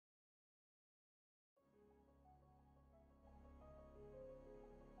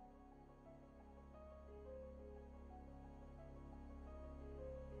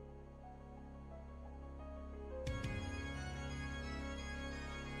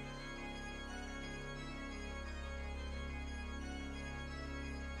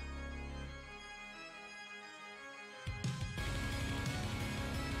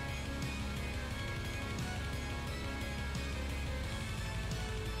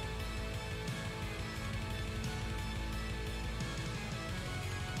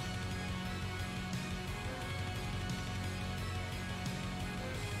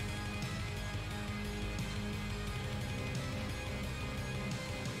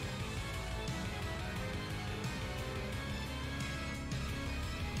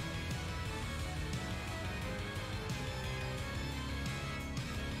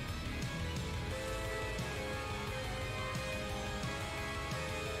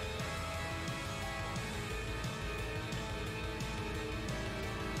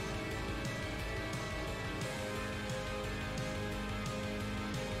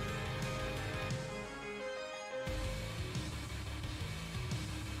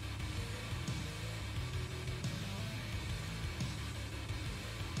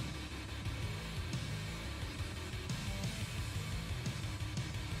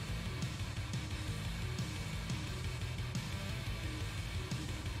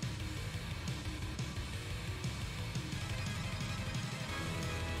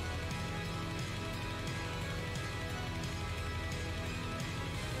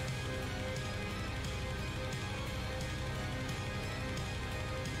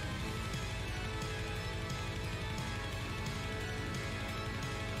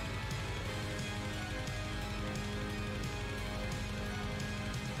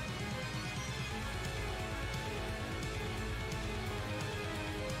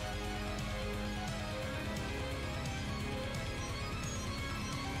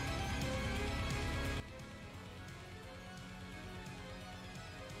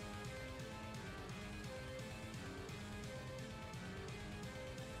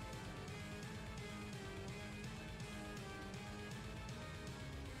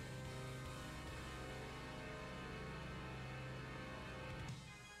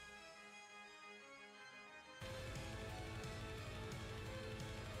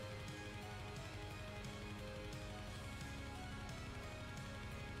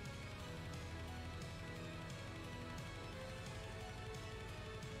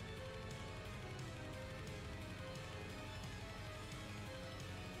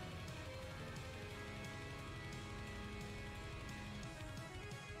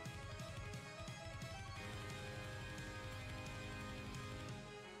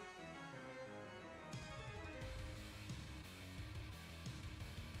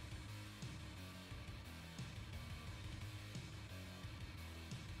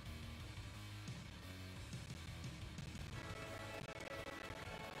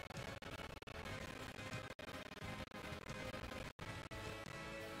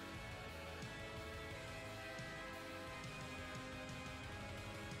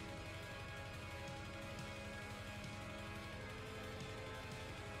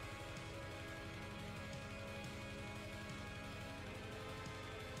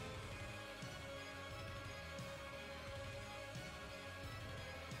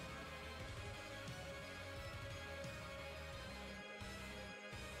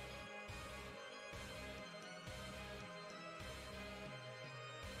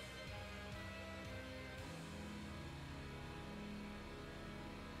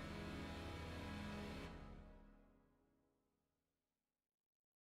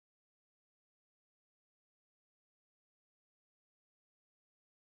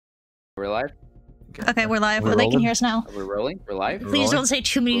We're live? Okay, we're live. We're They can rolling? hear us now. Are we rolling? We're live? Please don't say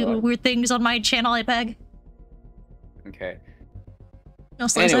too many Rolling. weird things on my channel, I beg. Okay. No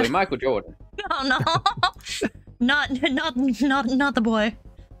slow Anyway, side. Michael Jordan. Oh no. not the boy.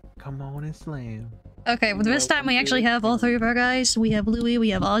 Come on and slam. Okay, well, this time we actually have all three of our guys. We have Louis, we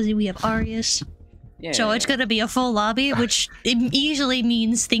have Ozzy, we have Arius. Yeah. So it's gonna be a full lobby, which usually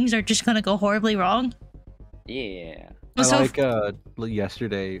means things are just gonna go horribly wrong. Yeah. I So like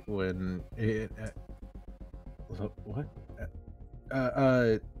yesterday when it what?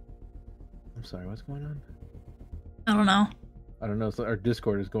 I'm sorry, what's going on? I don't know. I don't know. So our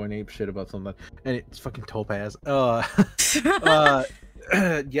Discord is going ape shit about something, and it's fucking Topaz.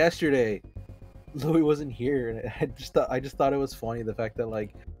 Yesterday, Louis wasn't here, and I just thought it was funny the fact that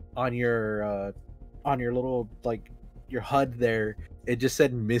like on your little like your HUD there, it just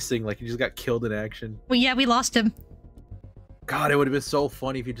said missing, like you just got killed in action. Well, yeah, we lost him. God, it would have been so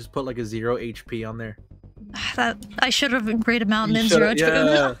funny if you just put like a 0 HP on there. That I should have created a mountain You in should've- 0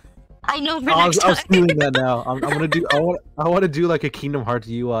 yeah. I know for I next was time. feeling that now. I'm gonna do. I want to do like a Kingdom Hearts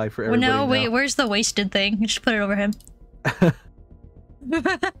UI for Well, everybody. no, wait, now. where's the wasted thing? Just put it over him.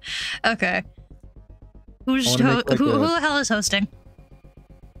 Okay. Who the hell is hosting?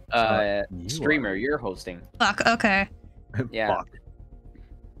 You Streamer, you're hosting. Fuck, okay. Yeah. Fuck.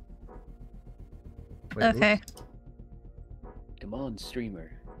 Wait, Okay. Come on,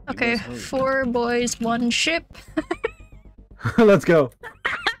 streamer. Okay, 4 boys, 1 ship. Let's go.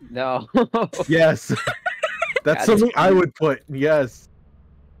 No. Yes. That's God, something I would put. Yes.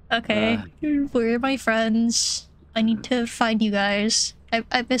 Okay, where are my friends? I need to find you guys.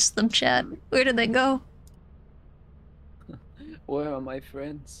 I missed them, chat. Where did they go? Where are my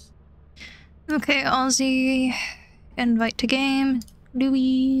friends? Okay, Ozzy, invite to game.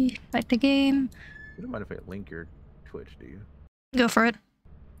 Louis, invite to game. You don't mind if I link your Twitch, do you? Go for it.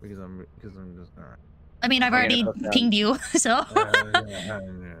 Because I'm just alright. I mean, I've Oh, yeah, already okay. pinged you, so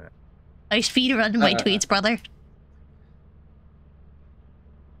I speedrun my tweets, brother.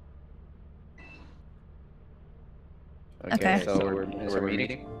 Okay. So we're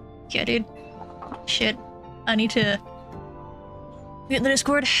meeting? Yeah, dude. Shit. I need to get in the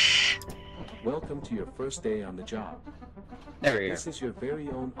Discord. Welcome to your first day on the job. There we go. This is your very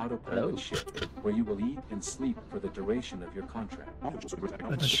own autopilot ship, where you will eat and sleep for the duration of your contract.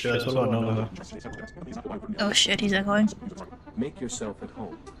 Oh shit, he's echoing. Make yourself at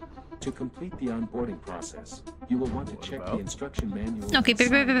home. To complete the onboarding process, you will want to check the instruction manual. Okay,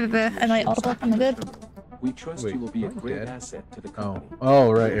 am I audible? Am I good? We trust Wait, you will be a I'm great dead. asset to the Oh. company.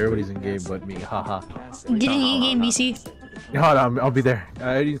 Oh, right. Everybody's in game but me. Haha. Get in game, BC. Hold on. I'll be there.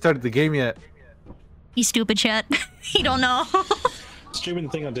 I didn't start the game yet. He's stupid, chat. He don't know. Streaming the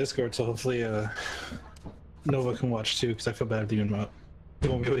thing on Discord, so hopefully Nova can watch too, because I feel bad leaving him out. He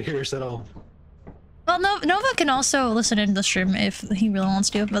won't be able to hear us at all. Well, Nova can also listen into the stream if he really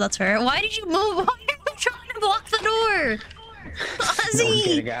wants to, but that's fair. Why did you move? Why are you trying to block the door? No one's Ozzy!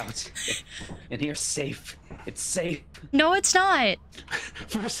 getting out. And here's safe. It's safe. No, it's not.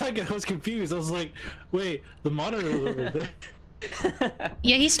 For a second, I was confused. I was like, wait, the monitor was over there.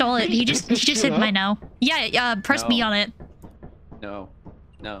 Yeah, he stole it. He just hit my now. Yeah, press B No. on it. No.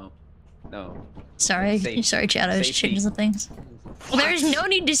 No. No. Sorry, Safe. sorry, chat. I was Safety. changing some things. Well, there's no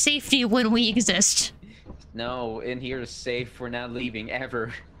need to safety when we exist. No, in here is safe. We're not leaving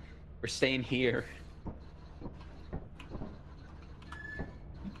ever. We're staying here.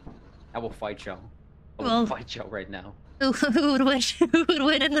 I will fight y'all. I will Well- fight y'all right now. Who would win? Who would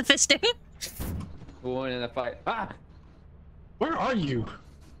win in the fisting? Who won in the fight? Ah! Where are you?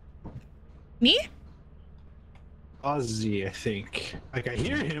 Me? Ozzy, I think. Like, I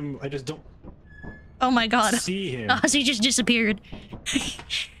hear him, I just don't Oh my god. see him. Ozzy just disappeared.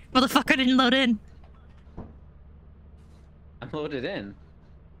 Motherfucker didn't load in. I'm loaded in.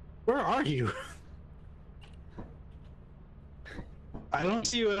 Where are you? I don't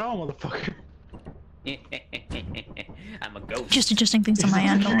see you at all, motherfucker. I'm a ghost. Just adjusting things on my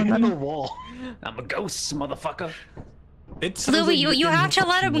end. Don't worry You're about in the it. wall. I'm a ghost, motherfucker. It sounds Louis, like you you're in have the to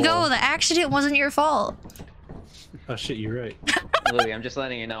let him fucking go. wall. The accident wasn't your fault. Oh shit, you're right. Louis, I'm just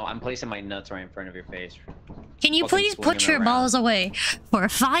letting you know. I'm placing my nuts right in front of your face. Can you Fucking please swinging put your around. balls away for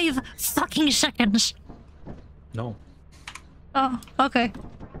 5 fucking seconds? No. Oh, okay.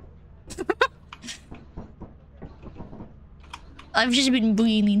 I've just been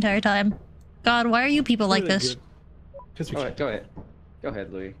boogieing the entire time. God, why are you people like Really this? good. 'Cause we Go can. ahead, go ahead. Go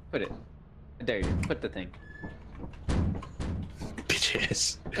ahead, Louis. Put it. I dare you. Put the thing.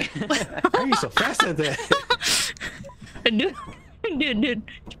 Bitches. Why are you so fast at that? Dude,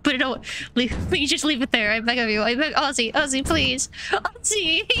 put it away. Please just leave it there. I beg of you. I beg Ozzy, please.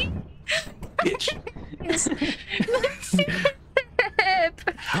 Ozzy! bitch.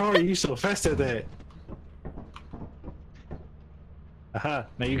 How are you so fast at that? Aha!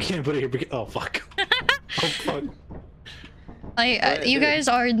 Now you can't put it here. Oh fuck! Oh fuck! You guys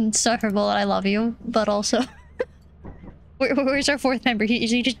are insufferable, and I love you, but also, where's our fourth member?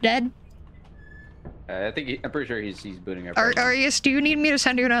 Is he just dead? I'm pretty sure he's booting up. Arius, do you need me to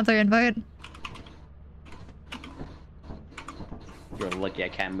send you another invite? You're lucky I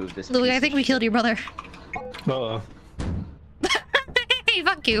can't move this. Louis, I think we killed your brother. Hey,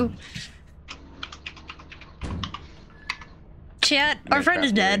 fuck you. Chat, our friend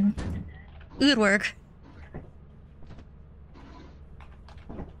is dead. Good work.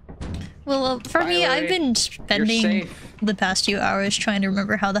 Well, for me, I've been spending the past few hours trying to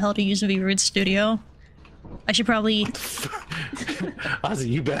remember how the hell to use VRoot Studio. I should probably... Ozzy,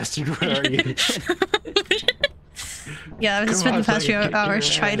 you bastard, where are you? Yeah, I've spent the past few hours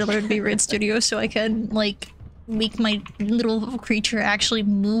trying to learn VRoot Studio so I can, like, make my little creature actually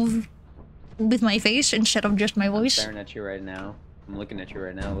move with my face instead of just my voice. I'm staring at you right now. I'm looking at you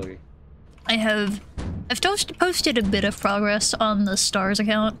right now, Louis. I've posted a bit of progress on the stars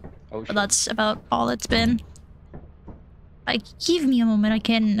account, but that's about all it's been. Give me a moment, I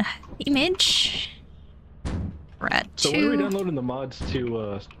can image. Rat 2. So when are we downloading the mods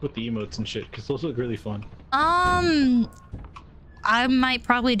to with the emotes and shit? Because those look really fun. I might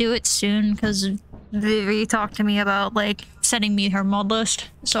probably do it soon because Vivi talked to me about like sending me her mod list,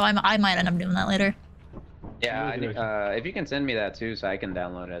 so I might end up doing that later. Yeah, if you can send me that too, so I can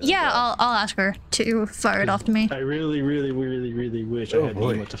download it. Yeah, I'll ask her to fire it off to me. I really wish I had the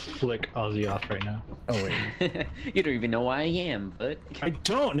emote to flick Ozzy off right now. Oh wait. You don't even know why I am, but I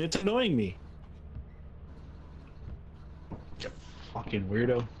don't. It's annoying me. You fucking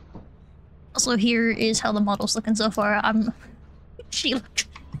weirdo. Also, here is how the model's looking so far.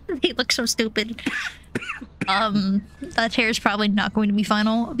 They look so stupid. That hair is probably not going to be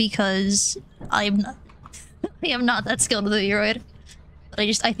final because I am not that skilled with the Euroid. But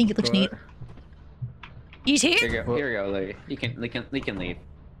I think it looks neat. He's here? Here you go, Louis. You can leave.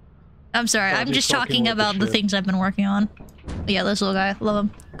 I'm sorry, I'm just talking about the things I've been working on. Yeah, this little guy, love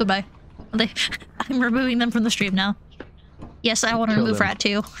him. Goodbye. I'm removing them from the stream now. Yes, I want to remove Rat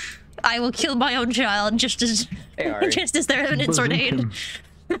too. I will kill my own child just as their evidence ordained.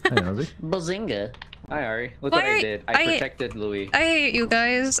 Bazinga. Hi, Ari. Look what I did. I protected Louis. I hate you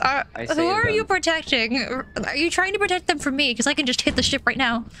guys. Who are you protecting? Are you trying to protect them from me? Because I can just hit the ship right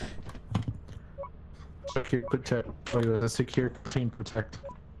now. Secure protect. Oh, secure team protect.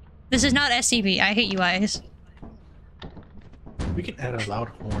 This is not SCP. I hate you guys. We can add a loud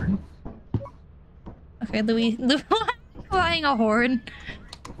horn. Okay, Louis flying a horn.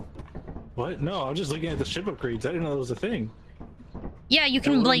 What? No, I'm just looking at the ship upgrades. I didn't know that was a thing. Yeah, you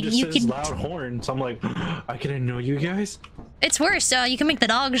can you can loud horn. So I'm like, I can annoy you guys. It's worse. You can make the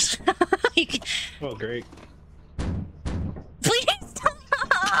dogs. Oh, great. Please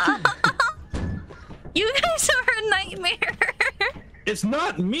stop. You guys are a nightmare. It's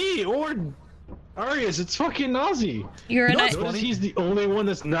not me or Arius. It's fucking Ozzy. You're a nightmare. He's the only one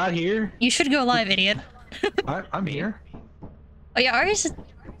that's not here. You should go live, idiot. I'm here. Oh yeah, Arius is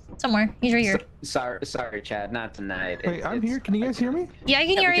somewhere. He's right here. Sorry, Chad. Not tonight. Wait, I'm here. Can you guys hear me? Yeah, I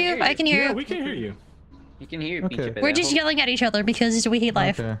can hear you. I can hear you. Yeah, we can hear you. You can hear. Okay. We're just yelling at each other because we hate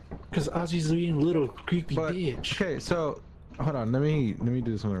life. Okay. Because Ozzy's being a little creepy bitch. Okay, so hold on. Let me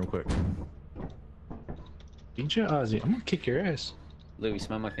do something real quick. Ninja Ozzy, I'm gonna kick your ass. Louis,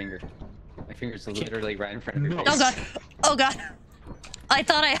 smell my finger. My finger's literally right in front of your face. Oh god. Oh god. I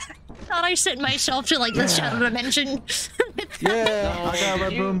thought I sent myself to like the shadow dimension. Yeah, No, I got my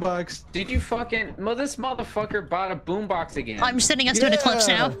boombox. Did you fucking? Well, this motherfucker bought a boombox again. I'm sending us to an eclipse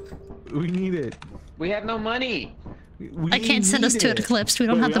now. We need it. We have no money. I can't send us to an eclipse. We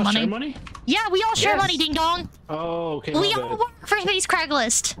don't have the money. money. Yeah, we all share money, ding dong. Oh, okay. We all work for Space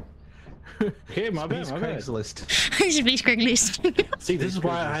Craigslist. Okay, my bad. Craigslist. Space Craigslist. See, this is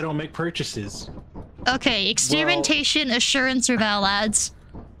why I don't make purchases. Okay, experimentation, assurance, or val, lads.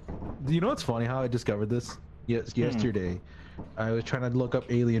 You know what's funny? How I discovered this? Yes, yesterday. I was trying to look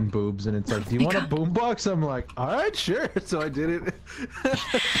up alien boobs, and it's like, do you want a boombox? I'm like, all right, sure. So I did it.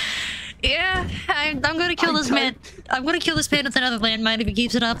 Yeah, I'm gonna kill this man. I'm gonna kill this man with another landmine if he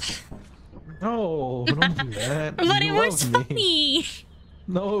keeps it up. No, don't do that. But it was funny.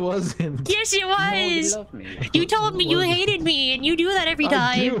 No, it wasn't. Yes, it was. No, you love me. You told me you hated me, and you do that every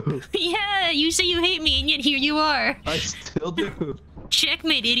time. I do. Yeah, you say you hate me, and yet here you are. I still do.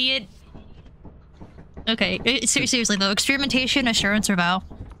 Checkmate, idiot. Okay, seriously though, experimentation, assurance, or vow?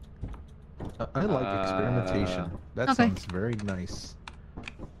 I like experimentation. That okay. sounds very nice.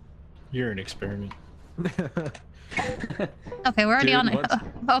 You're an experiment. Okay, we're already Dude, on it. once-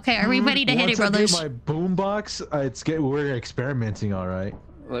 Okay, are we ready to hit it, brothers? Once I get my boombox, we're experimenting, all right.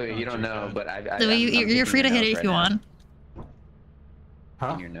 Louis, you don't know, but I Louis, I'm you're kicking free to your hit it nose if you right now. want.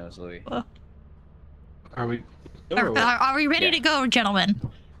 Huh? In your nose, Louis. Are we? Are we ready Yeah. to go, gentlemen?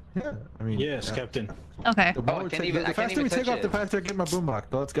 Yeah. I mean, Yes, yeah. Captain. Okay. The, more Oh, I we can't take- even- the I can't faster even we take touch off, the it. faster I get my boombox.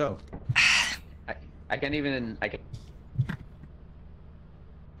 Let's go. I can't even. I can.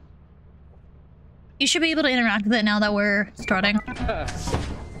 You should be able to interact with it now that we're starting.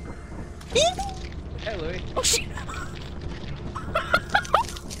 Hey, Louis. Oh shit!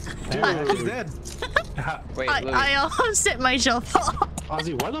 He's dead. Wait, Louis. I almost set myself off.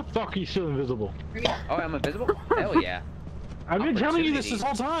 Ozzy, why the fuck are you still invisible? Oh, I'm invisible? Hell yeah. I've been telling you this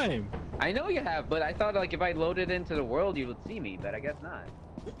Opportunity. whole time. I know you have, but I thought like if I loaded into the world, you would see me, but I guess not.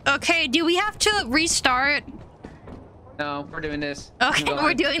 Okay, do we have to restart? No, we're doing this. Okay, Go we're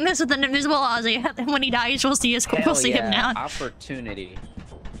on. doing this with an invisible Ozzy. When he dies, we'll see his. Hell We'll see yeah. him now. Opportunity.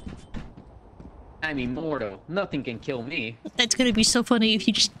 I'm immortal. Nothing can kill me. It's gonna be so funny if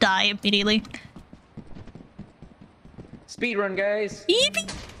you just die immediately. Speedrun, guys.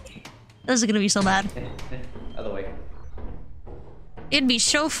 Yeepee! This is gonna be so bad. Other way. It'd be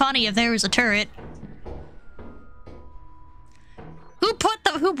so funny if there was a turret. Who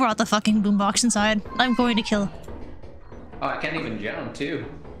brought the fucking boombox inside? I'm going to kill. Oh, I can't even jump too.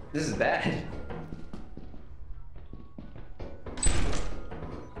 This is bad.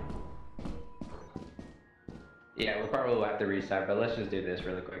 Yeah, we'll probably have to restart, but let's just do this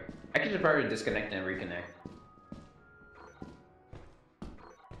really quick. I could just probably disconnect and reconnect.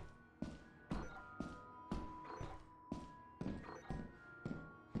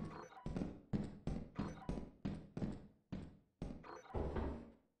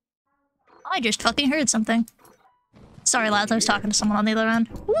 I just fucking heard something. Sorry, lads, I was talking to someone on the other end.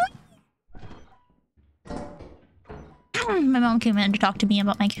 My mom came in to talk to me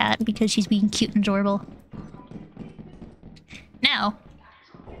about my cat because she's being cute and adorable. Now.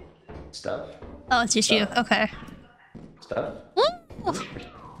 Stuff. Oh, it's just you. Okay. Stuff. Woo!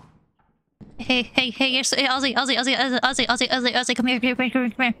 Hey, yes, hey, Ozzy, come here.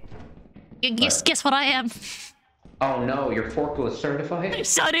 Guess what I am? Oh no, your forklift certified?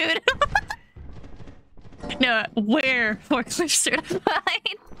 So, dude. No, we're forklift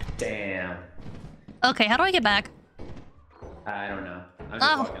certified. Damn. Okay, how do I get back? I don't know. I'm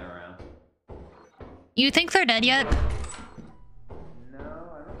just Oh. walking around. You think they're dead yet? No,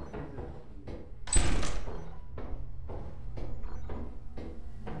 I don't think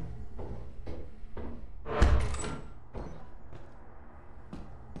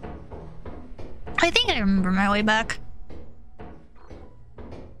I think I remember my way back.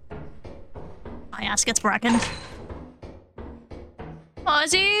 My ass gets brackened.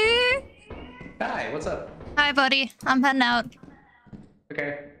 Ozzy! Hi, what's up? Hi, buddy. I'm heading out.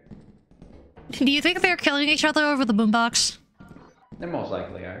 Okay. Do you think they're killing each other over the boombox? They most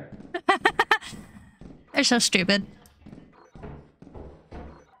likely are. They're so stupid.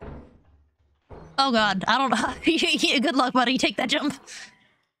 Oh god, I don't know. Yeah, good luck, buddy. Take that jump.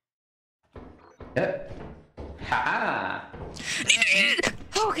 Yep. Ha!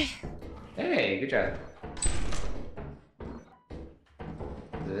 Okay. Hey, good job.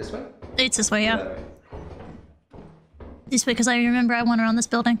 Is it this way? It's this way, Or yeah. that way? This way, because I remember I went around this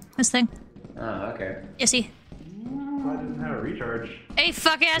building. This thing. Oh, okay. You see. I didn't have a recharge. Hey,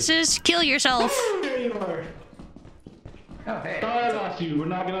 fuck asses, kill yourself. There you are. Oh, hey. Sorry I lost you. We're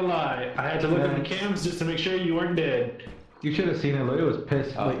not gonna lie. I had to look at the cams just to make sure you weren't dead. You should have seen it. Louis was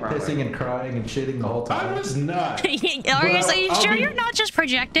pissed, Oh, like right, pissing right. and crying and shitting the whole I time. was not. Are you Well, I'll sure be- you're not just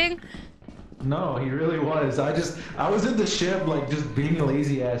projecting? No, he really was. I was in the ship, like just being a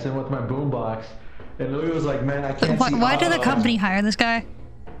lazy ass and with my boombox, and Louis was like, "Man, I can't see." Why did the company hire this guy?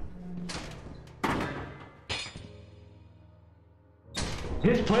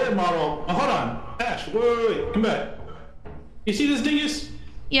 His player model. Oh, hold on. Ash, wait. Come back. You see this dingus?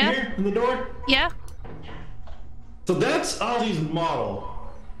 Yeah? Here in the door? Yeah? So that's Ozzy's model.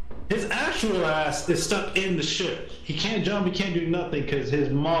 His actual ass is stuck in the ship. He can't jump, he can't do nothing because his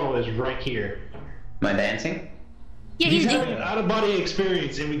model is right here. Am I dancing? Yeah, He's having an out-of-body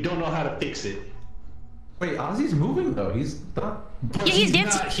experience and we don't know how to fix it. Wait, Ozzy's moving though. He's not. But Yeah, he's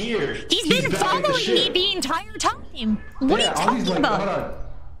not dancing. here. He's been back at the following me ship. the entire time. What are you Ozzy's talking like, about? hold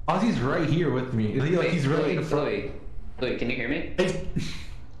on. Ozzy's right here with me. He's really in front. Louis, can you hear me? Hey.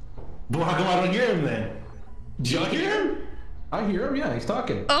 Well, how come I don't hear him then? Do y'all hear him? I hear him. Yeah, he's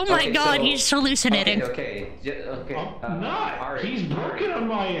talking. Oh my Okay, god, so- he's hallucinating. Okay. I'm not. Ari. He's broken on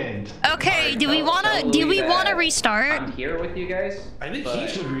my end. Okay, do we Tell wanna Louis that restart? I'm here with you guys. I think but he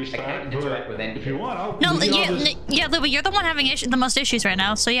should restart. I can't but interact with anything. if you want, I'll. No, we can all just- yeah, Louis, you're the one having the most issues right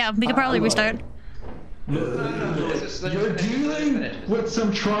now. So yeah, we could probably restart. You're dealing with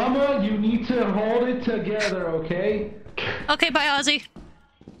some trauma. You need to hold it together, okay? Okay, bye, Ozzy.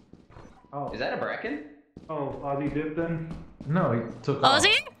 Oh, Is that a bracken? oh, Ozzy did then. No, he took off.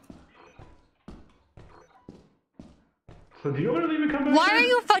 Ozzy? So do you want to leave and come back? Why are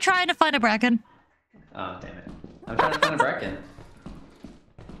you trying to find a bracken? Oh damn it! I'm trying to find a bracken.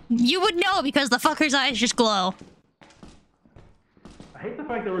 You would know because the fucker's eyes just glow. I hate the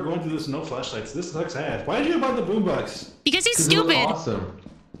fact that we're going through this with no flashlights. This sucks ass. Why did you buy the boombox? Because he's 'Cause it was stupid. Awesome.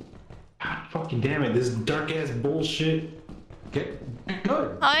 God, fucking damn it! This dark ass bullshit. Get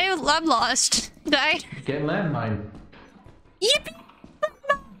good. I'm lost. Guy. Get landmine. Yippee!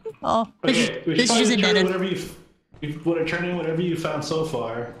 Oh, Okay, we should this is probably just turn in indebted. turn in whatever you found so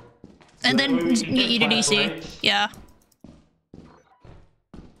far. So And that then way we can get you to get DC. flashlights. Yeah.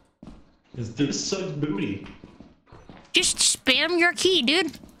 'Cause this sucks booty. Just spam your key,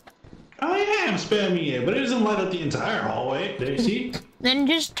 dude. I am spamming it, but it doesn't light up the entire hallway. There you see? Then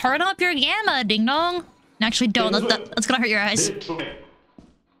just turn up your gamma, ding dong. Actually, don't. That's gonna hurt your eyes. Okay.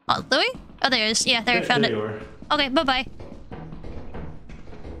 Oh, Louis? Oh, there it is. Yeah, there, I found there it. you are. Okay, bye-bye.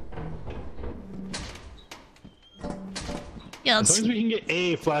 Yeah, As let's... long as we can get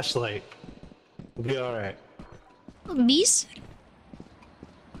a flashlight, we'll be alright. Bees?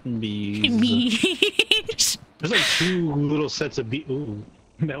 Bees. Bees. There's like 2 little sets of bees. Ooh,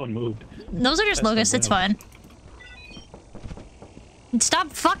 that one moved. Those are just That's locusts, not it's bad. fine. Stop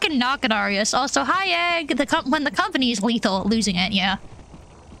fucking knocking, Arius. Also, hi, Egg. When the company's lethal, losing it, yeah.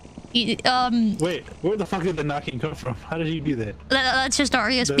 Wait, where the fuck did the knocking come from? How did you do that? That's just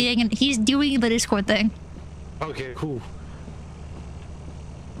Arius The- being... He's doing the Discord thing. Okay, cool.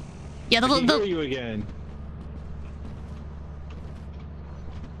 Yeah, I can hear you again.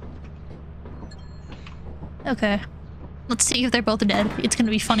 Okay. Let's see if they're both dead. It's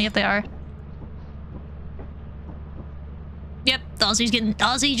gonna be funny if they are. Yep,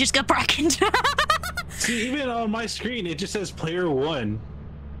 Ozzy just got brackened. See, even on my screen, it just says player 1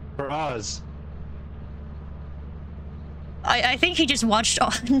 for Oz. I think he just watched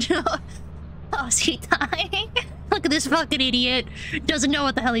Ozzy die. Look at this fucking idiot. Doesn't know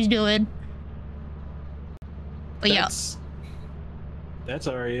what the hell he's doing. But yeah. That's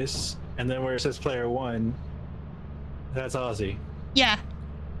Arius. And then where it says player 1, that's Ozzy. Yeah.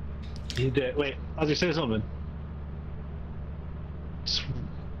 He did. Wait, Ozzy, say something.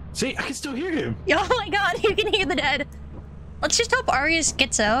 See, I can still hear him. Oh my god, you can hear the dead. Let's just hope Arius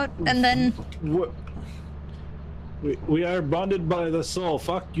gets out, and then... What? We are bonded by the soul.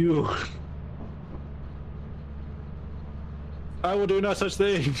 Fuck you. I will do no such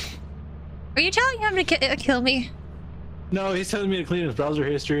thing. Are you telling him to kill me? No, he's telling me to clean his browser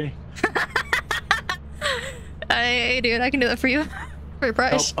history. Dude, I can do that for you. For a Oh,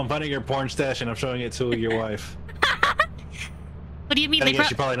 price. I'm finding your porn stash and I'm showing it to your wife. What do you mean And I they guess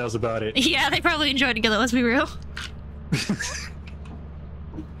she probably knows about it. Yeah, they probably enjoy it together, let's be real.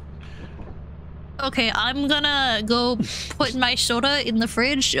 Okay, I'm gonna go put my soda in the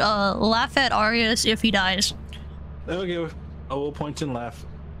fridge, laugh at Arius if he dies. Okay, I will point and laugh.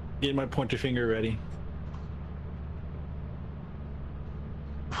 Get my pointer finger ready.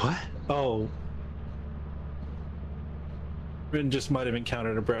 What? Oh. Rin just might have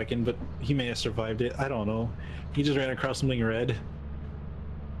encountered a bracken, but he may have survived it. I don't know. He just ran across something red.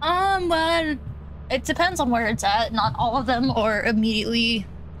 Well, it depends on where it's at. Not all of them are immediately,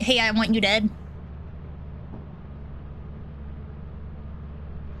 hey, I want you dead.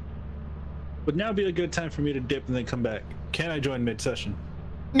 Would now be a good time for me to dip and then come back. Can I join mid-session?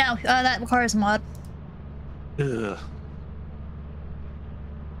 No, that requires a mod. Ugh.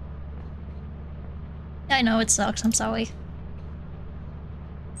 I know, it sucks, I'm sorry.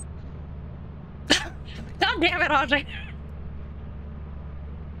 God damn it, Audrey!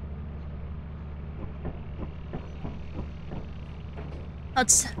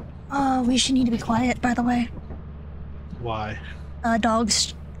 Let's... Oh, we should need to be quiet, by the way. Why?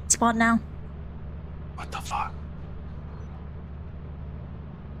 Dogs spawn now. What the fuck?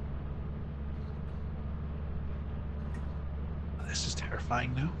 This is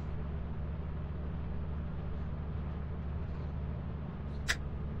terrifying now.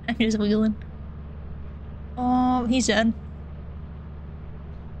 I'm just wiggling. Oh, he's dead.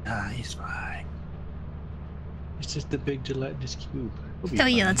 Nah, he's fine. It's just a big gelatinous cube. He'll be Oh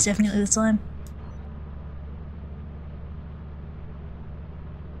yeah, fine. that's definitely the slime.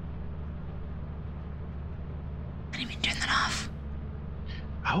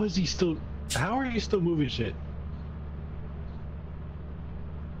 How is he still? How are you still moving shit?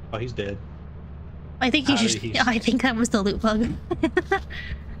 Oh, he's dead. I think he's just. I think that was the loot bug.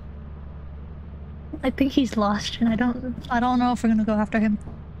 I think he's lost, and I don't know if we're gonna go after him.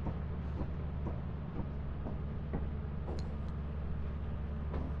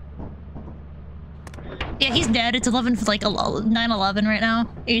 Yeah, he's dead. It's 11 for like 9/11 right now.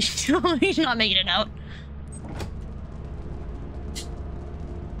 He's not making it out.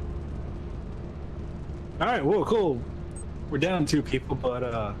 All right, well, cool. We're down 2 people,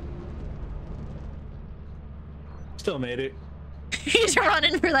 but still made it. He's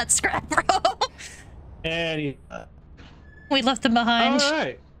running for that scrap, bro. And We left him behind. all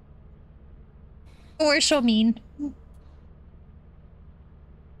right. We're so mean.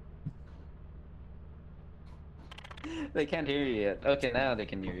 They can't hear you yet. Okay, now they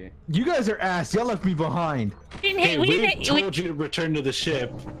can hear you. You guys are ass. Y'all left me behind. Hey, we told you to return to the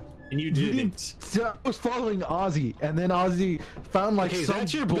ship, and you didn't. So I was following Ozzy, and then Ozzy found like Okay, some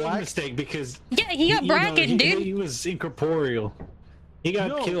that's your black mistake because Yeah, he got bracken, dude. He was incorporeal. He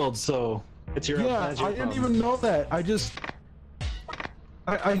got killed, so it's your. Yeah, that's your I didn't problem. even know that. I just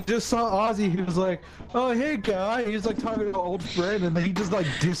saw Ozzy. He was like, "Oh, hey, guy." He was like talking to an old friend, and then he just like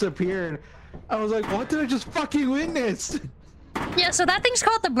disappeared. I was like, "What did I just fucking witness?" Yeah, so that thing's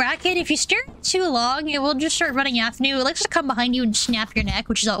called the bracket. If you stare at it too long, it will just start running after you. It likes to come behind you and snap your neck,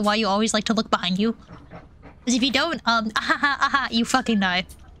 which is why you always like to look behind you. Because if you don't, you fucking die.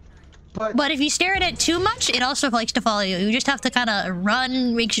 But if you stare at it too much, it also likes to follow you. You just have to kind of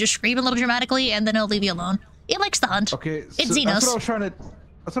run, makes you just scream a little dramatically, and then it'll leave you alone. It likes to hunt. Okay, It's so Xenos. that's what I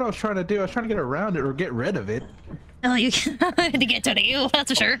was trying to do. I was trying to get around it or get rid of it, Oh, you can to get to you,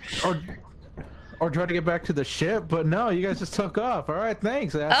 that's for sure. or try to get back to the ship. But no, you guys just took off. All right,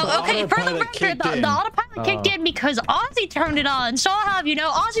 thanks. Oh, okay, for the autopilot record, kicked the in. autopilot kicked in because Ozzy turned it on. So I'll have you know,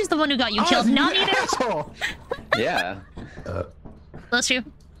 Ozzy's the one who got you killed, Ozzy, not you me. asshole. Yeah. Bless you.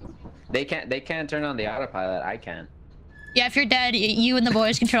 They can't turn on the autopilot. I can. Yeah, if you're dead, you and the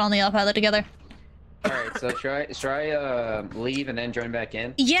boys can turn on the autopilot together. All right. So should I leave and then join back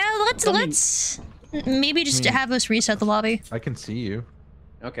in? Yeah, let's maybe just have us reset the lobby. I can see you.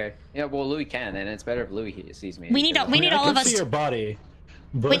 Okay. Yeah. Well, Louis can, and it's better if Louis sees me. We need all I of can us. see your body,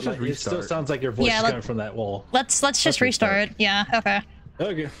 but Wait. like, it still sounds like your voice Yeah, is let- coming from that wall. Let's just restart. Yeah. Okay.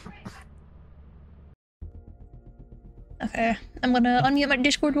 Okay. Okay. I'm gonna unmute my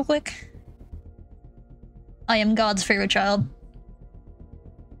Discord real quick. I am God's favorite child.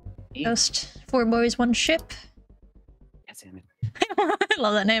 Ghost. 4 boys, 1 ship. Yes, damn it. I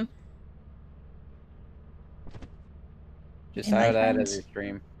love that name. Just Invite how that friends. as your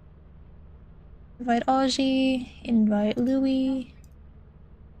stream. Invite Ozzy. Invite Louis.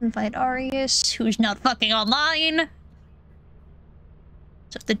 Invite Arius, who's not fucking online.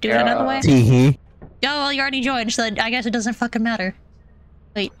 So have to do it another way. Tee Oh, well, you already joined, so I guess it doesn't fucking matter.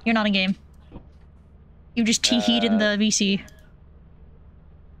 Wait, you're not in game. You just tee-heed in the VC.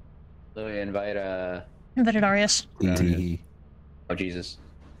 Louis, invite Invited Arius. Tee. Oh Jesus.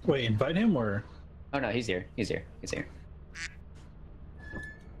 Wait, invite him or? Oh no, he's here. He's here. He's here.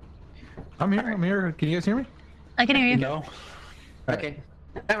 I'm here. I'm here. Can you guys hear me? I can hear you. No. Okay.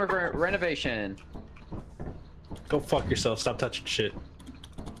 Time for renovation. Go fuck yourself. Stop touching shit.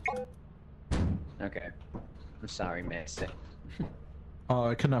 Okay. I'm sorry, Mason. Oh,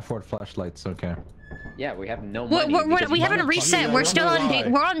 I couldn't afford flashlights. Okay. Yeah, we have no money. We haven't reset. I We're still wonder on day. why.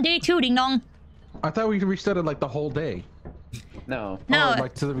 We're on day 2, ding dong. I thought we restarted like the whole day. No. No. Oh,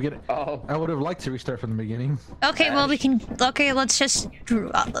 like to the beginning. Oh. I would have liked to restart from the beginning. Okay, well we can. Okay, let's just.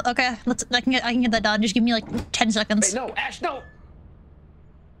 Okay, let's. I can get that done. Just give me like 10 seconds. Wait, no, Ash, no.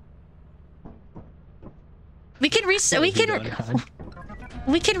 We can reset. We can.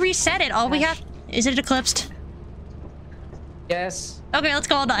 We can reset it. All we have. Is it eclipsed? Yes. Okay, let's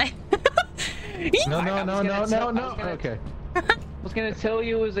go all die. No. gonna- Okay. I was gonna tell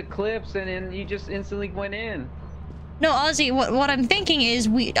you it was Eclipse, and then you just instantly went in. No, Ozzy. What I'm thinking is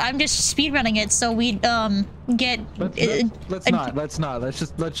I'm just speedrunning it so we get. Let's not.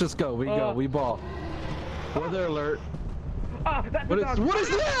 Let's just go. We go. We ball. Weather alert. Oh, that's What is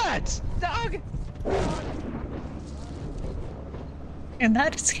that? dog? And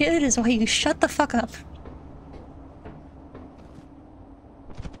that kid is why you shut the fuck up.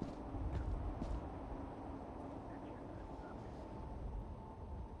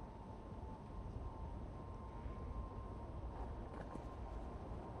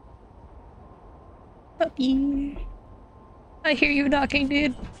 Puppy. I hear you knocking,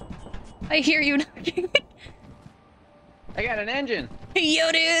 dude. I hear you knocking. I got an engine.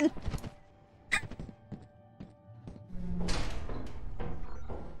 Yo, dude.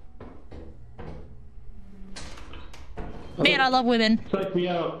 Man, I love women. Psych me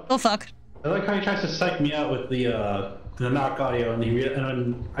out. Oh fuck. I like how he tries to psych me out with the knock audio, and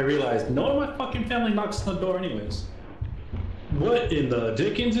then I realized no one in my fucking family knocks on the door anyways. What in the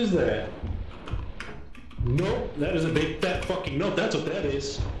dickens is that? Nope, that is a big fat fucking nope. That's what that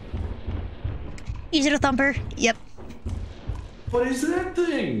is. Is it a thumper? Yep. What is that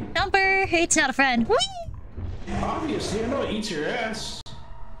thing? Thumper! It's not a friend. Whee! Obviously, I know it eats your ass.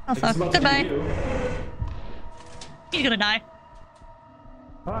 Oh fuck. Goodbye. He's gonna die.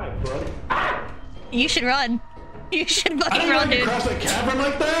 Hi, bud. You should run. You should fucking run, dude. Cross a cavern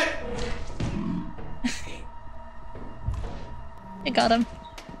like that? I got him.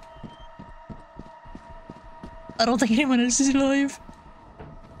 I don't think anyone else is alive.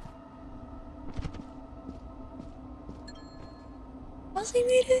 Ozzy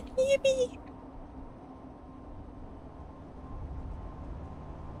made it. Yippee.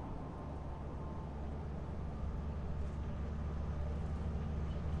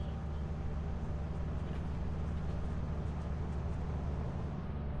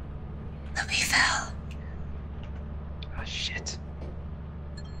 Louis fell. Oh shit.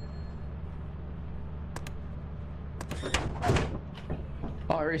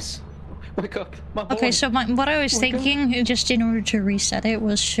 Aris, wake up, my boy. Okay, so what I was thinking, just in order to reset it,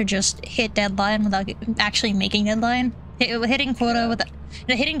 was to just hit deadline without actually making deadline. Hitting quota without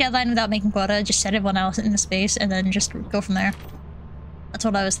hitting deadline without making quota. Just set everyone else in the space, and then just go from there. That's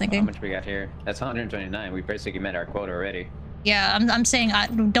what I was thinking. How much we got here? That's 129. We basically met our quota already. Yeah, I'm saying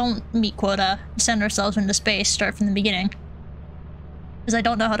don't meet quota. Send ourselves into space. Start from the beginning. Because I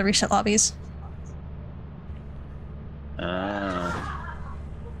don't know how to reset lobbies.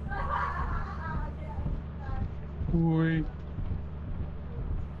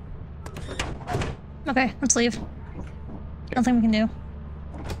 Okay, let's leave. Nothing we can do.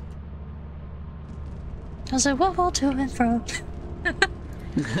 I was like, what will to and fro?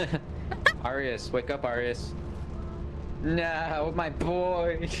 Arius, wake up, Arius. No, my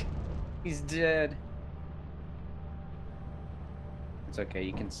boy. He's dead. It's okay,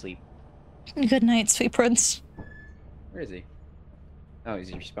 you can sleep. Good night, sweet prince. Where is he? Oh,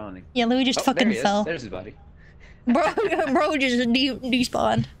 he's respawning. Yeah, Louis just fucking there he fell. Is. There's his body. Bro just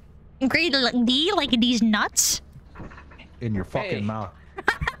despawned. Great, like D, like these nuts. In your fucking mouth.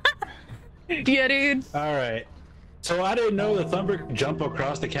 Yeah, dude. Alright. So I didn't know the Thumper could jump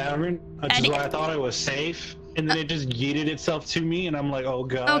across the cavern, which is why I thought I was safe. And then it just yeeted itself to me, and I'm like, oh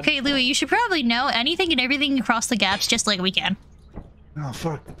god. Okay, Louis, you should probably know anything and everything across the gaps just like we can. Oh,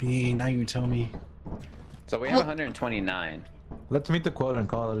 fuck me. Now you tell me. So we have 129. Let's meet the quota and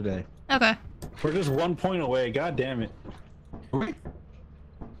call it a day. Okay. We're just 1 point away. God damn it.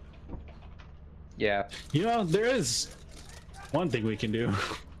 Yeah. You know, there is one thing we can do.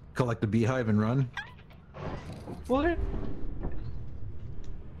 Collect the beehive and run. What?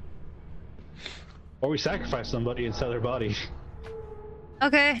 Or we sacrifice somebody and sell their body.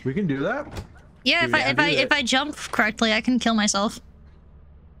 Okay. We can do that. Yeah, if I jump correctly, I can kill myself.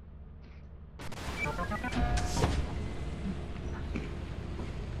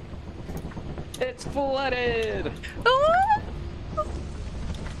 It's flooded!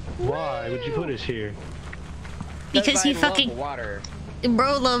 Why would you put us here? Because he I fucking... love water.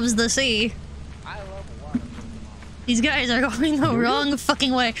 Bro loves the sea. I love water. These guys are going the wrong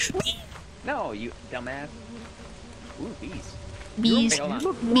fucking way. No, you dumbass. Ooh, bees. Bees. Wait, hold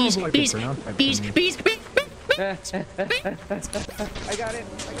on. Bees. like Bees. a brown type Bees. of Bees. Bees. I got it.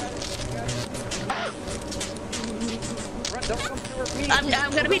 Run, don't come through me.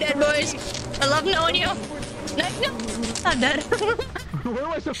 I'm gonna be dead, boys. I love knowing you. No, I'm dead. Where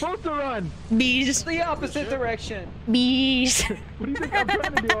am I supposed to run? Bees. The opposite direction. Bees. What do you think I'm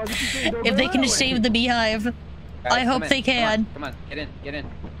trying to do? I was just saying, don't If go they can that just way. save the beehive, Guys, I hope come in. they can. Come on, get in, get in.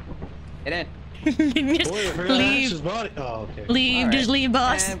 Get in. Just Boy, I forgot leave. Ash's body. Oh, okay. Leave. All Just right. leave,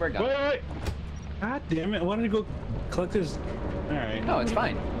 boss. And we're done. Wait. God damn it. I wanted to go collect his... Alright. No, it's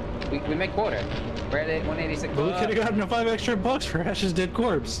fine. We make quarter. We're at 186. But we could have gotten the $5 extra for Ash's dead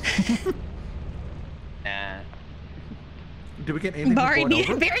corpse. Nah. Did we get anything before it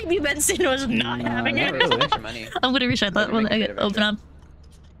over? Barry B. Benson was not having Not it. really. Extra money. I'm gonna reset that We're when gonna I make a bit of open up.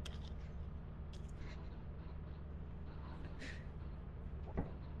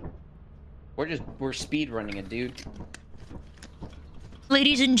 We're speed running it, dude.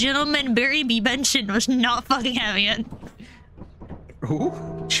 Ladies and gentlemen, Barry B. Benson was not fucking having it. Who?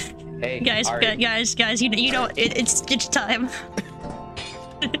 Hey, Guys, Ari. guys, you know, it's time.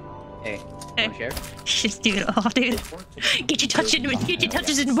 Hey, Hey. wanna share? Dude, oh, dude. Get your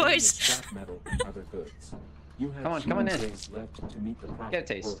touches in, boys. Scrap metal and other goods. You have Come on in. days left to meet the Get a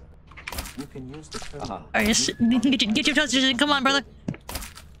taste. quota. You can use the code. Alright, just get your touches in. Come on, brother.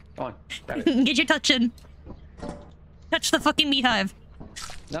 Come on, grab it. Get your touch in. Touch the fucking beehive.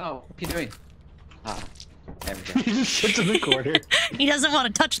 No, what are you doing? Ah, there we go. He just sits in the corner. He doesn't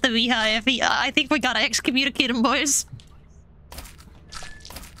want to touch the beehive. I think we gotta excommunicate him, boys.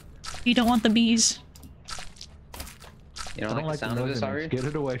 You don't want the bees. You don't like the sound of this, Ari? Get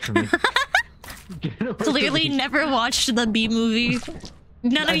it away from me. Get it away Clearly from me. never watched the bee movie.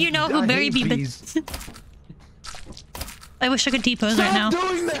 None of you know who I Barry hate Bee. bees. I wish I could T-pose right now. Stop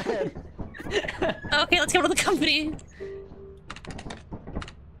doing that! Okay, let's go to the company.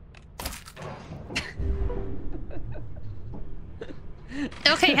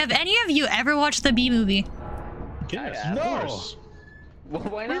 Okay, have any of you ever watched the Bee movie? Yes, Yeah, of no. course. Well,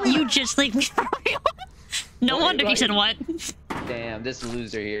 why not? You just like no Wait, wonder he right. said what. Damn, this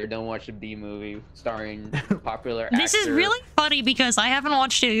loser here don't watch the B movie starring popular actor This is really funny because I haven't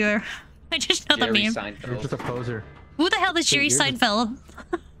watched it either. I just know the Jerry meme. You're just a Seinfeld. poser. Who the hell is Jerry you're the- Seinfeld?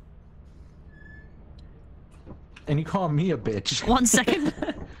 And you call me a bitch. 1 second.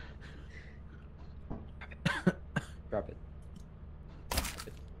 Drop it.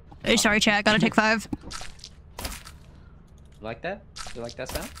 Hey, sorry, chat. Gotta take 5. You like that? You like that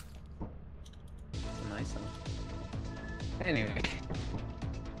sound? It's a nice sound. Anyway,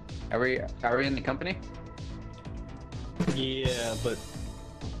 are we in the company? Yeah, but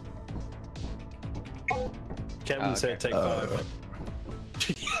Kevin Oh, said take 5.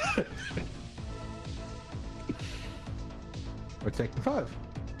 We're taking 5.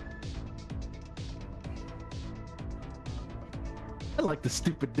 I like the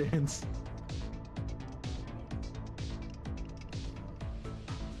stupid dance.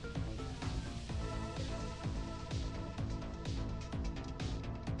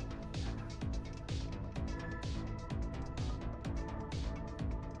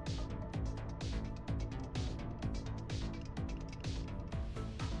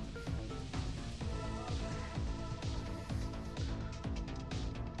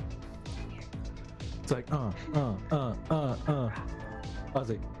 It's like, I was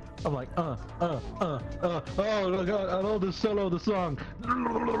like, I'm like, oh, look, I know the solo of the song.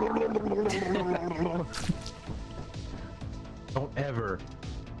 Don't ever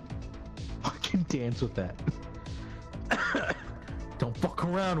fucking dance with that. Don't fuck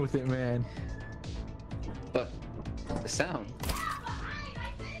around with it, man. But the sound.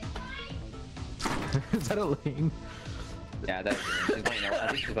 Is that a lane? Yeah, that's she's playing. I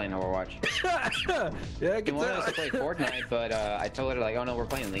think she's playing Overwatch. Yeah, I She can wanted us to tell. play Fortnite, but I told her like, oh no, we're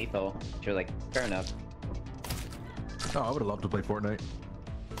playing Lethal. She was like, fair enough. Oh, I would have loved to play Fortnite.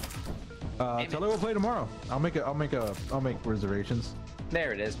 Damn Tell it. her we'll play tomorrow. I'll make reservations.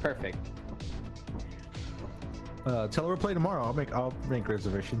 There it is, perfect. Tell her we'll play tomorrow. I'll make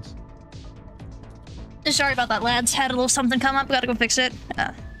reservations. Sorry about that, lads. Had a little something come up. Gotta go fix it.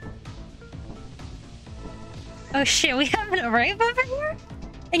 Oh shit, we have a rave over here?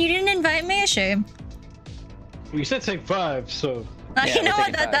 And you didn't invite me? A shame. Well, you said take 5, so Yeah, You we're know what?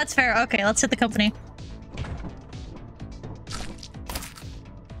 taking 5. That's fair. Okay, let's hit the company.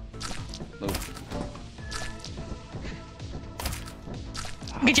 Move.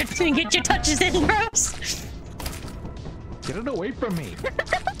 Get your touches in, bros. Get it away from me.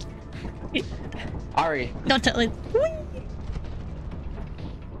 Ari, Don't tell it.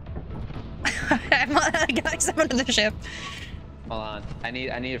 Guys, I'm under the ship. hold on. I need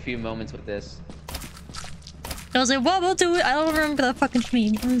a few moments with this. I was like, well, we'll do it. I don't remember the fucking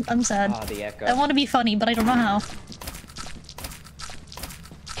meme. I'm sad. Ah, the echo. I want to be funny, but I don't know how.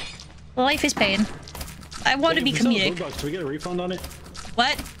 Life is pain. I want to be If we sell a comedic. boombox, do we get a refund on it?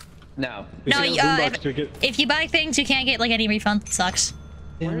 What? No. We No, sell a boombox, do we get? If you buy things, you can't get like any refund. It sucks.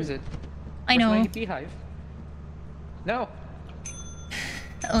 Where is it? I Where's know. my beehive? No.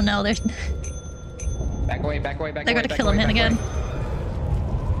 Oh no, there's. Back away, back away, back They're away. gonna back kill away, him back again. away.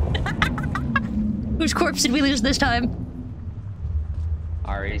 Whose corpse did we lose this time?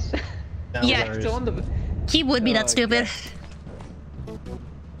 Ari's. That was Yeah. ours. Still on the. He would be Oh, that stupid.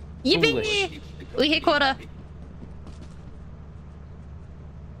 Yippee! Foolish. We hit quota.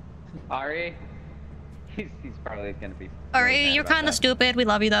 Ari. He's probably gonna be. Alright, really mad you're about kind of that. stupid. We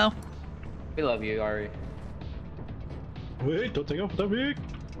love you though. We love you, Ari. Wait, don't take off the big.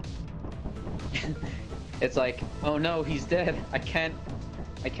 It's like, oh no, he's dead. I can't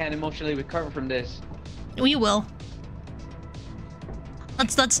emotionally recover from this. We will.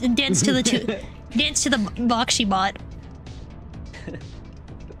 Let's dance to the dance to the box she bought.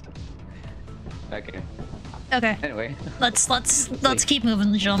 Okay. Okay. Anyway. Let's keep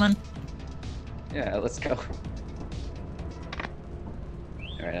moving, gentlemen. Yeah, let's go.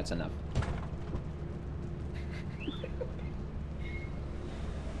 Alright, that's enough.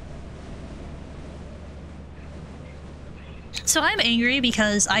 So I'm angry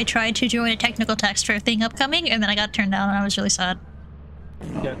because I tried to join a technical texture thing upcoming and then I got turned down and I was really sad.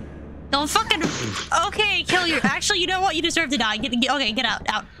 Yeah. Don't fucking... Okay, kill you. Actually, you know what? You deserve to die. Okay, get out.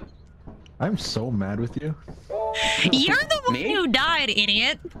 Out. I'm so mad with you. You're the one Me? who died,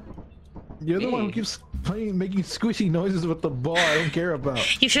 idiot. You're the one who keeps playing, making squishy noises with the ball I don't care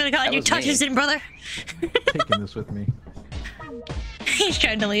about. You should have gotten That your was touches me. in, brother. Taking this with me. He's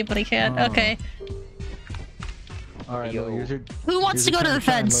trying to leave, but he can't. Oh. Okay. Alright, Yo. Louie, here's your... Who wants here's to go your to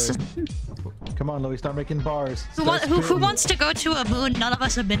the time to fence? shine, Louie. Come on, Louie, start making bars. Who Start spitting. wants to go to a moon none of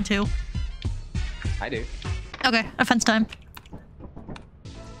us have been to? I do. Okay, offense time.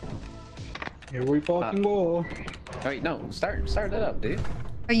 Here we fucking go. Oh, wait, no. Start it up, dude.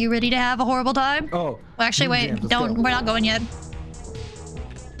 Are you ready to have a horrible time? Oh. Well, actually, moon wait. jams, let's Don't. go. We're not going yet.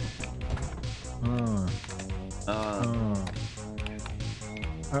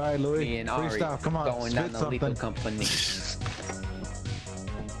 Alright, Louie. Me and Ari Freestyle, come on. going down Spit the lethal something. company.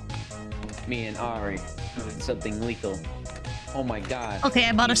 Me and Ari doing something lethal. Oh my god. Okay,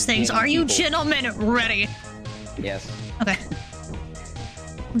 I bought us things. Getting Are you people. gentlemen ready? Yes. Okay.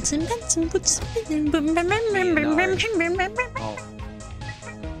 Oh.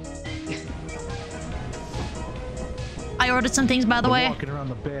 I ordered some things, by the I'm way. walking around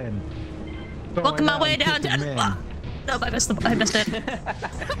the bend. Walking my way down. kicking men. No, I missed it.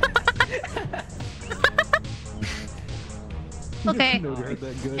 Okay. Never heard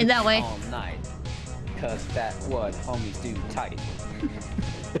that good. In that way. All night. Cause that's what homies do tight.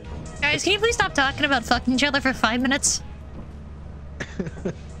 Guys, can you please stop talking about fucking each other for 5 minutes?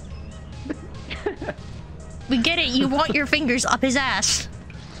 We get it. You want your fingers up his ass.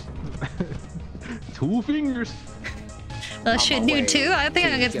 2 fingers. On Shit, my dude, way 2? I think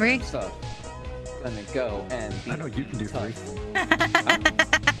I to get 3. some stuff. Gonna go and I know you can do tough.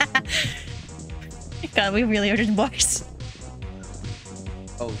 3. God, we really are just boys.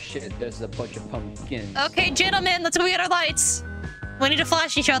 Oh shit, there's a bunch of pumpkins. Okay, gentlemen, let's go get our lights. We need to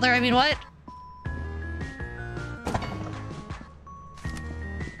flash each other. I mean, what?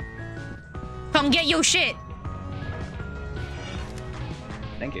 Come get your shit.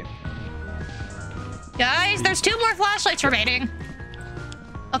 Thank you. Guys, there's 2 more flashlights remaining.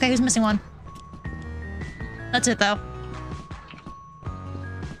 Okay, who's missing one? That's it, though.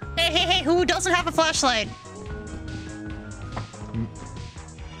 Hey, who doesn't have a flashlight?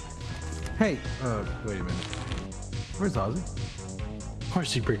 Hey, wait a minute. Where's Ozzy?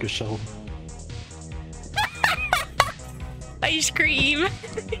 Where's he break a shovel? I scream.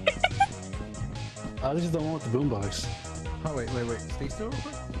 This is the one with the boombox. Oh, wait. Stay still real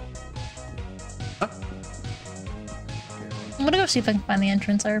quick. I'm gonna go see if I can find the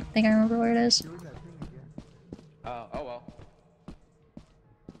entrance. I think I remember where it is. Oh well.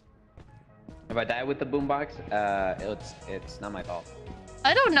 If I die with the boombox, it's not my fault.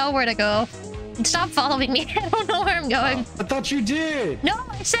 I don't know where to go. Stop following me. I don't know where I'm going. I thought you did. No,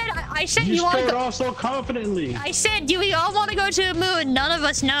 I said You you want to started go. off so confidently. I said, do we all want to go to the moon? None of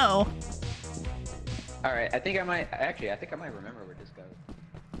us know. All right, I think I might remember where this goes.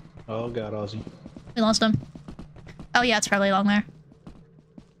 Oh god, Ozzy. We lost him. Oh yeah, it's probably along there.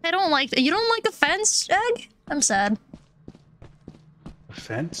 I don't like. You don't like the fence, Egg? I'm sad. A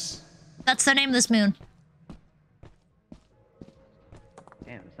fence? That's the name of this moon.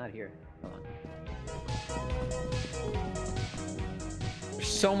 Damn, it's not here. Hold on. There's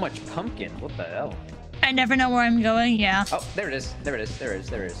so much pumpkin. What the hell? I never know where I'm going. Yeah. Oh, there it is. There it is.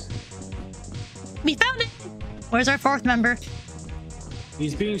 We found it. Where's our 4th member?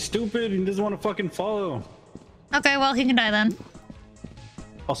 He's being stupid and doesn't want to fucking follow. Okay, well he can die then.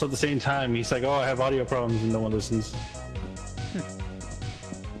 Also at the same time, he's like, oh, I have audio problems and no one listens.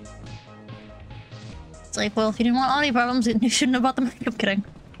 It's like, well, if you didn't want audio problems, you shouldn't have bought them. I'm kidding.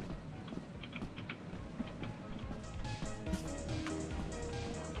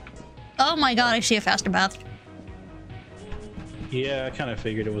 Oh my god, I see a faster path. Yeah, I kind of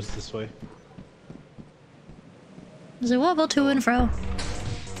figured it was this way. There's a wobble to and fro.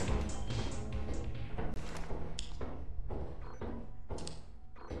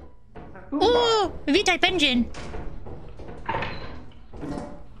 Ooh, V-type engine.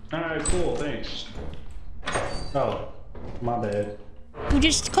 Alright, cool, thanks. Oh, my bad. Who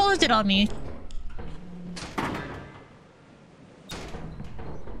just closed it on me? All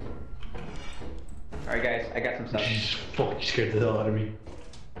right, guys, I got some stuff. You just fucking scared the hell out of me.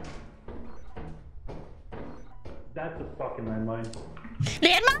 That's a fucking landmine.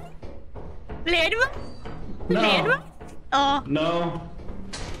 Landmine? Landmine? No. Landmine? Oh, No.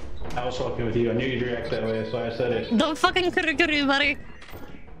 I was fucking with you. I knew you'd react that way, so I said it. don't fucking buddy.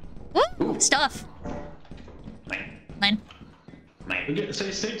 Woo! Stuff. 9. It's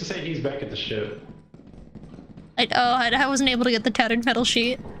safe to say he's back at the ship. I wasn't able to get the tattered metal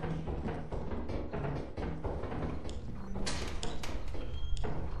sheet.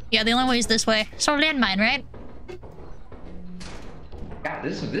 Yeah, the only way is this way. So landmine, right? God,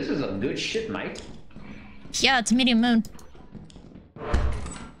 this is a good ship, mate. Yeah, it's a medium moon.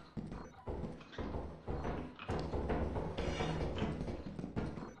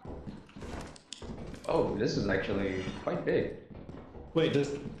 Oh, this is actually quite big. Wait, don't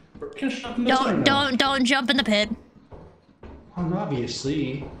jump in the pit.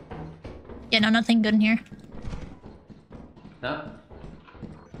 Obviously. Yeah, no, nothing good in here. No.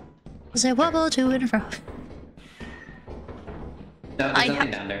 As I wobble to and fro. No, there's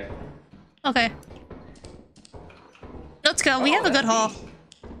nothing down there. Okay. Let's go. We have a good haul.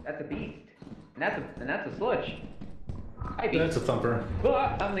 That's a beast. And that's a sludge. Hi, beast. That's a thumper. Oh,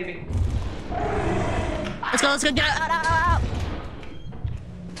 I'm leaving. Let's go, get out.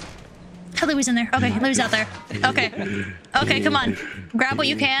 Oh, Louis in there. Okay, Louis out there. Okay. Okay, come on. Grab what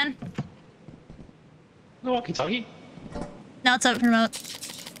you can. No walkie-talkie. Now it's up remote.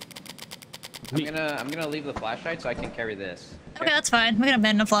 I'm gonna leave the flashlight so I can carry this. Okay, that's fine. We can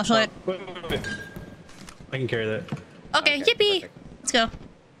abandon the flashlight. Wait. I can carry that. Okay, yippee! Perfect. Let's go.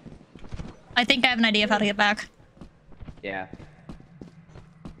 I think I have an idea of how to get back. Yeah.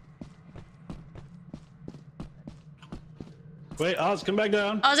 Wait, Oz, come back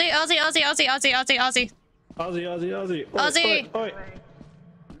down. Ozzy. Ozzy. Ozzy! Oi.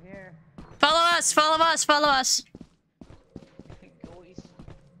 Follow us!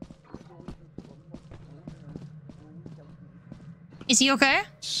 Is he okay?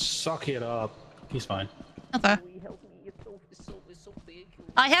 Suck it up. He's fine. Okay.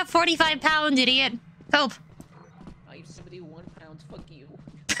 I have 45 pounds, idiot. Help. I have 71 pounds. Fuck you.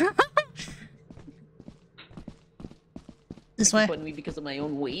 This way. Putting me because of my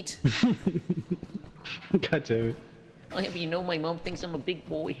own weight. God damn it. You know, my mom thinks I'm a big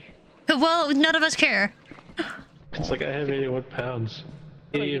boy. Well, none of us care. It's like I have 81 pounds.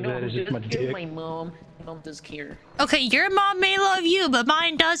 Any of that is just my dick. My mom does care. Okay, your mom may love you, but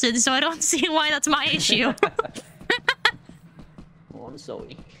mine doesn't, so I don't see why that's my issue. Oh, I'm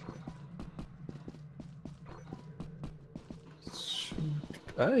sorry.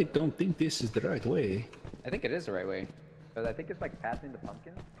 I don't think this is the right way. I think it is the right way. But I think it's like passing the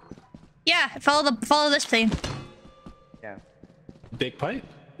pumpkin. Yeah, follow this thing. Yeah. Big pipe?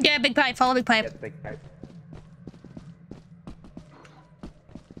 Yeah, big pipe. Follow big pipe. Yeah, the big pipe.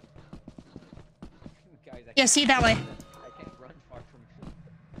 Guys, Yeah, see that way. I can't run far from.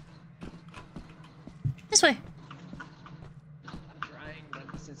 This way. I'm trying,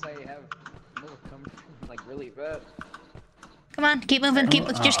 but since I have no comfort, like really bad. Come on, keep moving.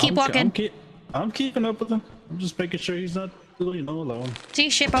 Just keep walking. I'm keeping up with him. I'm just making sure he's not, alone. See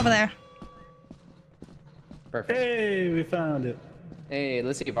ship over there. Perfect. Hey, we found it. Hey,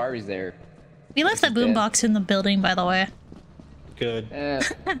 let's see if Ari's there. We left the boombox in the building, by the way. Good.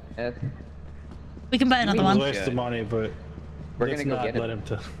 We can buy another one. Waste the money, but We're gonna go get it. let him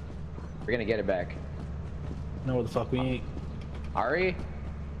to. We're gonna get it back. Know what the fuck we ain't. Ari?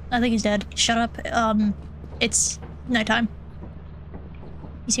 I think he's dead. Shut up. It's nighttime.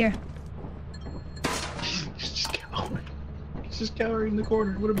 He's here. He's just cowering in the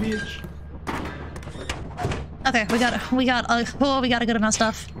corner. What a bitch. Okay, we got a good amount of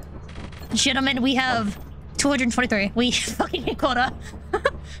stuff. Gentlemen, we have 223. We fucking hit quota.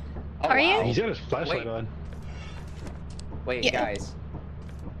 Are you? He's got his flashlight on. Wait, Yeah. guys.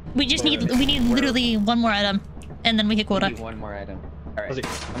 We need literally one more item, and then we hit We quota. need one more item. All right,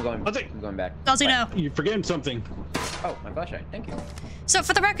 Ozzy. I'm going. Ozzy. I'm going back. Ozzy, no. You're forgetting something. Oh, my flashlight. Thank you. So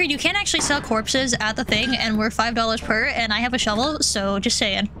for the record, you can actually sell corpses at the thing, and we're $5 per, and I have a shovel, so just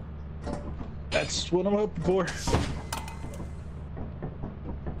saying. That's what I'm hoping for.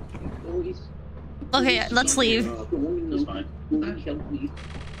 Okay, let's leave. That's fine.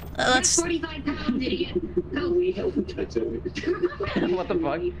 Let's. 45 pounds, idiot. Help me, help me. What the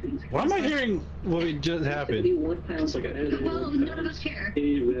fuck? Why am I hearing what just happened? It's like Well, none of us care.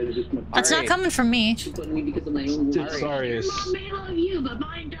 That's not coming from me. Sorry, Mom may love you, but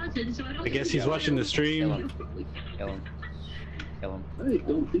mine doesn't, so I don't. I guess he's watching the Kill stream. him. Kill him. Kill him.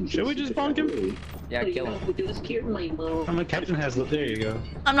 Should we just bonk him? Yeah, kill him. Just kill my mom. I'm a Captain Hazlitt. There you go.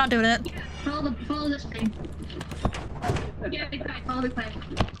 I'm not doing it. Follow this thing. Yeah, big pipe, follow the pipe.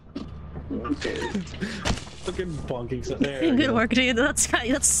 Fucking bonking stuff. There you Good go. work, dude. That's dude.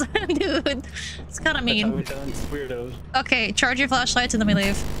 It's kind of That's how mean. we done, weirdos. Okay, charge your flashlights and then we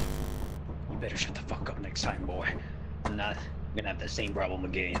leave. You better shut the fuck up next time, boy. I'm not gonna have the same problem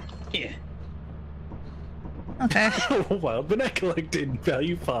again. Yeah. Okay. Wild banana collected.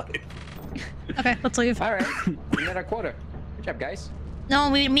 Value 5. Okay, let's leave. All right, we met our quota. Good job, guys. No,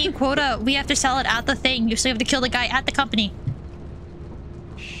 we meet quota. We have to sell it at the thing. You still have to kill the guy at the company.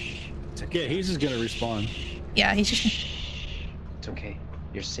 It's okay. Yeah, he's just gonna respawn. Yeah, he's just... It's okay.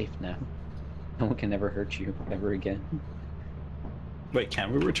 You're safe now. No one can ever hurt you ever again. Wait,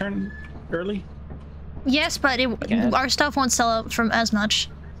 can we return early? Yes, but our stuff won't sell out from as much.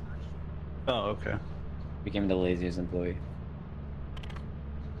 Oh, okay. Became the laziest employee.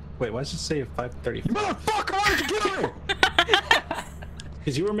 Wait, why does it say 5:30? Motherfucker, why did you kill me?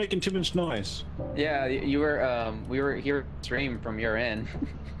 Because you were making too much noise. Yeah, you were. We were here stream from your end.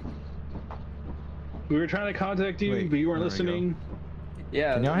 We were trying to contact you, but you weren't listening.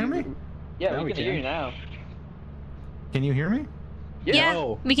 Yeah. Can y'all hear me? Yeah, Now we can hear you now. Can you hear me? Yeah,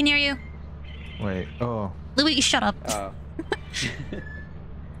 No. we can hear you. Wait, oh. Louis, shut up. Oh.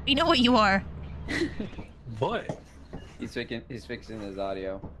 We know what you are. What? He's fixing his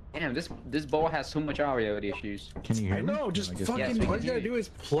audio. Damn, this ball has so much audio issues. Can you hear I me? know, just guess- fucking, Yes, we all can you gotta hear do is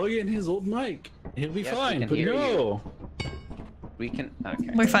plug in his old mic. He'll be Yes, we fine, can but hear no. We can. Okay.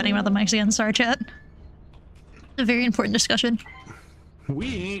 We're fighting about the mics again. Sorry, chat. It's a very important discussion. We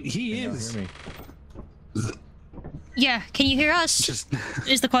ain't, he Can y'all is. hear me? Yeah, can you hear us? Just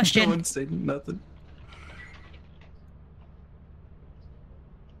Is the no question. one say nothing.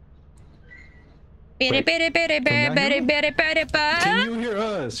 Wait. Can you hear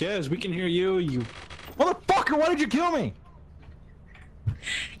us? Yes, we can hear you. You Motherfucker, why did you kill me?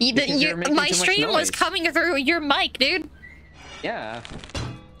 Because you're making My too much stream was noise. coming through your mic, dude. Yeah.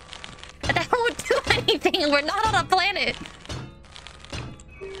 That won't do anything. We're not on a planet.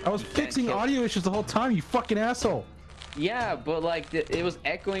 I was fixing kill. audio issues the whole time, you fucking asshole. Yeah, but like it was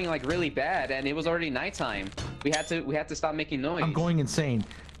echoing like really bad, and it was already nighttime. We had to stop making noise. I'm going insane.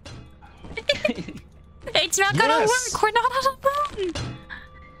 It's not gonna Yes. work. We're not on a phone.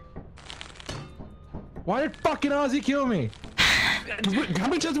 Why did fucking Ozzy kill me? How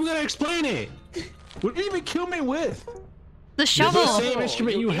many times we gotta explain it? What did he even kill me with? The It's shovel. the same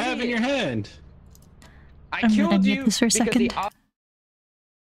instrument you have in your hand. I I'm gonna killed mute you this for a because second. the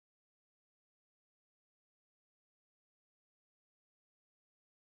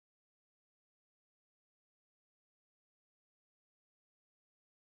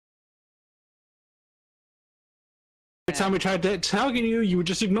Every time we tried tagging you, you would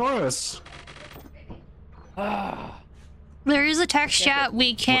just ignore us. There is a text chat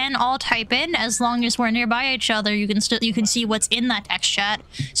we can all type in as long as we're nearby each other. You can see what's in that text chat.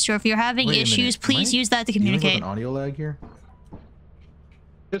 So if you're having Wait a issues, minute, please am I use that to dealing with communicate. an audio lag here?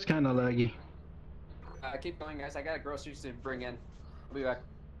 It's kind of laggy. keep going, guys. I got groceries to bring in. I'll be back.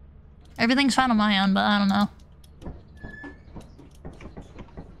 Everything's fine on my end, but I don't know.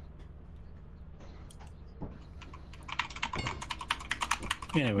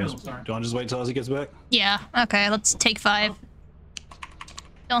 Anyways, do you want to just wait till Ozzy gets back? Yeah, okay, let's take 5.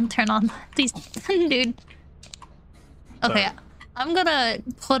 Don't turn on, please, dude. Okay, Sorry. I'm gonna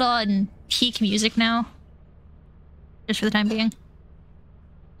put on peak music now. Just for the time being.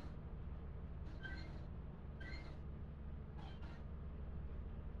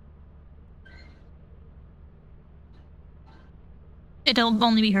 It'll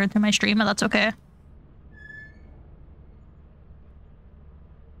only be heard through my stream, but that's okay.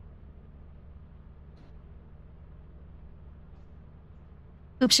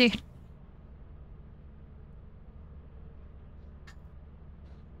 Oopsie.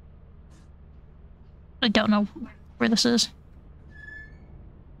 I don't know where this is.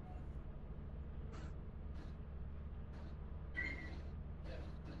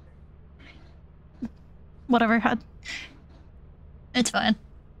 Whatever. It's fine. I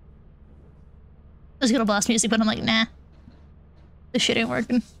was gonna blast music, but I'm like, nah. This shit ain't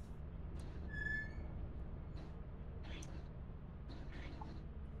working.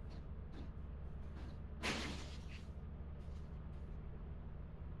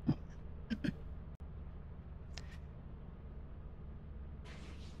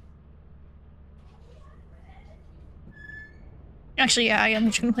 Actually, yeah, I am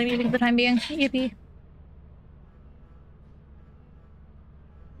just gonna play music for the time being. Yippee.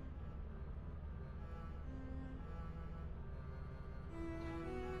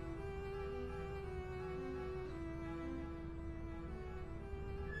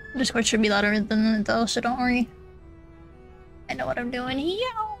 Discord should be louder than it though, so don't worry. I know what I'm doing. Yo!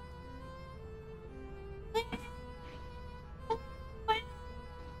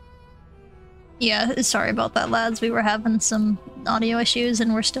 Yeah, sorry about that, lads. We were having some audio issues,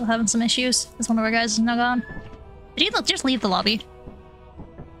 and we're still having some issues. Because one of our guys is now gone. Did he just leave the lobby?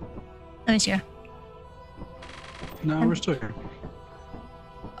 Let me see here. No, we're still here.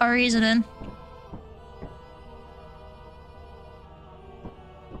 Ari's in.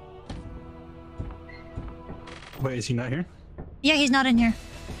 Wait, is he not here? Yeah, he's not in here.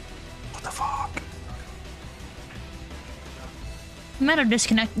 What the fuck? He might have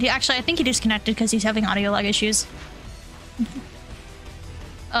disconnected. Actually, I think he disconnected because he's having audio lag issues.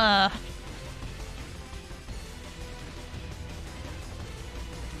 I'm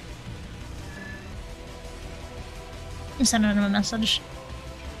sending him a message.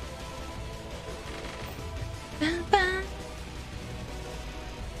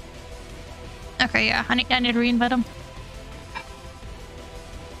 Okay, yeah, I need to reinvite him.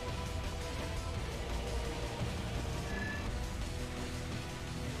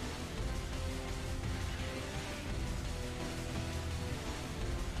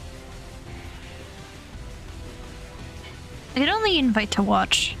 I can only invite to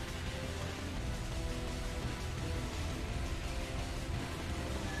watch.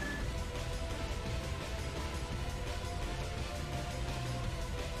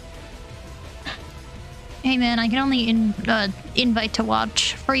 Hey man, I can only invite to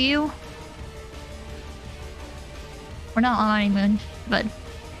watch for you. We're not on honeymoon, but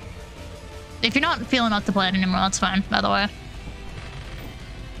if you're not feeling up to play it anymore, that's fine, by the way.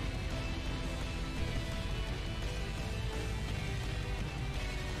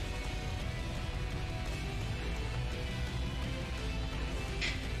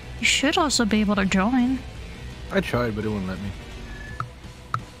 You should also be able to join. I tried, but it wouldn't let me.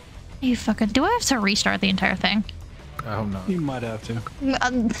 You fucking... Do I have to restart the entire thing? I hope not. You might have to.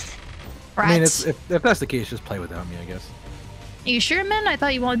 Rats. I mean, if that's the case, just play without me, I guess. You sure, man? I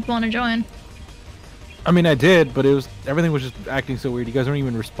thought you would want to join. I mean, I did, but everything was just acting so weird. You guys weren't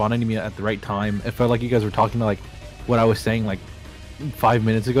even responding to me at the right time. It felt like you guys were talking to, like, what I was saying, like, 5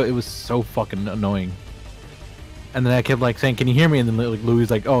 minutes ago. It was so fucking annoying. And then I kept, like, saying, can you hear me? And then, like,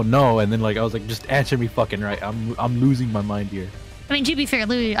 Louis like, oh, no. And then, like, I was like, just answer me fucking right. I'm losing my mind here. I mean, to be fair,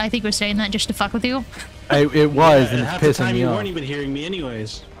 Louis, I think was saying that just to fuck with you. It was, yeah, and it's half the pissing time me you off. weren't even hearing me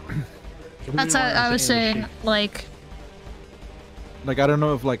anyways. That's what I was saying, like... Like, I don't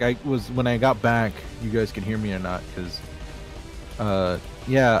know if, like, when I got back, you guys can hear me or not, because,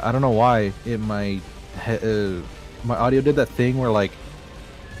 yeah, I don't know why my audio did that thing where, like,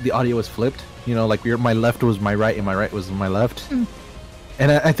 the audio was flipped, you know, like, my left was my right and my right was my left. Mm.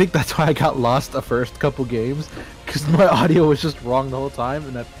 And I think that's why I got lost the first couple games, because my audio was just wrong the whole time,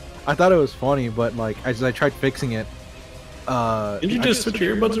 and I thought it was funny, but, like, as I tried fixing it, did you just switch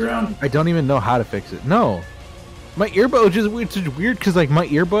your earbuds around? I don't even know how to fix it. No. My earbuds just it's just weird because like my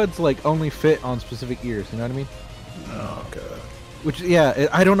earbuds like only fit on specific ears. You know what I mean? Oh god. Which yeah,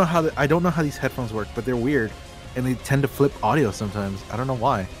 I don't know how these headphones work, but they're weird, and they tend to flip audio sometimes. I don't know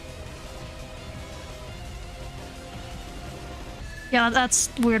why. Yeah, that's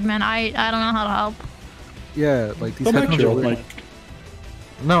weird, man. I don't know how to help. Yeah, like these headphones are weird.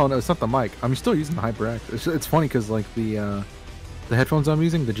 No, it's not the mic. I'm still using the HyperX. It's funny because like the headphones I'm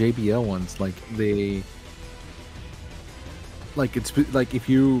using, the JBL ones, like they. Like it's like if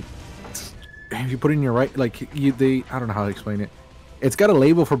you put it in your right, like I don't know how to explain it. It's got a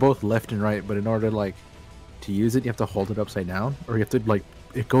label for both left and right, but in order like to use it, you have to hold it upside down, or you have to like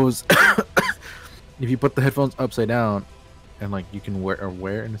it goes. If you put the headphones upside down, and like you can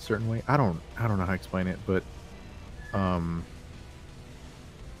wear in a certain way. I don't know how to explain it, but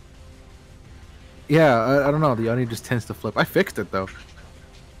yeah, I don't know. The audio just tends to flip. I fixed it though.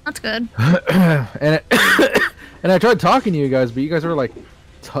 That's good. And I tried talking to you guys, but you guys were like,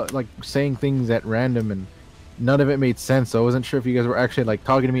 saying things at random, and none of it made sense. So I wasn't sure if you guys were actually like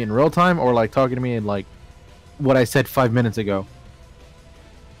talking to me in real time or like talking to me in like what I said 5 minutes ago.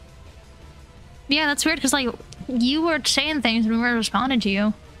 Yeah, that's weird because like you were saying things and we were responding to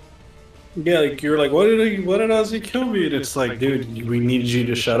you. Yeah, like you were like, "What did Ozzy kill me?" And it's like, dude, we needed you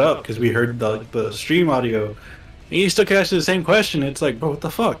to shut up because we heard the stream audio, and you still asked the same question. It's like, bro, what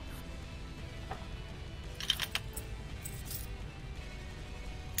the fuck?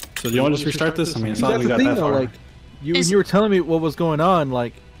 So do you want to just restart this? I mean, it's not like we got that far. Like, you were telling me what was going on.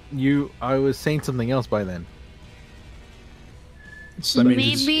 Like, I was saying something else by then. So that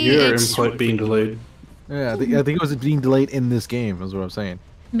means your input being delayed. Yeah, I think it was being delayed in this game, is what I'm saying.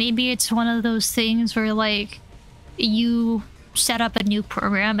 Maybe it's one of those things where, like, you set up a new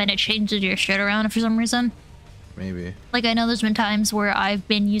program and it changes your shit around for some reason. Maybe. Like, I know there's been times where I've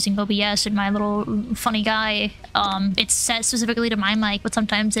been using OBS and my little funny guy, it's set specifically to my mic, but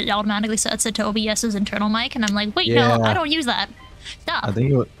sometimes it automatically sets it to OBS's internal mic, and I'm like, wait, no, I don't use that. Stop. I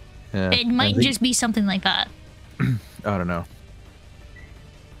think it might just be something like that. I don't know.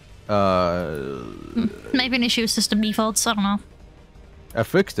 Maybe an issue with system defaults. I don't know. I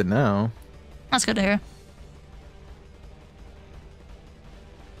fixed it now. That's good to hear.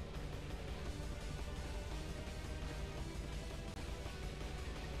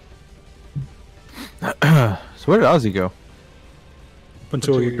 So where did Ozzy go? Went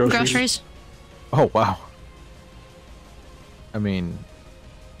to your Groceries. Oh wow. I mean.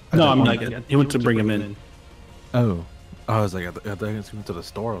 No, I'm like he went to bring him in. Oh. I was like, I thought he went to the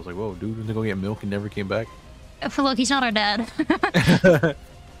store. I was like, whoa, dude, didn't they go get milk and never came back? Look, he's not our dad.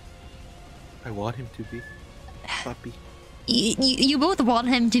 I want him to be. Puppy. You both want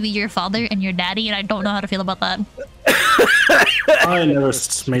him to be your father and your daddy, and I don't know how to feel about that. I never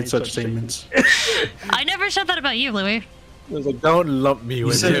made such statements. I never said that about you, Louis. I was like, don't lump me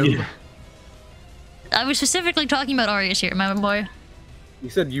with him. Yeah. I was specifically talking about Arius here, my boy. You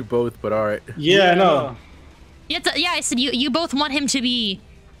said you both, but alright. Yeah, I know. Yeah, I said you both want him to be.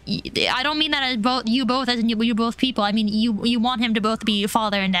 I don't mean that as both you both as in you both people. I mean you want him to both be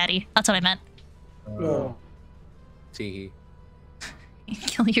father and daddy. That's what I meant. Oh. Tee.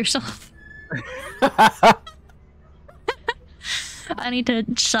 Kill yourself. I need to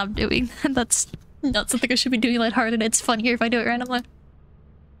stop doing that. That's not something I should be doing lighthearted. It's funnier if I do it randomly.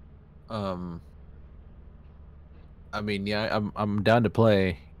 I mean, yeah, I'm down to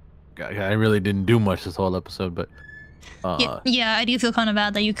play. I really didn't do much this whole episode, but yeah, I do feel kind of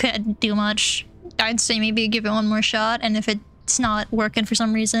bad that you couldn't do much. I'd say maybe give it one more shot, and if it's not working for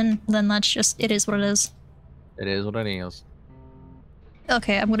some reason, then that's just it is what it is. It is what it is.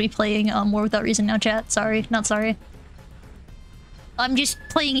 Okay, I'm gonna be playing War Without Reason now, chat. Sorry, not sorry. I'm just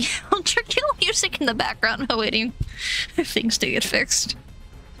playing Ultra Kill music in the background while waiting for things to get fixed.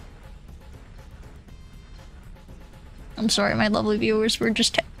 I'm sorry, my lovely viewers. We're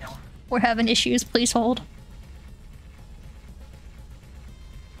having issues. Please hold.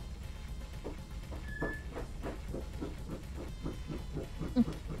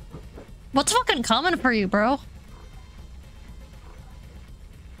 What's fucking coming for you, bro?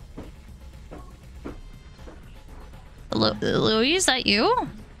 Louis, is that you?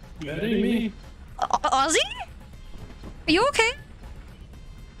 That ain't me. Ozzy? Are you okay?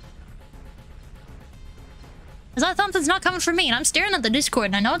 Is that something's not coming from me? And I'm staring at the Discord,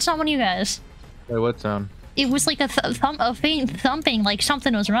 and I know it's not one of you guys. Wait, what sound? It was like a faint thumping, like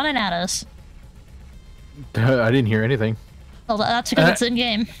something was running at us. I didn't hear anything. Well, that's because it's in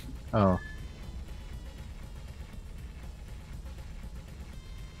game. Oh.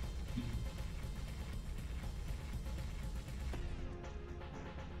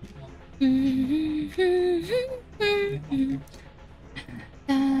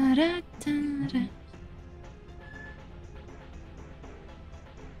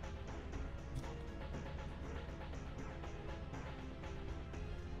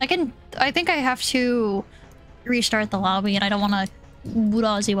 I think I have to restart the lobby, and I don't want to boot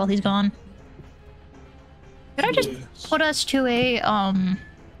Ozzy while he's gone. Could I just put us to a,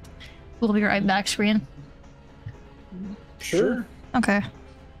 we'll be right back screen? Sure. Okay.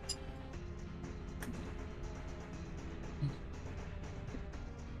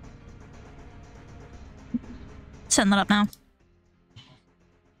 Setting that up now.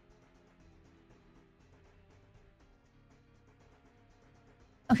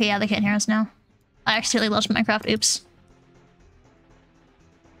 Okay, yeah, they can't hear us now. I accidentally lost Minecraft, oops.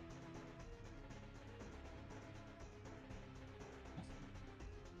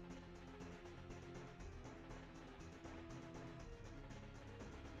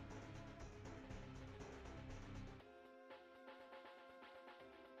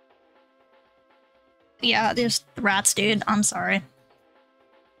 Yeah, there's rats, dude. I'm sorry.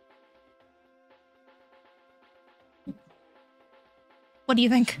 What do you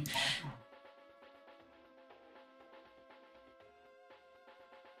think?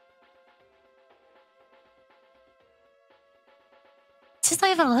 It says I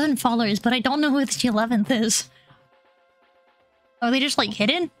have 11 followers, but I don't know who the 11th is. Are they just like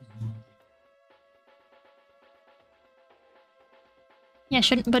hidden? Yeah,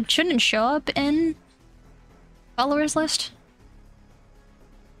 shouldn't show up in followers list?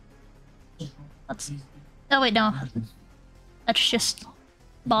 That's... Oh wait, no. That's just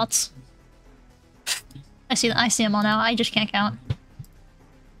bots. I see them all now. I just can't count.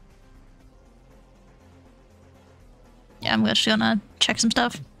 Yeah, I'm just gonna check some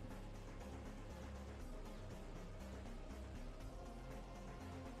stuff.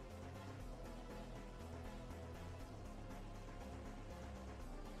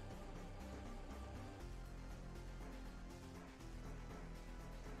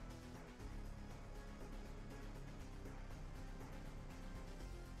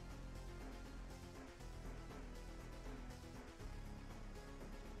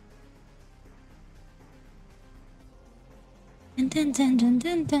 Dun, dun, dun, dun,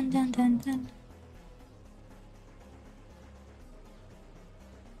 dun, dun, dun, dun, dun.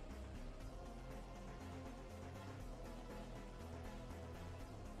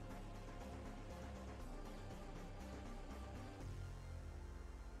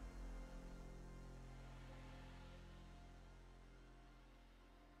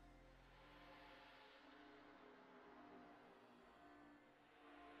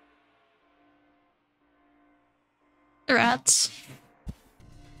 Rats.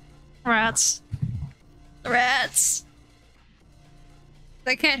 Rats. Rats.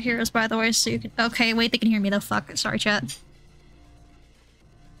 They can't hear us, by the way, so you can- Okay, wait, they can hear me though, fuck. Sorry, chat.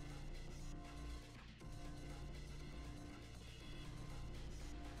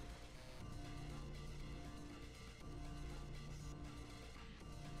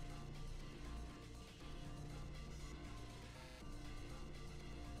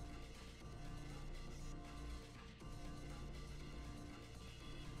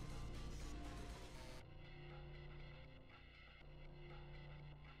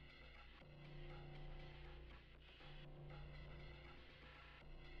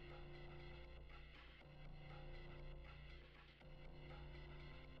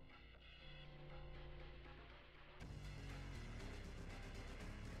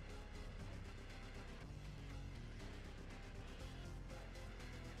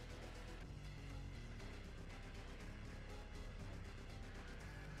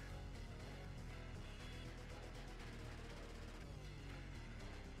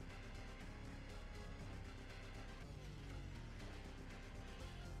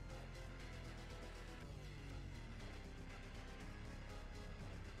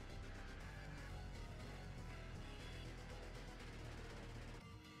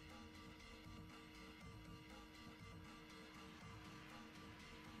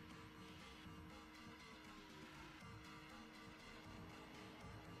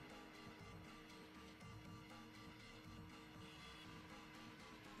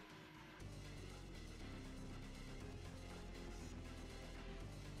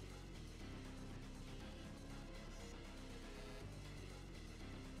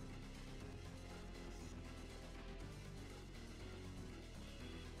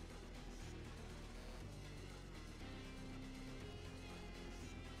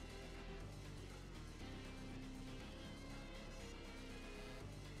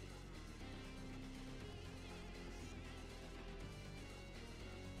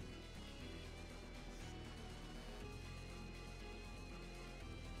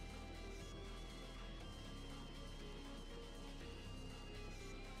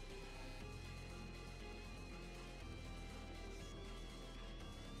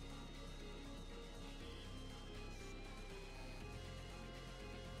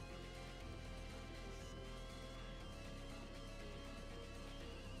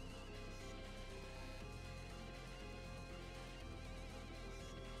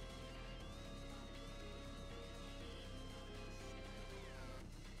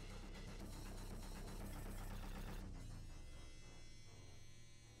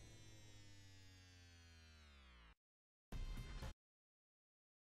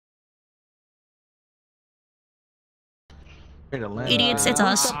 Idiots, it's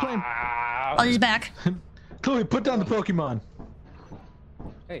us. Stop playing. Oh, he's back. Chloe, put down the Pokemon.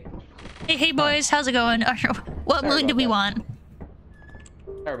 Hey. Hey boys, how's it going? What Sorry moon do about we that. want?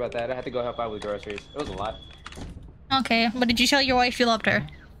 Sorry about that. I had to go help out with groceries. It was a lot. Okay, but did you tell your wife you loved her?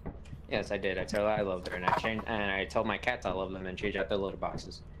 Yes, I did. I told her I loved her, and I told my cats I love them, and changed out their litter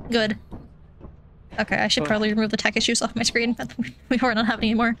boxes. Good. Okay, I should probably remove the tech issues off my screen. We are not having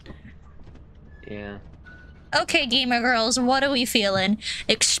any more. Yeah. Okay, gamer girls, what are we feeling?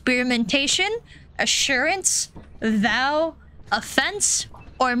 Experimentation, assurance, vow, offense,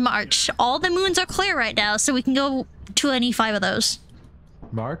 or march? All the moons are clear right now, so we can go to any 5 of those.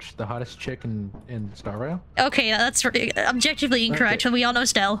 March, the hottest chick in Star Rail? Okay, that's objectively incorrect, but we all know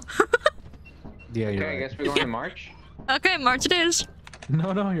Stell. Yeah, you're Okay, I right. guess we're going to March. Okay, March it is.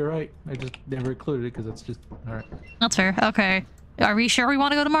 No, you're right. I just never included it because it's just... Alright. That's fair, okay. Are we sure we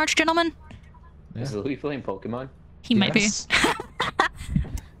want to go to March, gentlemen? Yeah. Is Louis playing Pokemon? He might be.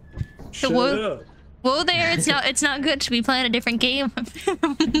 Shut Whoa, up. whoa there, it's not good to be playing a different game.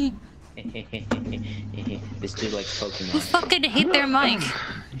 This dude likes You Pokemon. fucking hate their mic.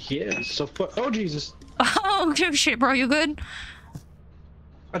 Yeah, so oh Jesus. Oh shit, bro, you good?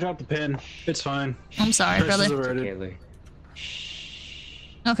 I dropped the pen. It's fine. I'm sorry, Press is brother. averted. Okay, Louis.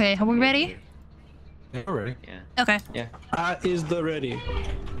 Okay, are we ready? Yeah, we're ready. Yeah. Okay. Yeah. Is the ready.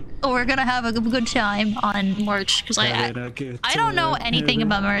 Oh, we're gonna have a good time on March, because I don't know anything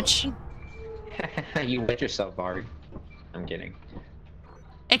about March. You wet yourself, Bari. I'm kidding.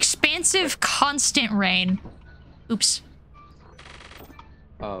 Expansive constant rain. Oops.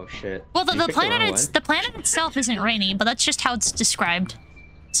 Oh shit. Well, You picked wrong one. the planet itself isn't rainy, but that's just how it's described.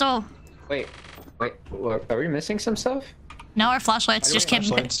 So. Wait, are we missing some stuff? No, our flashlights just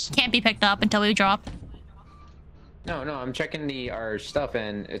can't be picked up until we drop. No, I'm checking our stuff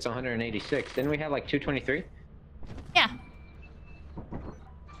and it's 186. Didn't we have like 223? Yeah.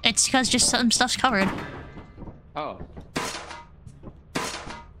 It's because just some stuff's covered. Oh.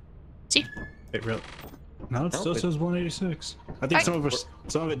 See? Wait, really? No, it still says 186. I think some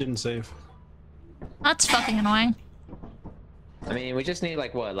of it didn't save. That's fucking annoying. I mean, we just need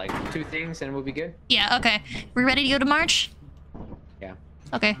like what, like 2 things and we'll be good? Yeah, okay. We ready to go to March? Yeah.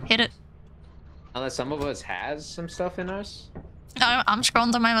 Okay, hit it. Unless some of us has some stuff in us. I'm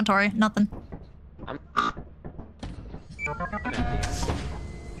scrolling through my inventory. Nothing.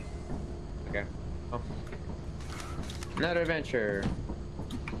 Okay. Oh. Another adventure.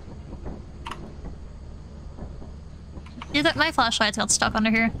 Yeah, my flashlight's got stuff under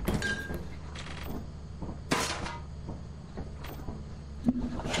here.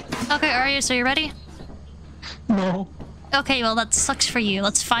 Okay, Arya, so you ready? No. Okay, well that sucks for you.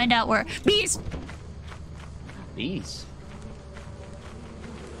 Let's find out where bees. Bees.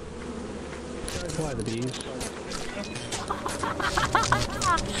 Why the bees?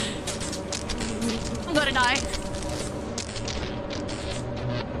 I'm gonna die.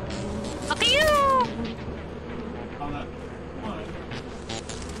 Fuck you!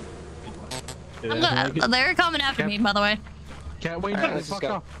 They're coming after me, by the way. Can't wait. Right, They fucked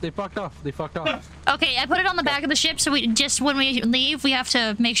off. They fucked off. They fucked off. Okay, I put it on the back of the ship, so we just when we leave, we have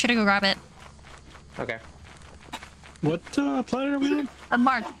to make sure to go grab it. Okay. What planet are we on?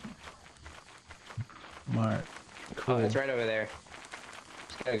 Mark. Mark. Cool. It's right over there.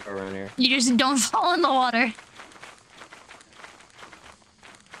 Just gotta go around here. You just don't fall in the water.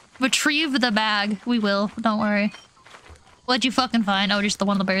 Retrieve the bag. We will. Don't worry. What'd you fucking find? Oh, just the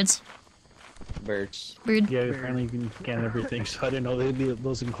one of the birds. Birds. Bird. Yeah, apparently you can scan everything, so I didn't know they'd be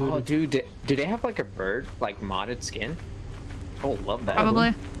those included. Oh, dude, do they have like a bird, like modded skin? Oh, love that.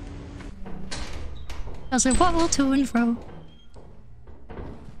 Probably. I was like, wobble to and fro.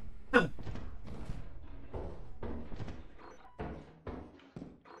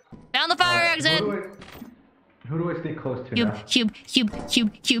 Down the fire exit! Who do I stay close to Cube, now? cube.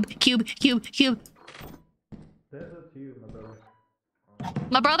 That's up to you, my brother.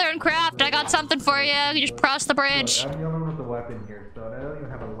 My brother in craft, I got something for you. You just cross the bridge. Look, I'm the only one with a weapon here, so I don't even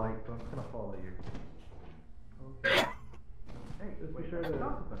have a light, so I'm just gonna follow you. Okay. Hey, let's be sure that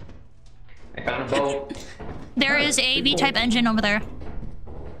I found a boat. There is a V-type engine over there.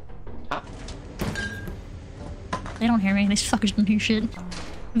 Huh? They don't hear me. These fuckers don't hear shit.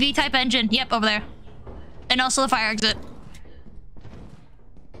 V-type engine. Yep, over there. And also the fire exit.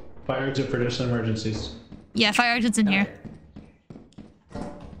 Fire exit for just emergencies. Yeah, fire exit's in here.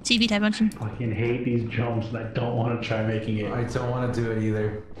 CV type engine. I fucking hate these jumps and I don't want to try making it. I don't want to do it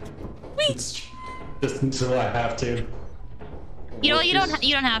either. It's just until I have to. You know what?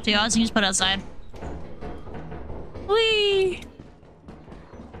 You don't have to. I was gonna just put it outside. Whee!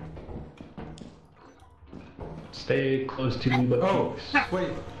 Stay close to me, but Oh, wait.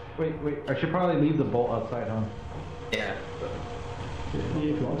 I should probably leave the bolt outside, huh? Yeah. yeah,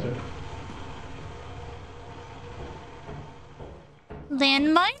 if you want to.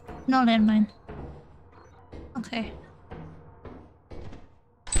 Landmine? No landmine. Okay.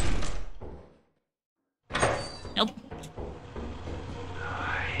 Nope.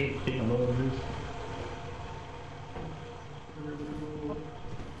 I hate being alone with this.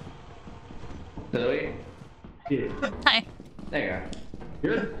 Lily? Yeah. Hi. There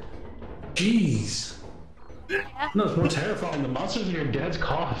You're... Jeez. No, it's more terrifying. The monsters in your dad's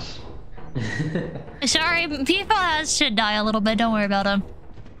coughs. Sorry, people should die a little bit. Don't worry about them.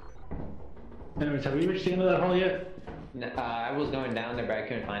 Anyways, have we reached the end of that hall yet? No, I was going down there, but I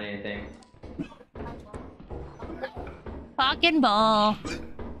couldn't find anything. Fucking ball.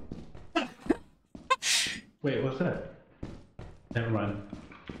 Wait, what's that? Never mind.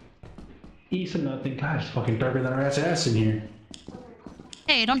 East of nothing. God, it's fucking darker than our ass in here.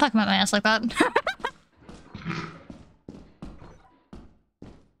 Hey, don't talk about my ass like that.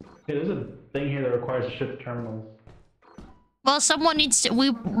 Hey, there's a thing here that requires to ship terminals. Well, someone needs to.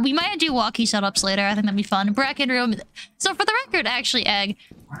 We might do walkie setups later. I think that'd be fun. Bracket room. So for the record, actually, Egg,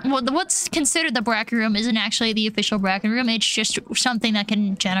 what's considered the bracket room isn't actually the official bracket room. It's just something that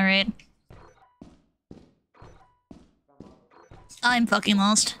can generate. I'm fucking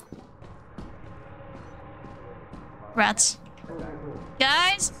lost. Rats.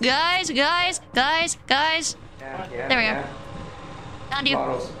 Guys. Yeah, There we are. Found you.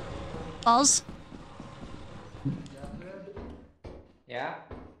 Bottles. Balls. Yeah.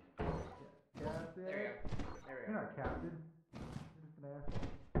 Captain. There we go. There we You're go. not captain. You're just an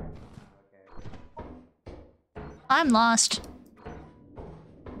asshole. Okay. I'm lost.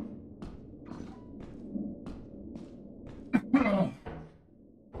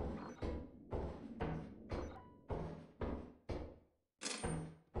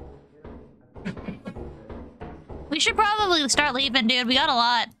 We should probably start leaving, dude. We got a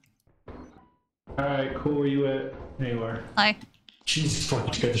lot. Alright, cool. Where you at? There you are. Hi. Jesus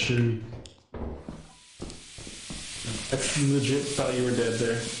fucking scared the shit out of me. I legit thought you were dead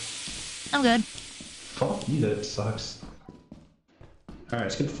there. I'm good. Fuck you, that sucks. Alright,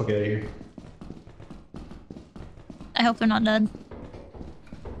 let's get the fuck out of here. I hope they're not dead.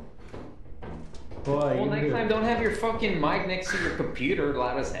 Why? Well, next time, don't have your fucking mic next to your computer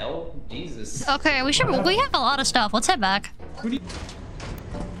loud as hell. Jesus. Okay, we have a lot of stuff. Let's head back.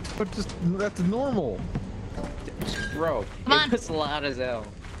 But just that's normal. Bro, Come on. it was loud as hell.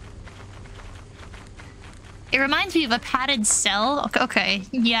 It reminds me of a padded cell. Okay,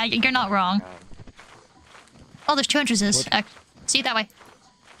 yeah, you're not wrong. Oh, there's two entrances. See it that way.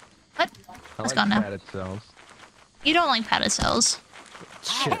 What? It's gone now. Padded cells. You don't like padded cells.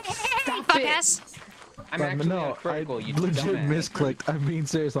 Shit. Fuck ass. I'm actually no, critical, I you legit dumbass. misclicked. I'm being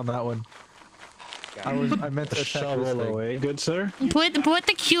serious on that one. I meant to attack this Shovel thing. away, good sir. Put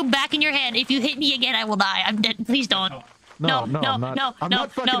the cube back in your hand. If you hit me again, I will die. I'm dead. Please don't. No, no, I'm not. I'm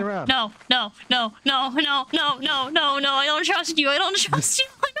not fucking around. No. I don't trust you. I don't trust you.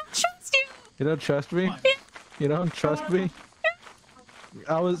 I don't trust you. You don't trust me? You don't trust me?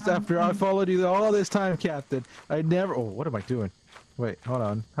 After I followed you all this time, Captain. I never. Oh, what am I doing? Wait, hold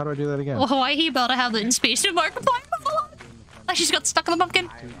on. How do I do that again? Well, why he about to have the space to mark apply? I just got stuck in the pumpkin.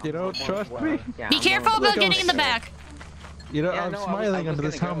 You don't trust me? Be careful about getting in the back. You know, Yeah, I'm no, I smiling was under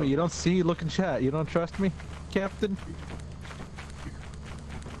this gonna helmet. go. You don't see? Look in chat. You don't trust me, Captain?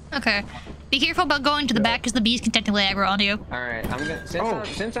 Okay. Be careful about going to the back because the bees can technically aggro on you. Alright, I'm gonna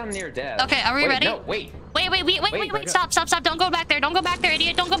since I'm near death. Okay, are we ready? No, wait. Wait. Stop. Don't go back there. Don't go back there,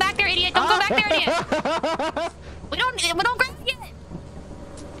 idiot. Don't go back there, idiot. Don't go back there, idiot. We don't grab it yet.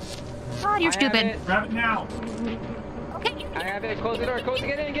 Oh, you're stupid. Grab it now. Okay. I have it. Close the door. Close it.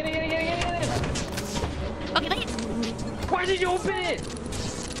 Get in. Okay, leave. Why did you open it?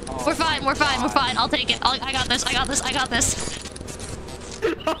 We're fine. I'll take it. I got this.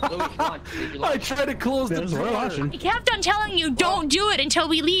 Louis, come on. I tried to close the door. I kept on telling you don't do it until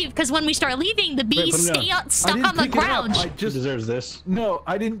we leave, because when we start leaving, the bees stay stuck on the ground. I just deserves this. No,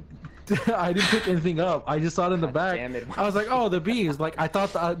 I didn't. I didn't pick anything up. I just saw it in the back. damn it. I was like, "Oh, the bees!" Like I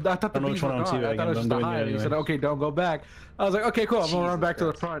thought the bees were gone. I thought it was just a hive. He said, "Okay, don't go back." I was like, "Okay, cool. I'm gonna run back to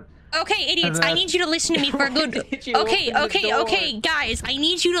the front." Okay, idiots, I need you to listen to me for a good... Okay, guys, I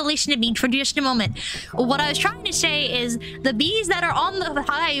need you to listen to me for just a moment. What I was trying to say is the bees that are on the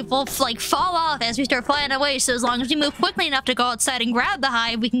hive will, like, fall off as we start flying away, so as long as we move quickly enough to go outside and grab the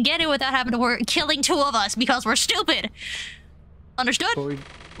hive, we can get it without having to worry killing two of us because we're stupid. Understood?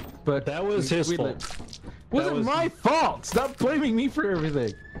 But that was his fault. Wasn't my fault. Stop blaming me for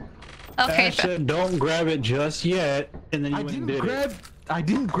everything. Okay. Ash said, don't grab it just yet, and then you went and did it. I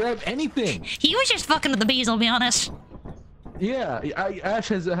didn't grab anything. He was just fucking with the bees, I'll be honest. Yeah,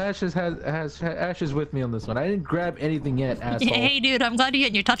 Ash is with me on this one. I didn't grab anything yet, asshole. Hey, dude, I'm glad you're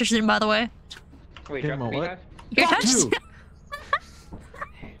getting your touches in, by the way. Wait, Give him a what? Your touches?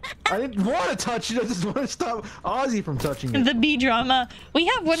 I didn't want to touch it. I just want to stop Ozzy from touching it. The bee drama. We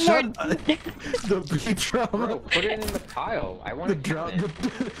have one more. The bee drama. Bro, put it in the pile. I want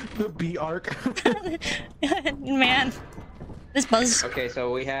the bee arc. Man, this buzz. Okay,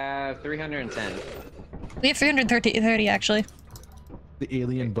 so we have 310. We have 330 actually. The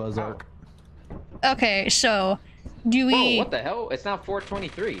alien buzz arc. Okay, so do we? Whoa, what the hell? It's now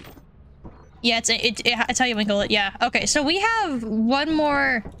 423. Yeah, it's how you winkle it. Yeah. Okay, so we have one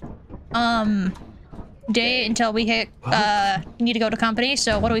more day until we hit need to go to company.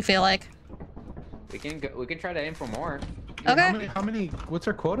 So what do we feel like? We can try to aim for more. Okay. How many? What's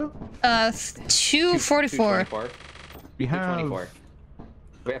our quota? 244. We have 224.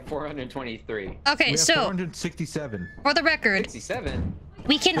 We have 423. Okay, so 467. for the record, 67.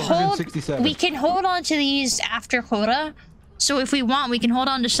 we can hold on to these after quota. So if we want, we can hold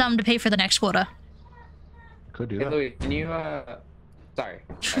on to some to pay for the next quota. Could do Hey, that. Louis, can you sorry.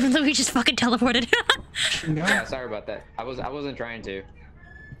 Louis just fucking teleported. Yeah, sorry about that. I wasn't trying to.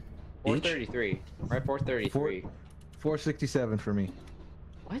 433. Right, 433. 467 for me.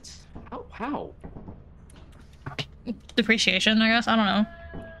 What? How? Depreciation, I guess. I don't know.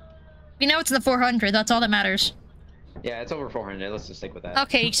 We know it's in the 400. That's all that matters. Yeah, it's over 400. Let's just stick with that.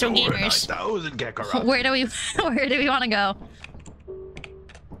 Okay, so gamers. 1,000 Kakarot. Where do we want to go?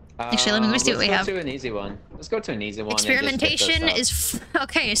 Actually, let me see what we have. Let's go to an easy one. Let's go to an easy one. Experimentation is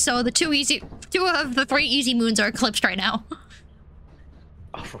okay. So the two of the 3 easy moons are eclipsed right now.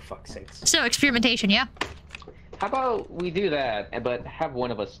 Oh, for fuck's sakes. So experimentation, yeah. How about we do that, but have one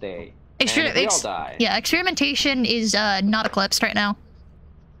of us stay? And if we all die. Yeah, experimentation is not eclipsed right now.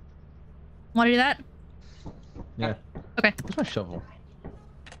 Want to do that? Yeah. Okay. Where's my shovel?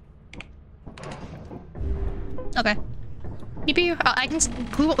 Okay. Maybe I can.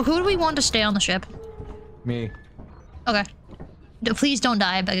 Who do we want to stay on the ship? Me. Okay. Please don't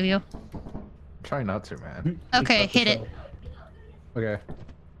die, I beg of you. Try not to, man. Okay, hit it. Okay.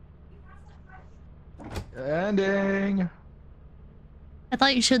 Ending. I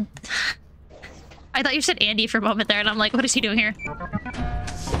thought you should. I thought you said Andy for a moment there, and I'm like, what is he doing here?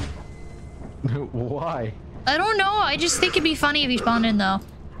 Why? I don't know. I just think it'd be funny if he spawned in, though.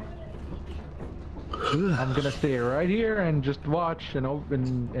 I'm gonna stay right here and just watch and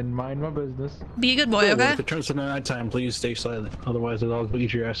open and mind my business. Be a good boy, okay? If it turns to nighttime, please stay silent. Otherwise, the dogs will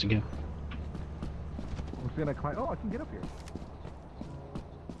eat your ass again. I'm just gonna climb. Oh, I can get up here.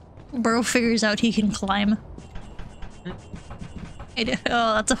 Bro figures out he can climb.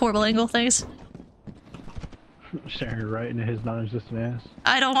 Oh, that's a horrible angle, thanks. Staring right into his non-existent ass.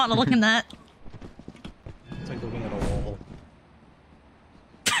 I don't want to look in that. It's like looking at a wall.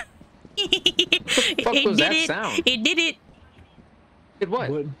 What was that sound? It did it. Did what?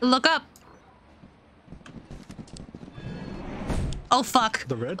 Look up. Oh fuck.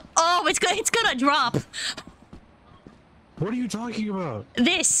 The red? Oh, it's gonna drop. What are you talking about?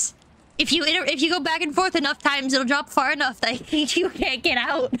 This. If you go back and forth enough times, it'll drop far enough that you can't get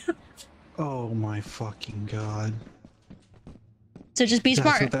out. Oh my fucking god. So just be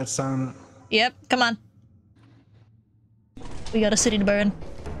smart. That's what that sound. Yep, come on. We got a city to burn.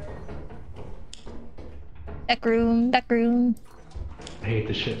 Back room, back room. I hate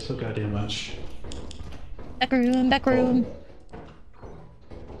this shit so goddamn much. Back room, back room.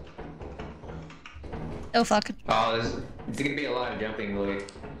 Oh fuck. Oh, it's gonna be a lot of jumping, Louis.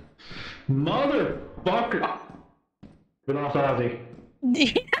 Motherfucker! Been off Ozzy.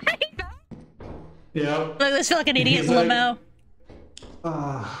 Yeah. Look, let's feel like an idiot He's like, limo.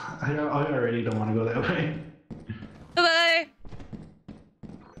 I already don't want to go that way. Bye-bye.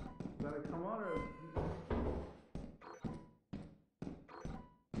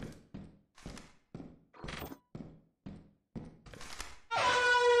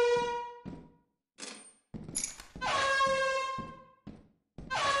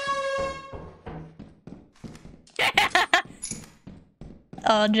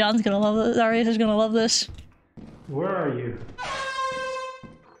 Oh, John's gonna love this. Arias is gonna love this. Where are you?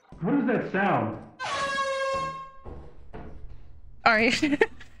 What is that sound? Ari.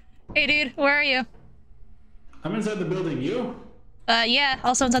 Hey dude, where are you? I'm inside the building. You? Yeah,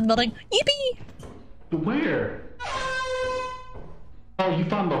 also inside the building. Yippee! Where? Oh, you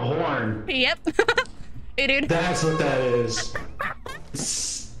found the horn. Yep. Hey dude. That's what that is.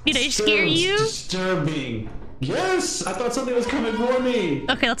 Did I scare you? Disturbing. Yes! I thought something was coming for me!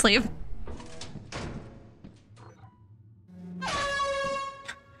 Okay, let's leave.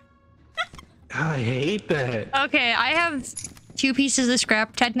 I hate that. Okay, I have 2 pieces of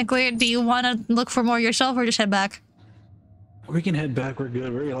scrap, technically. Do you want to look for more yourself or just head back? We can head back, we're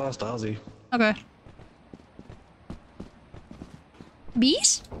good. We already lost Ozzy. Okay.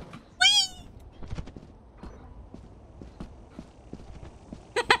 Bees? Whee!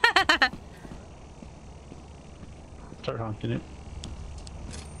 Start honking it.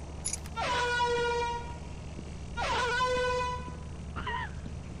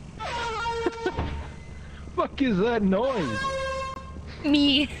 Fuck is that noise?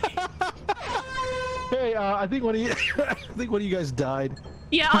 Me. Hey, I think one of you, I think one of you guys died.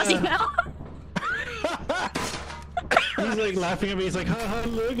 Yeah, Ozzy fell. He's like laughing at me. He's like, haha,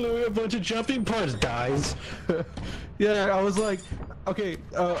 look, we have a bunch of jumping parts. Dies. Yeah, I was like, okay,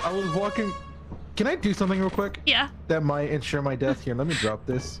 I was walking. Can I do something real quick? Yeah. That might ensure my death here. Let me drop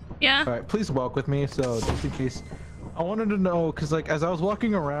this. Yeah. All right, please walk with me. So just in case, I wanted to know, cause like as I was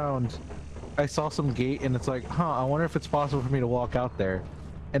walking around, I saw some gate, and it's like, huh, I wonder if it's possible for me to walk out there.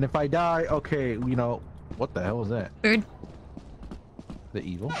 And if I die, okay, you know, what the hell was that? Bird. The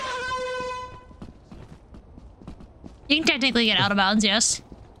evil? You can technically get out of bounds, yes.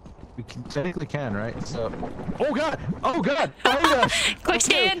 We can, technically can, right? So, oh god! Oh god! Oh gosh!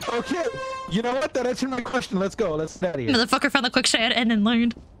 Quicksand! Okay, you know what? That answered my question. Let's go. Let's get out of here. Motherfucker found the quicksand and then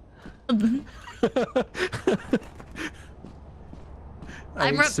learned. I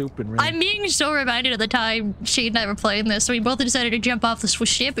ate soup and rain. I'm being so reminded of the time Shane and I were playing this. So we both decided to jump off the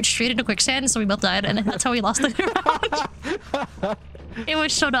ship and straight into quicksand, so we both died, and that's how we lost the round. It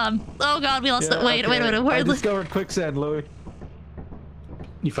was so dumb. Oh god, we lost it. Wait. I discovered quicksand, Louis.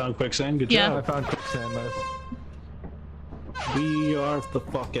 You found quicksand? Good Yeah. job. I found quicksand, man. We are the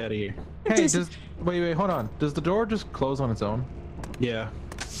fuck out of here. Hey, wait, hold on. Does the door just close on its own? Yeah.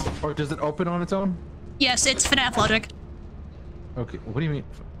 Or does it open on its own? Yes, it's FNAF logic. Okay, what do you mean?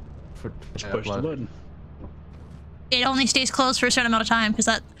 Just push the button. It only stays closed for a certain amount of time, because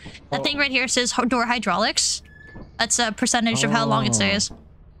that thing right here says door hydraulics. That's a percentage of how long it stays.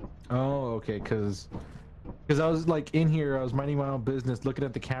 Oh, okay, because I was like in here, I was minding my own business, looking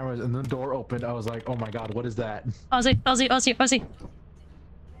at the cameras, and the door opened. I was like, oh my god, what is that? Ozzy.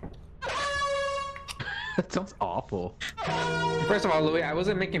 That sounds awful. First of all, Louis, I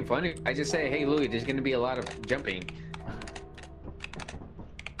wasn't making fun of you. I just say, hey, Louis, there's gonna be a lot of jumping.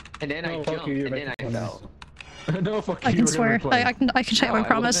 And then I jumped, and then I fell. No, fuck I you. can swear. I can tell you, I I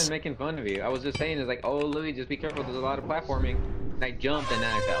promise. wasn't making fun of you. I was just saying, it's like, oh, Louis, just be careful. There's a lot of platforming. And I jumped, and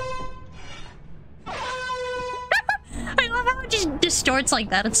then I fell. I love how it just distorts like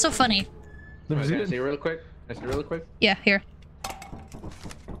that. It's so funny. Can I see it real quick? Can I see it really quick? Yeah, here.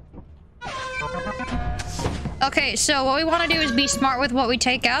 Okay, so what we want to do is be smart with what we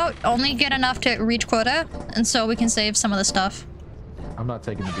take out. Only get enough to reach quota, and so we can save some of the stuff. I'm not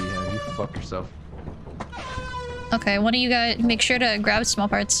taking the beehive. You fuck yourself. Okay, one of you guys make sure to grab small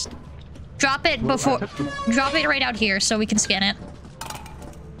parts. Drop it before. Drop it right out here so we can scan it.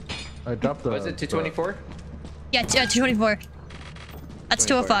 I dropped the. Was it 224? Yeah, 224. That's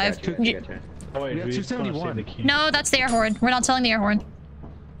 205. Gotcha. Oh, wait, Yeah, 271. No, that's the air horn. We're not selling the air horn.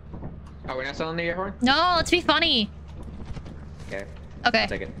 Oh, we're not selling the air horn? No, let's be funny. Okay. Okay. I'll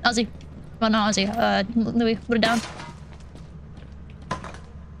take it. Ozzy. Well, no, Ozzy. Louis, put it down.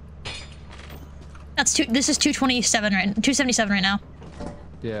 That's this is 227 right. 277 right now.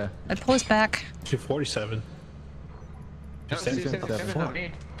 Yeah. I pull this back. 247. No, it's 277, not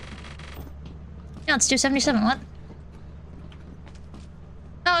me. No, it's 277. What?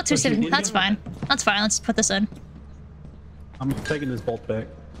 No, it's 270. That's fine. That's fine. Let's put this in. I'm taking this bolt back.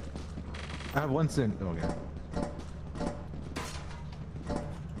 I have one sin. Okay.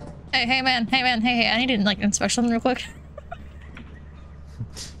 Hey man. Hey. I need to like inspect something real quick.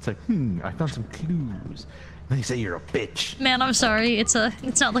 It's like, I found some clues. And they say you're a bitch. Man, I'm sorry. It's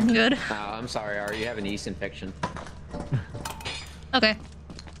not looking good. Oh, I'm sorry, Ari. You have an yeast infection. Okay.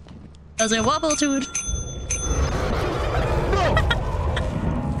 I was like, wobble to it.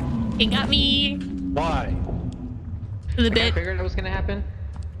 He got me. Why? The I bit. figured it was gonna happen.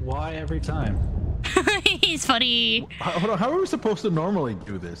 Why every time? He's funny. Hold on, how are we supposed to normally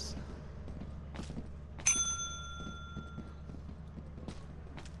do this?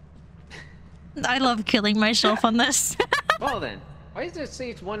 I love killing myself on this. Well then, why does it say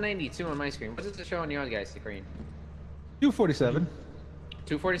it's 192 on my screen? What does it show on your guys' screen? 247.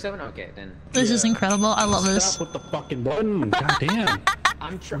 247? Okay, then. This is incredible. I love this. Stop with the fucking button. God damn.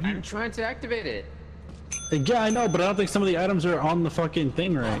 I'm trying to activate it. Yeah, I know, but I don't think some of the items are on the fucking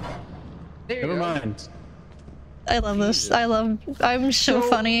thing right. There you Never go. mind. I love this. I'm so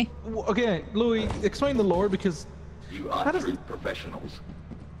funny. Okay, Louis, explain the lore because You are true professionals.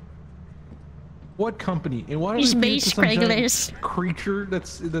 what company and why He's do we base Craigslist. creature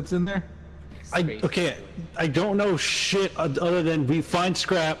that's in there? Okay, I don't know shit other than we find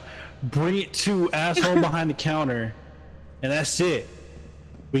scrap, bring it to asshole behind the counter, and that's it.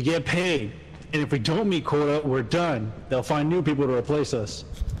 We get paid, and if we don't meet quota, we're done. They'll find new people to replace us.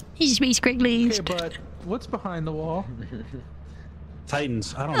 He's base Craigslist. Okay, but what's behind the wall?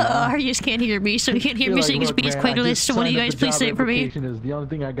 Titans, I don't know. You just can't hear me, so you can't hear You're me like, saying his "Look, biggest man, I Craigslist. just So one of you signed up guys the please job say it for me. application. Is the only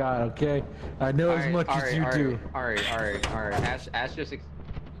thing I got. Okay, I know as much as you do. Alright. Ash just.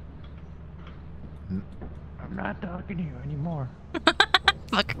 I'm not talking to you anymore.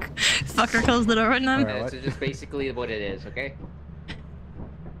 Fucker close the door right now. Alright. This is just basically what it is, okay?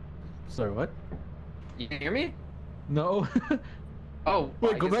 Sorry, what? You can hear me? No. Oh.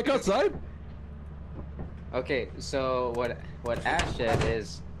 Wait, go back outside. Okay, so what Ash said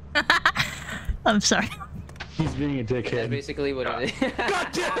is. I'm sorry. He's being a That's dickhead. basically what it is.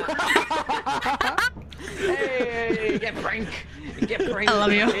 Hey, get pranked! Get pranked! I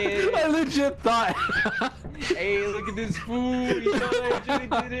love you. I legit thought. Hey, look at this food! You know, I actually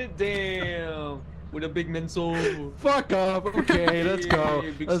did it. Damn! With a big menso. Fuck off. Okay, let's go.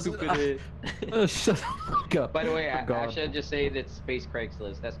 Hey, big Let's, stupid. shut the fuck up. By the way, Oh, God. I should just say that Space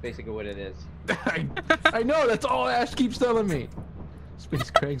Craigslist. That's basically what it is. I know. That's all Ash keeps telling me.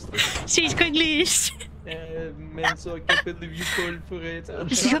 Space Craigslist. She's Craigslist. Men så I can't believe you fall for it.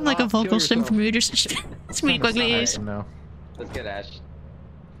 Just become like a vocal stem from you. Just speak quickly. No. Let's get Ash.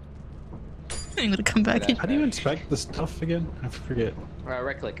 I'm gonna come back in. How do you inspect the stuff again? I forget.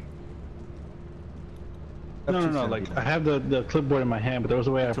 Right click. No. Like I have the clipboard in my hand, but there was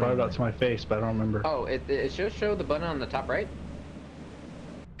a way I brought it out to my face, but I don't remember. Oh, it should show the button on the top right.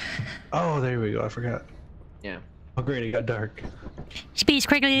 Oh, there we go. I forgot. Yeah. Oh, great! It got dark. Space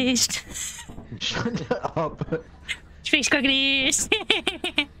Craigslist. Shut up. Space Craigslist.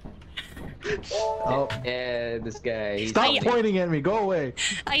 Oh. Yeah, this guy. Stop pointing at me. Go away.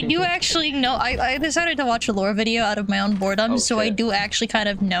 I do actually know. I decided to watch a lore video out of my own boredom, so I do actually kind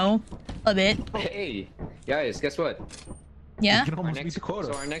of know a bit. Hey, guys, guess what? Yeah. You can almost beat the quota.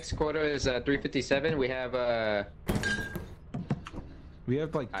 So our next quota is 357. We have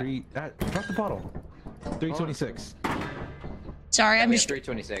like three. Drop the bottle. 326. Sorry, I'm just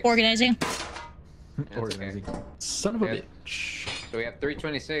 326. organizing. Organizing. Okay. Son of a bitch. So we have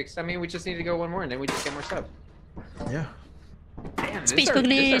 326. I mean, we just need to go one more, and then we just get more stuff. Yeah. Damn, this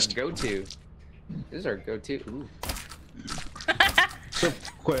Facebook is our go-to. This is our go-to. Ooh. So,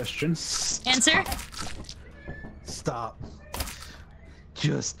 question. Answer. Stop.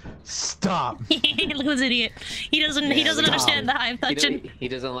 Just stop. Look at this idiot. He doesn't understand the hype touching. He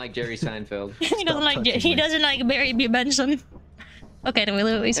doesn't like Jerry Seinfeld. He doesn't like Barry B. Benson. Okay, do we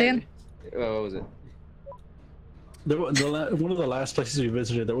leave what we saying? What was it? One of the last places we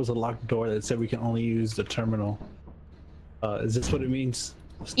visited, there was a locked door that said we can only use the terminal. Is this what it means?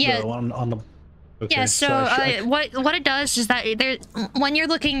 Yeah. The one on the... Okay. Yeah, so what it does is that when you're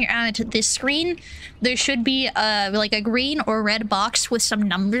looking at this screen, there should be like a green or red box with some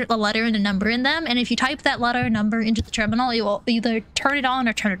number, a letter and a number in them, and if you type that letter and number into the terminal, it will either turn it on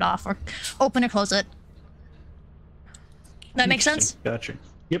or turn it off, or open or close it. That makes sense? Gotcha.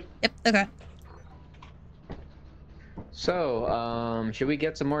 Yep. Yep, okay. So, should we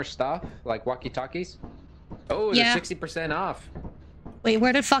get some more stuff, like walkie-talkies? Oh, they're 60% off. Wait,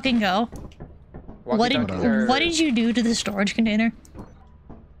 where did fucking go? What did you do to the storage container?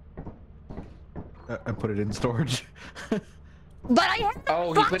 I put it in storage. But I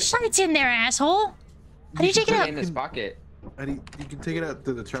had the flashlights in there, asshole! How did you take it out? In his pocket. You can take it out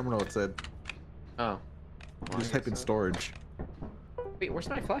to the terminal, it said. Oh. You just type in storage. Wait, where's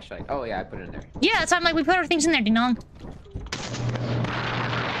my flashlight? Oh yeah, I put it in there. Yeah, that's why I'm like, we put our things in there, ding dong.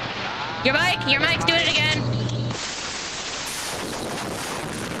 Your mic's doing it again.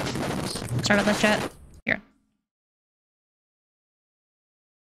 Sorry about that, chat. Here.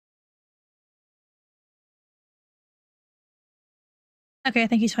 Okay, I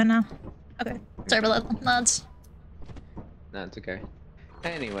think he's fine now. Okay. Sorry about that, lads. No, it's okay.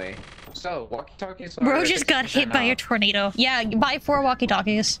 Anyway, so walkie-talkies. Bro just got hit by a tornado. Yeah, buy 4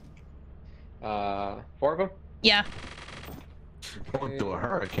 walkie-talkies. 4 of them? Yeah. Going through a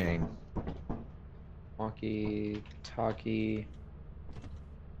hurricane. Walkie-talkie.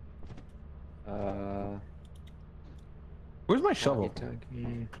 Where's my shovel?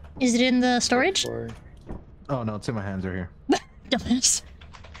 Is it in the storage? Oh no, it's in my hands right here. Dumbass.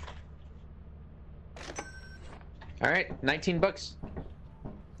 Alright, 19 bucks.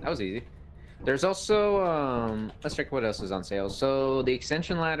 That was easy. There's also, let's check what else is on sale. So the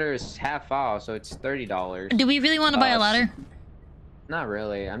extension ladder is half off, so it's $30. Do we really want to buy a ladder? Not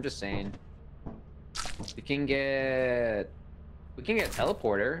really, I'm just saying. We can get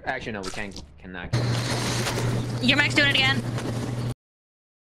teleporter. Actually, no, we cannot get it. Your mic's doing it again.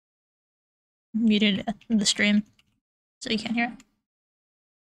 Muted the stream, so you can't hear it.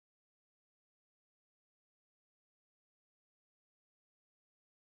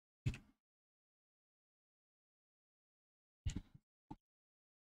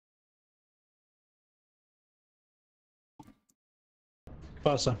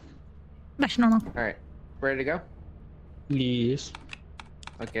 Pasa. Back to normal. Alright, ready to go? Yes.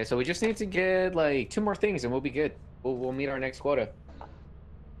 Okay, so we just need to get like 2 more things and we'll be good. We'll meet our next quota.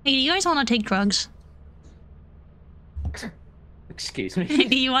 Hey, do you guys want to take drugs? Excuse me?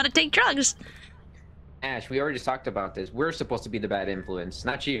 Do you want to take drugs? Ash, we already talked about this. We're supposed to be the bad influence,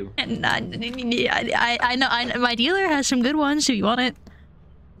 not you. And I know my dealer has some good ones if you want it.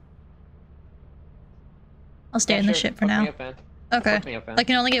 I'll stay in the ship for now. Okay. I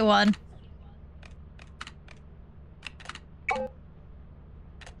can only get 1.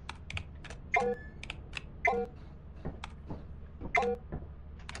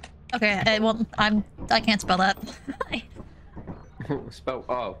 Okay, well, I can't spell that. Spell,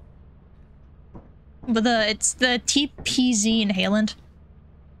 oh. But it's the TPZ inhalant.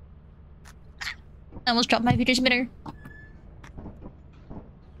 I almost dropped my future spinner.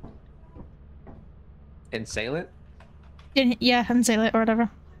 In Salient? Yeah, Unsail or whatever.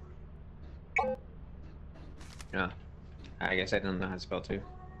 Yeah. I guess I don't know how to spell too.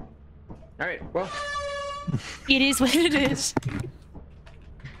 Alright, well. It is what it is.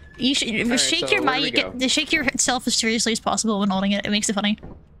 You should Right, shake so your mic. Shake yourself as seriously as possible when holding it. It makes it funny.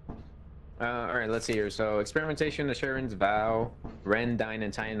 Alright, let's see here. So, experimentation, assurance, vow, Ren, Dine,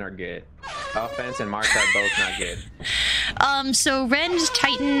 and Titan are good. Offense and Mark are both not good. So Ren,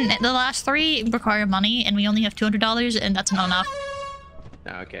 Titan, the last three require money, and we only have $200, and that's not enough.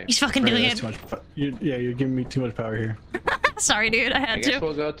 Okay. He's fucking doing it. Too much yeah, you're giving me too much power here. Sorry, dude. I had to. I guess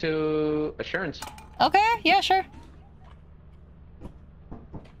we'll go to assurance. Okay, yeah, sure.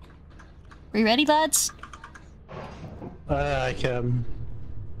 We ready, lads? I can.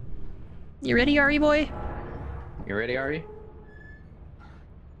 You ready, Ari boy? You ready, Ari?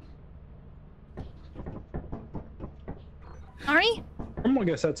 Ari? I'm gonna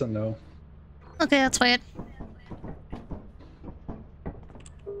guess that's a no. Okay, that's fine.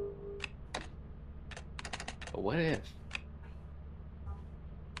 But what if?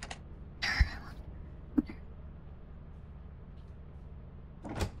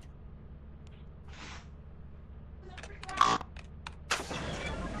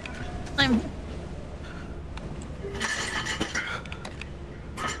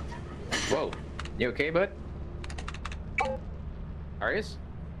 Whoa, you okay, bud? Arius?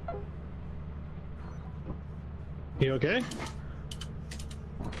 You okay?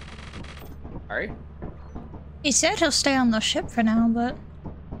 Ari? He said he'll stay on the ship for now, but...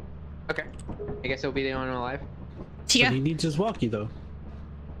 Okay. I guess he'll be the only one alive. Yeah. But he needs his walkie, though.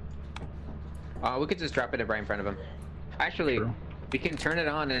 We could just drop it right in front of him. Actually, True. we can turn it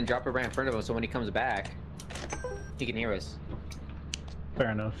on and drop it right in front of him so when he comes back, he can hear us.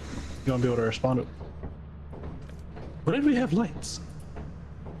 Fair enough. You won't be able to respond to it. Where did we have lights?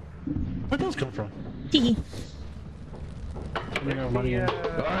 Where'd those come from? Hee. Money in.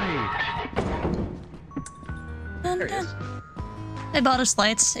 There he is. I bought us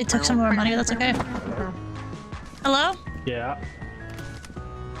lights. It took some more money, but that's okay. Hello? Yeah.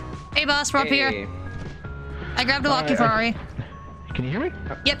 Hey, boss, we're up here. I grabbed a walkie for Ari. Can you hear me?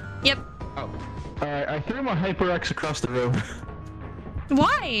 Yep, yep. Oh. Alright, I threw my HyperX across the room.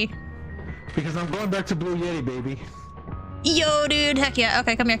 Why? Because I'm going back to Blue Yeti, baby. Yo, dude, heck yeah.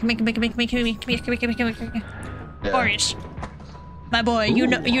 Okay, come here, come here, come here, come here, come here, come here, come here, come here, come here, come here. Yeah. Orange. My boy, you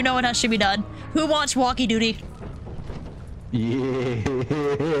know what has to be done. Who wants walkie duty?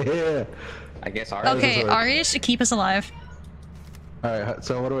 Yeah. I guess Ari. Okay, Arius, keep us alive. Alright,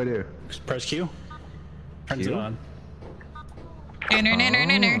 so what do I do? Just press Q. Turns it on.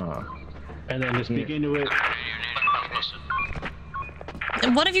 No. And then just begin to it.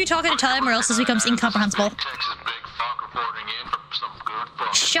 One of you talk at a time or else this becomes incomprehensible.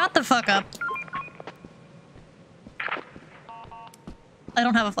 Shut the fuck up. I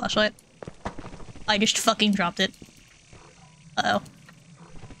don't have a flashlight. I just fucking dropped it. Uh-oh.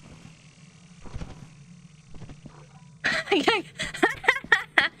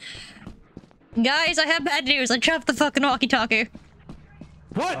 Guys, I have bad news. I dropped the fucking walkie-talkie.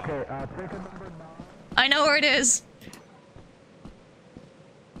 What? Okay, take a number 9. I know where it is.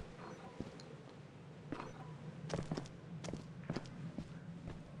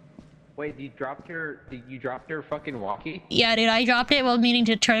 Wait, did you drop your fucking walkie? Yeah, dude, I dropped it while meaning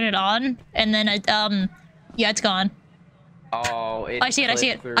to turn it on, and then it, yeah, it's gone. Oh, I see it, I see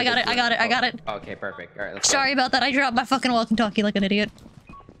it. I got it. Okay, perfect. Alright, let's Sorry about that, I dropped my fucking walkie-talkie like an idiot.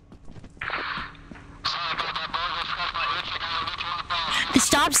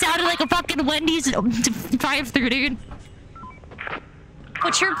 Stop sounding like a fucking Wendy's drive-thru, dude.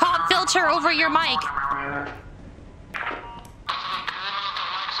 Put your pop filter over your mic.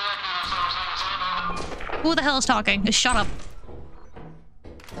 Who the hell is talking? Just shut up.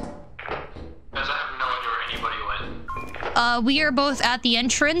 We are both at the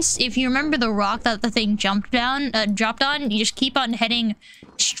entrance. If you remember the rock that the thing dropped on, you just keep on heading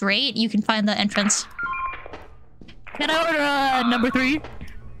straight. You can find the entrance. Can I order number 3?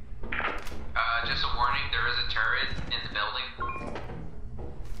 Just a warning, there is a turret in the building.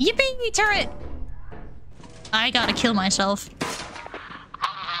 Yippee, turret! I gotta kill myself.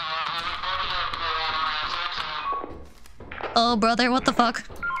 Oh, brother, what the fuck?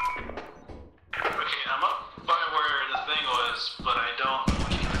 Okay, I'm up by where the thing was, but I don't...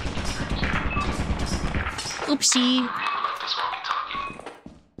 Oopsie. I like this walkie-talkie.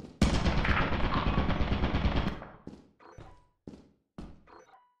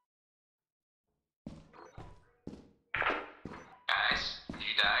 Guys, did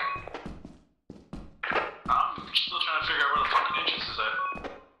you die? I'm still trying to figure out where the fucking entrance is at.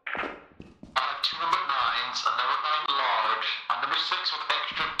 To number 9.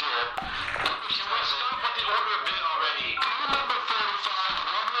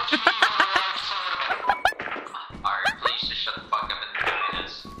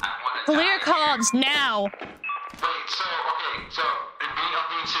 Clear comms now. Wait, so, okay, so, I'm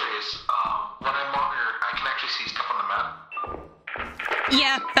being serious. When I monitor, I can actually see stuff on the map.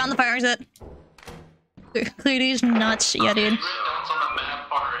 Yeah, found the fire exit. Clear these nuts. Yeah, dude. The dots on the map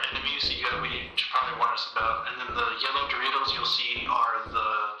are enemies we should probably warn us about, and then the yellow Doritos you'll see are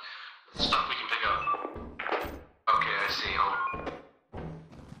the stuff we can pick up. Okay, I see.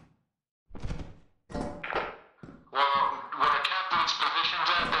 Well, where the captain's position's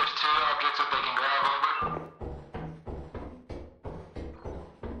at, there's 2 objects that they can grab over.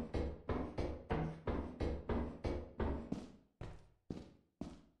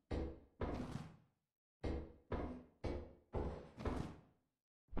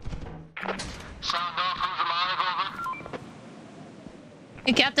 Sound off, who's alive, over?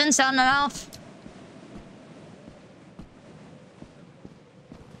 Hey, Captain, sound off.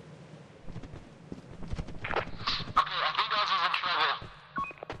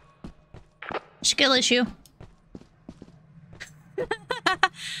 Skill issue.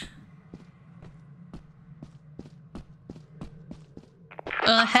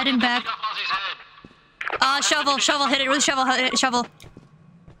 Heading back. Shovel, shovel, hit it with shovel, hit it, shovel.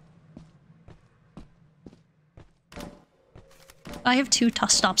 I have 2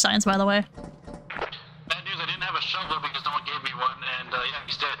 stop signs, by the way. Bad news, I didn't have a shovel because no one gave me one, and yeah,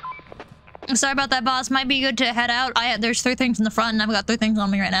 he's dead. Sorry about that, boss. Might be good to head out. There's 3 things in the front, and I've got 3 things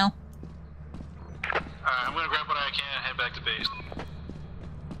on me right now. Alright, I'm gonna grab what I can and head back to base.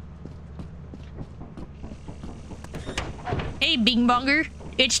 Hey, Bing Bonger.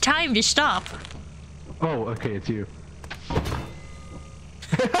 It's time to stop. Oh, okay, it's you.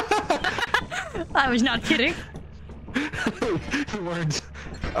 I was not kidding. Words.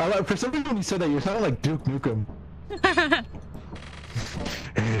 For some reason when you said that, you sounded like Duke Nukem.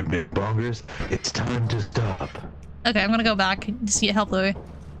 Hey, big bongers, it's time to stop. Okay, I'm gonna go back to see help Louis.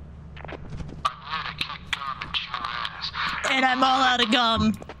 And I'm all out of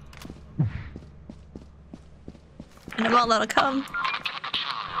gum. And I'm all out of cum.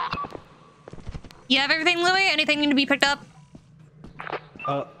 You have everything, Louis? Anything need to be picked up?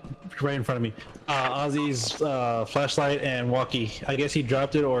 Right in front of me. Ozzy's flashlight and walkie. I guess he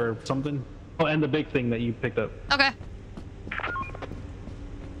dropped it or something. Oh, and the big thing that you picked up. Okay.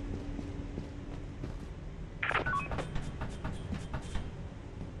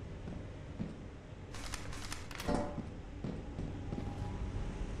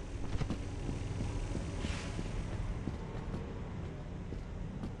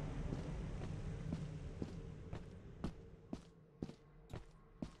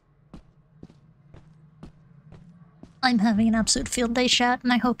 I'm having an absolute field day, chat,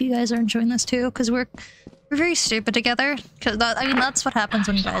 and I hope you guys are enjoying this too, because we're very stupid together. Because I mean, that's what happens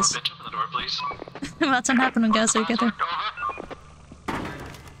when you guys. That's what happens when guys are together.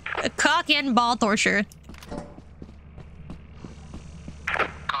 A cock and ball torture.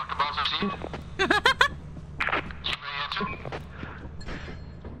 Cock and balls received.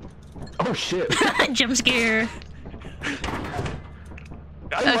 Oh shit! Jump scare.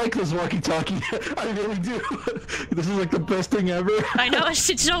 I like this walkie-talkie. I really do. This is like the best thing ever. I know,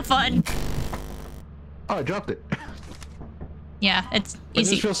 it's so fun. Oh, I dropped it. Yeah, it's I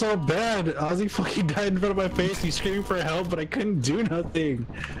easy. just feel so bad. Ozzy fucking died in front of my face. He's screaming for help, but I couldn't do nothing.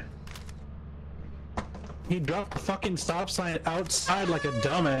 He dropped the fucking stop sign outside like a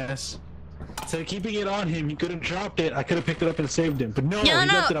dumbass. Instead of keeping it on him, he could have dropped it. I could have picked it up and saved him. But no, No, he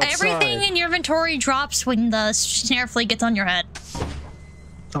left it outside. everything in your inventory drops when the snare flea gets on your head.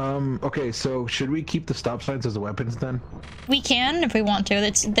 Okay, so should we keep the stop signs as weapons then? We can if we want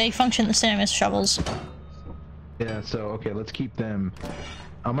to. They function the same as shovels. Yeah, so okay, let's keep them.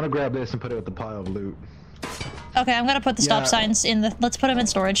 I'm gonna grab this and put it with the pile of loot. Okay, I'm gonna put the stop signs in the. Let's put them in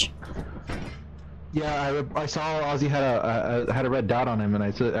storage. Yeah, I saw Ozzy had a red dot on him, and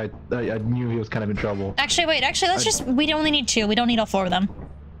I said I knew he was kind of in trouble. Actually, wait. Actually, let's just. We only need 2. We don't need all 4 of them.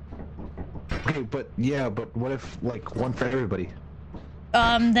 Okay, but what if like one for everybody?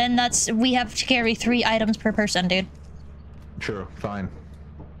 Then we have to carry 3 items per person, dude. Sure, fine.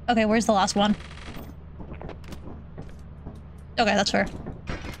 Okay, where's the last one? Okay, that's fair.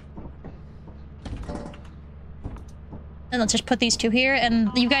 And let's just put these 2 here, and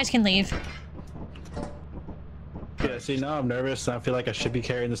you guys can leave. Yeah, see, now I'm nervous, and I feel like I should be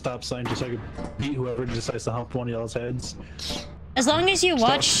carrying the stop sign just so I can beat whoever decides to hump one of y'all's heads. As long as you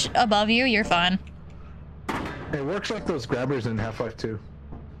watch above you, you're fine. It works like those grabbers in Half-Life 2.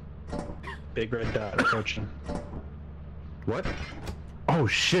 Big red dot approaching. What? Oh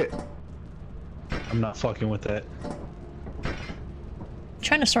shit! I'm not fucking with that. I'm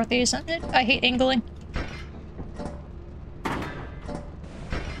trying to sort these. I hate angling.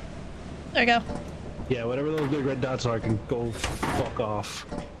 There you go. Yeah, whatever those big red dots are, can go fuck off.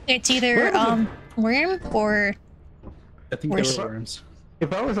 It's either worm or. I think they were worms.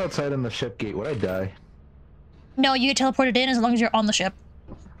 If I was outside on the ship gate, would I die? No, you get teleported in as long as you're on the ship.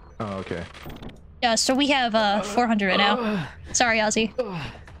 Oh, okay. Yeah, so we have 400 right now. Sorry, Ozzy.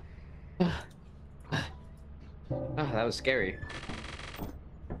 Oh, that was scary.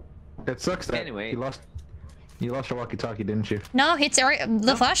 It sucks that Anyway. you lost your walkie-talkie, didn't you? No, it's alright.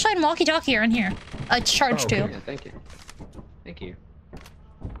 The flashlight and walkie-talkie are in here. It's charged too. Yeah, thank you. Thank you.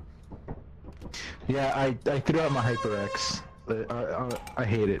 Yeah, I threw out my HyperX. I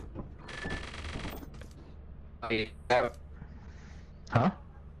hate it. Huh?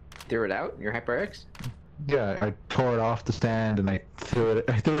 Threw it out? Your HyperX? Yeah, I tore it off the stand and I threw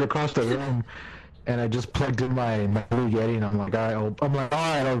it across the room, and I just plugged in my Blue Yeti, and I'm like,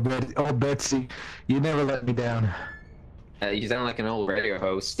 alright, old Betsy, you never let me down. You sound like an old radio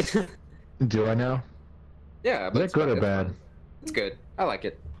host. Do I know? Yeah, but is that good or bad? It's good. I like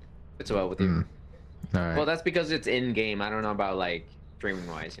it. It's well with you. Alright. Well, that's because it's in game. I don't know about like streaming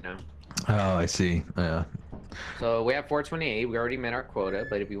wise, you know. Oh, I see. Yeah. So we have 428. We already met our quota,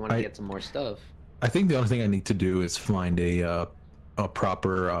 but if you want to get some more stuff, I think the only thing I need to do is find a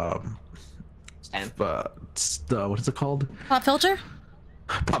proper stand. What is it called? Pop filter?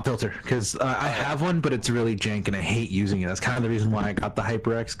 Pop filter, because I have one, but it's really jank and I hate using it. That's kind of the reason why I got the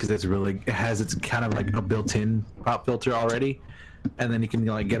HyperX, because it has its kind of like a built-in pop filter already, and then you can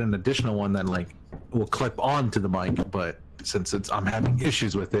like get an additional one that like will clip onto the mic. But since I'm having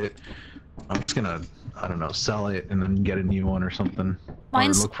issues with it, I'm just gonna, I don't know, sell it and then get a new one or something, or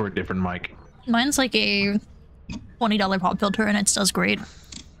look for a different mic. Mine's like a $20 pop filter and it does great.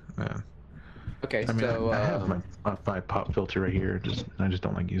 Yeah. Okay, I mean, so I have my pop filter right here. I just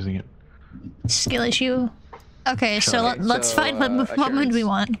don't like using it. Skill issue. Okay, so let's find what mood we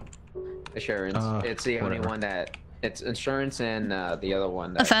want. Assurance. It's the only one that it's insurance and the other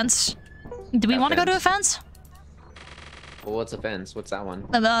one. That, offense. Do we want to go to offense? Well, what's offense? What's that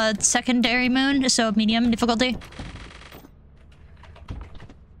one? Secondary moon, so medium difficulty.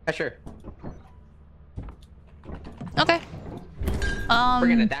 Yeah, sure. Okay. We're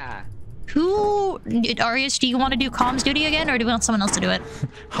gonna die. Arius, do you want to do comms duty again, or do we want someone else to do it?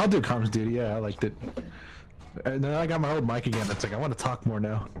 I'll do comms duty. Yeah, I liked it. And then I got my old mic again. It's like I want to talk more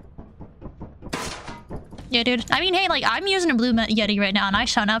now. Yeah, dude. I mean, hey, like I'm using a Blue Yeti right now, and I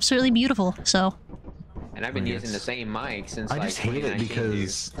sound absolutely beautiful. So. And I've been using the same mic since I like just hate it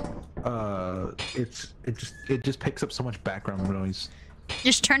because it just picks up so much background noise.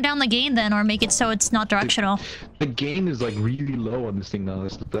 Just turn down the gain then, or make it so it's not directional. The gain is like really low on this thing now.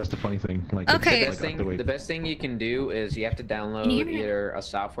 That's the funny thing. Like, okay. The best thing you can do is you have to download either a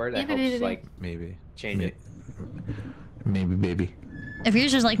software that helps like change it. Maybe. If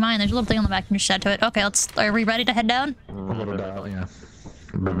yours is like mine, there's a little thing on the back and just set to it. Okay, are we ready to head down? A little dial, yeah.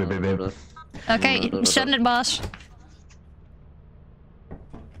 Okay, send it, boss.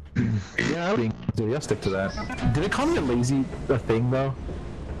 Yeah, I'll stick to that. Did they call me a thing though?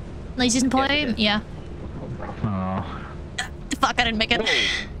 Lazy employee? Yeah. Oh. Fuck, I didn't make it.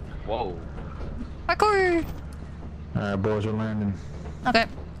 Whoa. Parkour! Alright, boys, we're landing. Okay.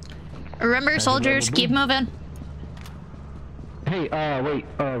 Remember, soldiers, keep moving. Hey, wait,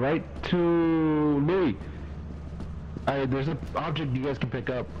 right to Louis. There's an object you guys can pick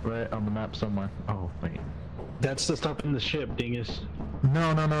up right on the map somewhere. Oh, wait. That's the stuff in the ship, dingus.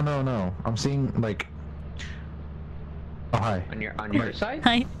 No. I'm seeing like. Oh, hi. On your side?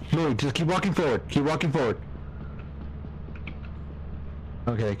 Hi. Louis, just keep walking forward. Keep walking forward.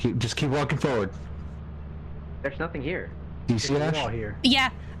 Okay, just keep walking forward. There's nothing here. Do you see that? Here. Yeah.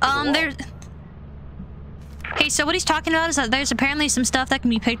 There's. Hey, so what he's talking about is that there's apparently some stuff that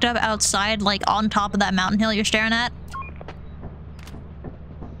can be picked up outside, like on top of that mountain hill you're staring at.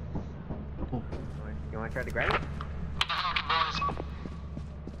 You want to try to grab it?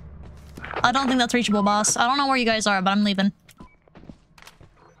 I don't think that's reachable, boss. I don't know where you guys are, but I'm leaving. There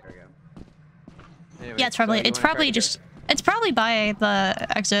we go. Anyway, Yeah, it's probably by the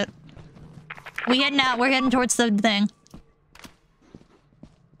exit. We're heading towards the thing.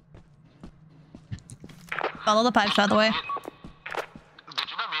 Follow the pipes, by the way. Did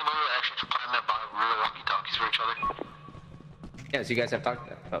you know me and Lily actually planned that by real walkie-talkies for each other? Yes, you guys have talked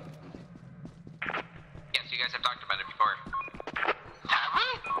about. Yes, you guys have talked about it before. Have we?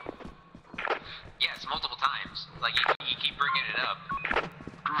 Yes, multiple times. Like you keep bringing it up.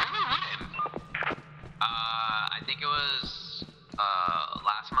 Really? When? I think it was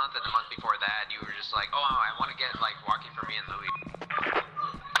last month and the month before that. You were just like, oh, I want to get like walking for me and Louis.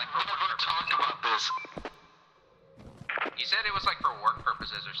 Like we never talked about this. You said it was like for work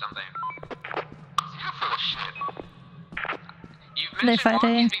purposes or something. You're full of shit. You've They're mentioned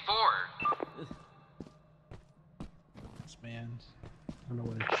fighting. walkies before. This man's. I don't know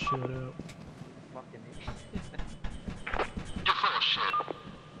where to shut up. You're full of shit.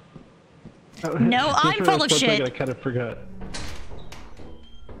 No, I'm full of shit. I kind of forgot.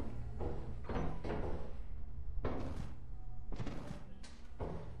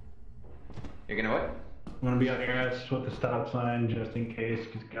 You're gonna what? I'm gonna be on your ass with the stop sign just in case,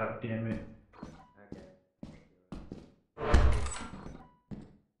 cause god damn it.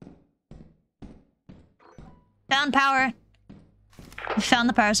 Found power. We found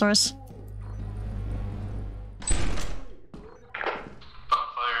the power source.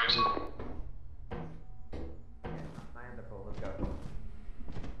 Fire exit. Let's go.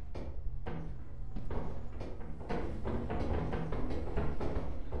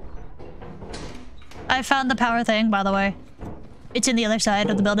 I found the power thing, by the way. It's in the other side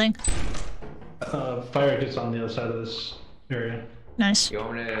of the building. Fire exit's on the other side of this area. Nice. You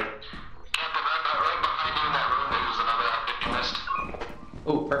want me to... Captain, right behind you in that room, there's another active nest.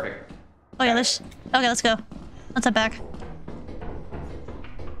 Oh, perfect. Oh yeah, there's... Okay, let's go. Let's head back.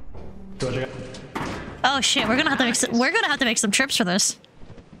 Oh shit, we're gonna have to make some, some trips for this.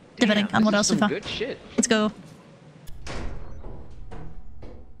 Depending on what else we find. Good shit. Let's go.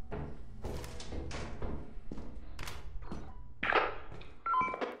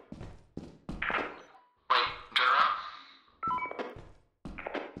 Wait, turn around.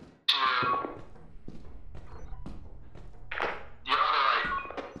 To your other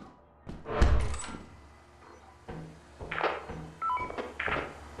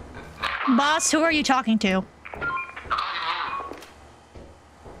right. Boss, who are you talking to?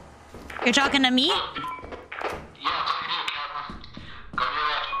 You're talking to me? Yeah, I'm talking to you, Captain. Go to your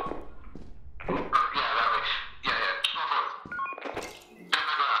left. Or, yeah, that way. Yeah, keep on forward. Turn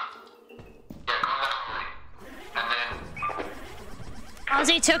back around. Yeah, go left only. And then...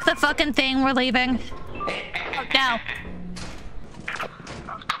 Ozzy took the fucking thing, we're leaving. Now.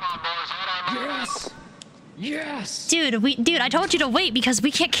 Come on, boys, hold on. Yes! Yes! Dude, I told you to wait because we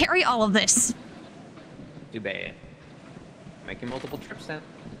can't carry all of this. Too bad. Making multiple trips then?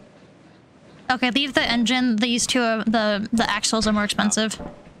 Okay, leave the engine. These two, the axles are more expensive.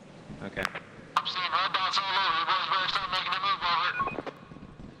 Okay. I'm seeing red dots all over. You boys better start making a move over it.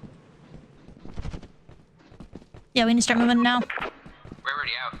 Yeah, we need to start moving now. We're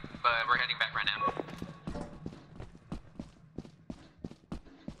already out, but we're heading back right now.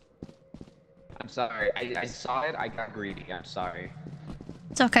 I'm sorry. I saw it. I got greedy. I'm sorry.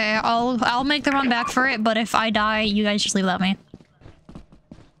 It's okay. I'll make the run back for it, but if I die, you guys just leave without me.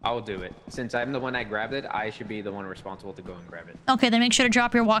 I'll do it. Since I'm the one that grabbed it, I should be the one responsible to go and grab it. Okay, then make sure to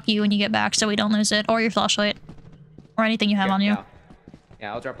drop your walkie when you get back so we don't lose it, or your flashlight, or anything you have on you.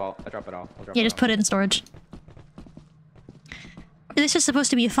 Yeah, I'll drop it all. Yeah, just put it in storage. This is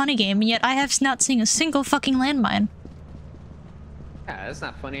supposed to be a funny game, and yet I have not seen a single fucking landmine. Yeah, that's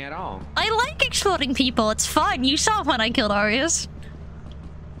not funny at all. I like exploding people. It's fun. You saw when I killed Arias.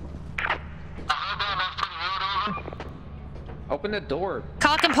 Open the door.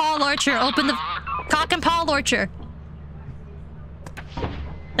 Cock and paw launcher. Open the cock and paw launcher.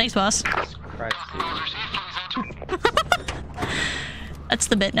 Thanks, boss. Christ, That's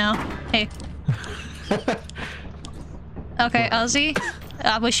the bit now. Hey. Okay, Ozzy.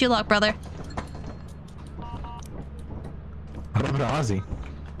 I wish you luck, brother. What happened to Ozzy?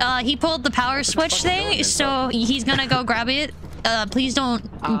 He pulled the power switch thing, so he's gonna go grab it. Please don't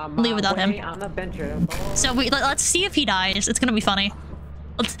leave without him. So let's see if he dies. It's gonna be funny.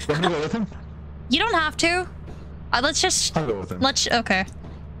 Let's... You want me to go with him? You don't have to. Let's just... I'll go with him. Okay.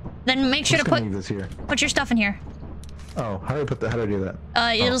 Then make sure to put... leave this here. Put your stuff in here. Oh, how do I put that? How do I do that?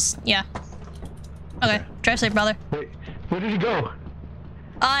 Yeah. Okay. Drive safe, brother. Wait, where did he go?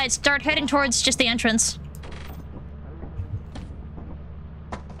 Start heading towards just the entrance.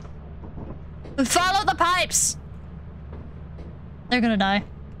 Follow the pipes! They're gonna die.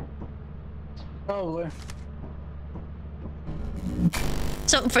 Probably.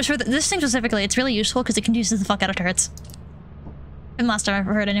 So, for this thing specifically, it's really useful because it confuses the fuck out of turrets. From last time I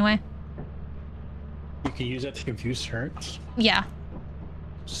ever heard, anyway. You can use that to confuse turrets? Yeah.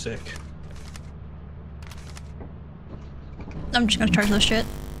 Sick. I'm just gonna charge this shit.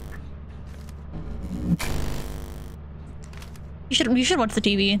 You should watch the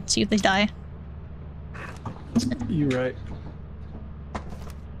TV and see if they die. You're right.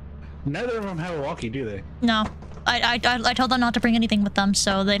 Neither of them have a walkie, do they? No. I told them not to bring anything with them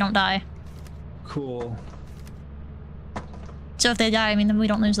so they don't die. Cool. So if they die, I mean, then we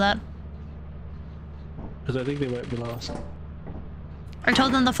don't lose that. Because I think they might be lost. I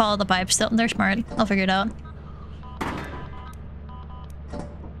told them to follow the pipes. They're smart. I'll figure it out.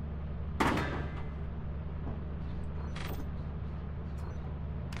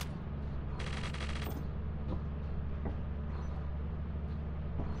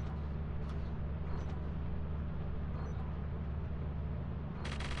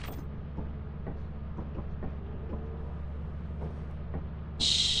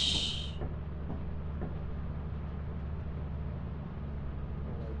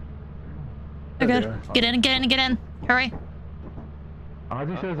 We're good. Get in, get in, get in. Hurry.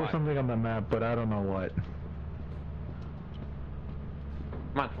 Ozzy says there's something on the map, but I don't know what.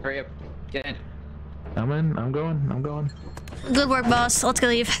 Come on, hurry up. Get in. I'm in. I'm going. I'm going. Good work, boss. Let's go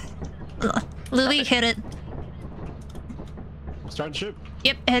leave. Louis, hit it. Start the ship.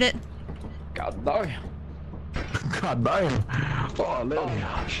 Yep, hit it. God damn. God damn. Oh, lady.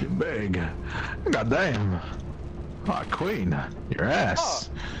 She big. God damn. Oh, queen. Your ass.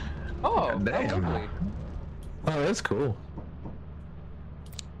 Oh, God damn. lovely. Oh, that's cool.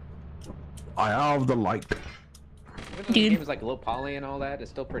 I have the light. Even though the game is like low poly and all that, it's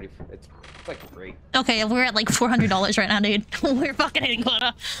still pretty. It's like great. Okay, we're at like $400 right now, dude. We're fucking hitting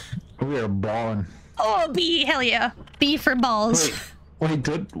quota. We are balling. Oh, B, hell yeah. B for balls. Wait,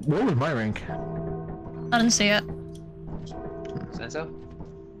 dude, what was my rank? I didn't see it. Senso?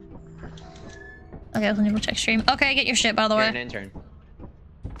 Okay, let me go check stream. Okay, get your shit, by the You're way. an intern.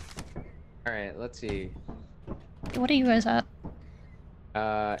 Alright, let's see. What are you guys at?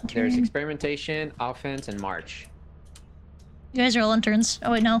 There's experimentation, offense, and march. You guys are all interns.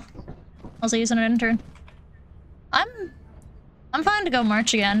 Oh wait, no. I was using an intern. I'm fine to go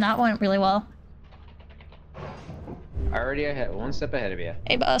march again. That went really well. Already ahead, one step ahead of you.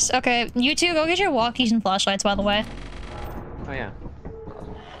 Hey boss. Okay, you two go get your walkies and flashlights, by the way. Oh yeah.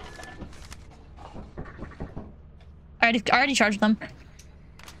 I already charged them.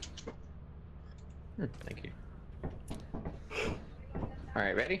 Thank you.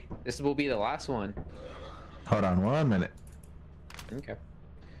 Alright, ready? This will be the last one. Hold on 1 minute. Okay.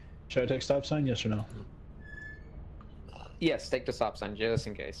 Should I take stop sign? Yes or no? Yes, take the stop sign just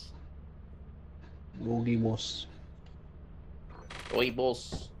in case. Logimos.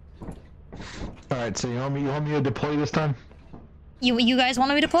 Labels. Alright, so you want me to deploy this time? You guys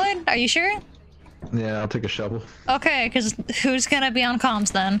want to be deployed? Are you sure? Yeah, I'll take a shovel. Okay, because who's gonna be on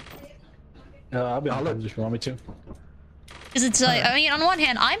comms then? I'll be on comms if you want me to. Because it's like, I mean, on one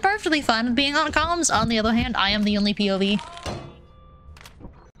hand, I'm perfectly fine with being on comms. On the other hand, I am the only POV.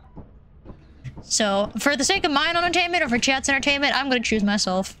 So, for the sake of my entertainment or for chat's entertainment, I'm gonna choose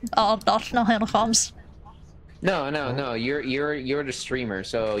myself. I'll handle comms. No. You're the streamer,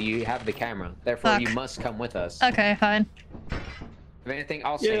 so you have the camera. Therefore, you must come with us. Okay, fine. If anything,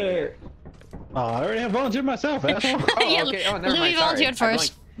 I'll stay here. I already have volunteered myself, asshole. Yeah, Okay. Oh, never Louis mind. volunteered Sorry.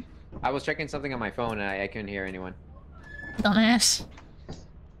 first. I was checking something on my phone and I couldn't hear anyone. Dumbass.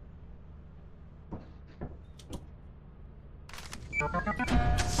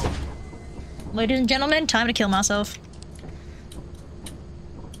 Ladies and gentlemen, time to kill myself.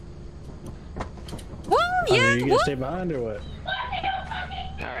 Woo! Yeah! Are you gonna stay behind or what?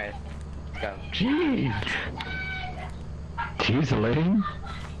 Alright. Go. Jeez. Jeez, lady.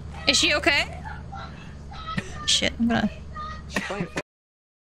 Is she okay? Shit, I'm gonna...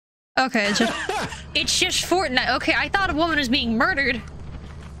 Okay, it's just Fortnite. Okay, I thought a woman was being murdered.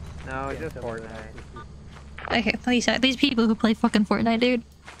 No, it's just Fortnite. Okay, these people who play fucking Fortnite, dude.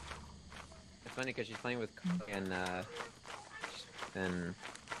 It's funny because she's playing with and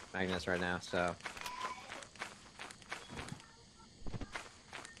Magnus right now, so.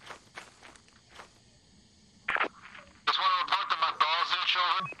 Just want to report that my balls and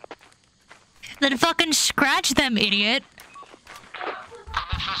children. Then fucking scratch them, idiot.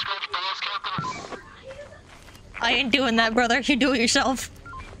 Permission to scratch balls, Captain? I ain't doing that, brother. You do it yourself.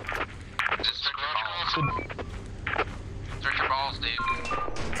 Just scratch balls. Search your balls, dude.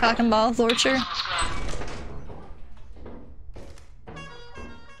 Cock and ball torture.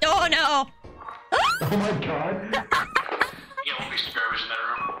 Oh no! Oh my god. Yeah, won't be skirmish in that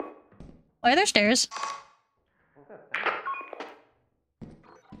room. Why are there stairs?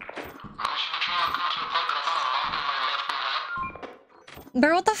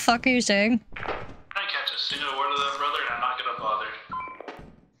 Bro, what the fuck are you saying? I didn't catch a single word of that, brother, and I'm not gonna bother.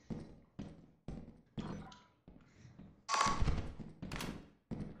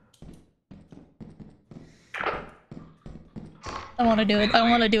 I want to do it. I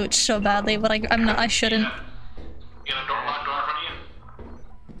want to do it so badly, but I'm not. I shouldn't. You got a door locked door in front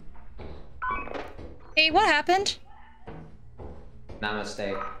of you? Hey, what happened?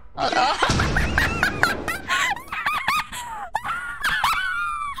 Namaste.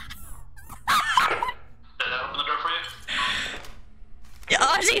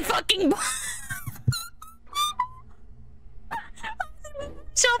 fucking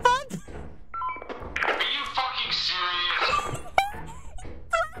myself up. Are you fucking serious?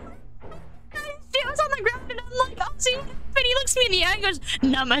 I was on the ground and I'm like, oh, see what happened? He looks me in the eye and goes,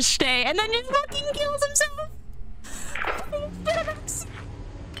 namaste, and then just fucking kills himself.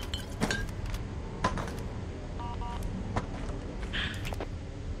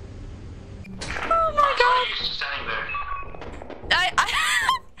 Oh my god. You're just standing there.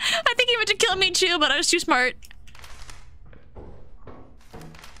 I think he meant to kill me too, but I was too smart.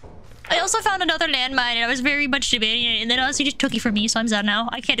 I also found another landmine and I was very much debating it, and then honestly just took it from me, so I'm sad now.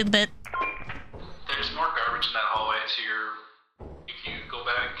 I can't do the bit. There's more garbage in that hallway to your... If you go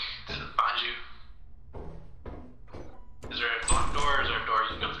back to behind you. Is there a locked door or is there a door you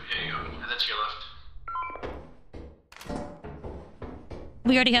can go through? Here you go. And that's your left.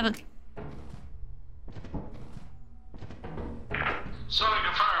 We already have it. So to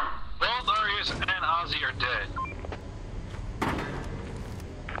confirm, both Arius and Ozzy are dead.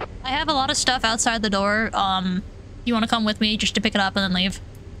 I have a lot of stuff outside the door. You want to come with me just to pick it up and then leave?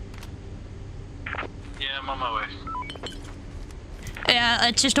 Yeah, I'm on my way. Yeah,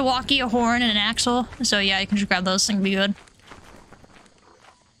 it's just a walkie, a horn, and an axle. So yeah, you can just grab those and be good.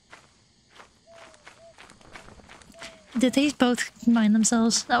 Did they both combine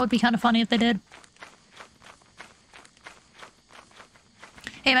themselves? That would be kind of funny if they did.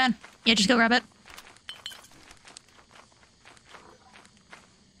 Hey man, yeah, just go grab it.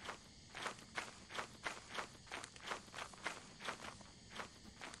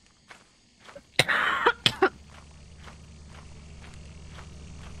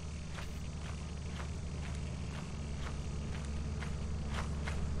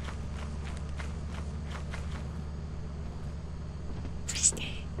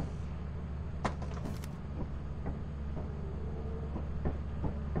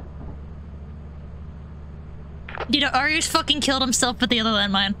 Dude, Arius fucking killed himself with the other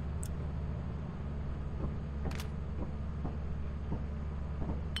landmine.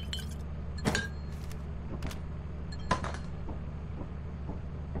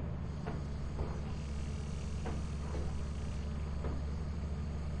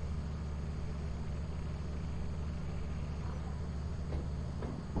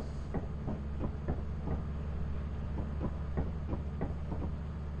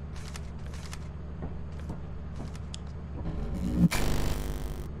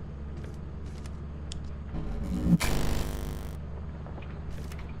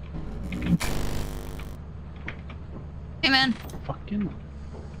 Hey man. Fucking.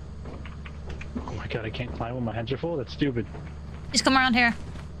 Oh my god, I can't climb when my hands are full? That's stupid. Just come around here.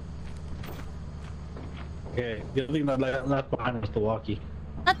 Okay, the other thing that left behind was the walkie.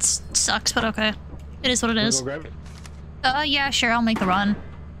 That sucks, but okay. It is what it is. Go grab it? Yeah, sure, I'll make the run.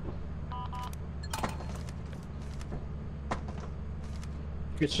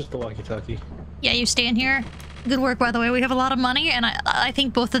 It's just the walkie-talkie. Yeah, you stay in here. Good work, by the way. We have a lot of money, and I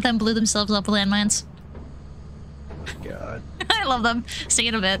think both of them blew themselves up with landmines. God. I love them. See you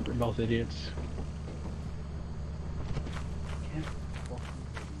in a bit. They're both idiots.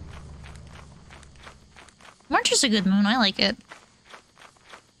 March is a good moon. I like it.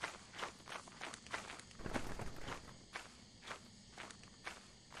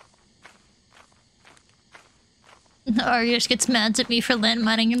 Arius gets mad at me for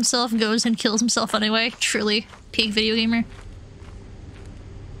landmining himself, goes and kills himself anyway. Truly, peak video gamer.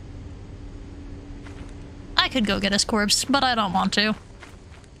 I could go get his corpse, but I don't want to.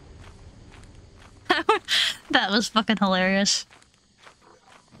 That was fucking hilarious.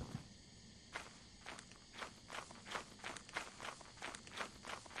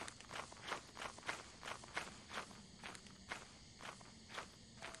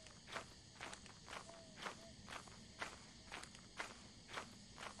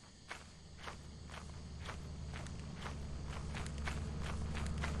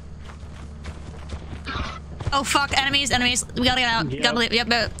 Oh fuck, enemies, enemies. We gotta get out. Yep. Gotta leave.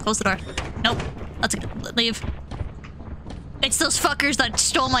 Yep, close the door. Nope. Let's leave. It's those fuckers that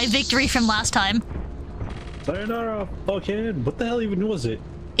stole my victory from last time. Sayonara, fucking. What the hell even was it?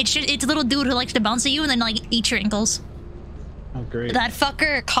 It's a little dude who likes to bounce at you and then like eat your ankles. Oh great. That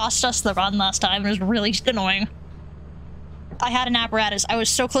fucker cost us the run last time. It was really annoying. I had an apparatus. I was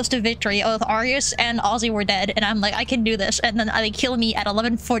so close to victory. Both Arius and Ozzy were dead, and I'm like, I can do this. And then they kill me at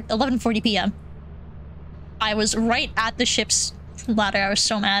 11:40 p.m. I was right at the ship's ladder. I was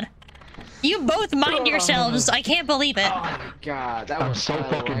so mad. You both mind yourselves. I can't believe it. Oh my god, that I'm was so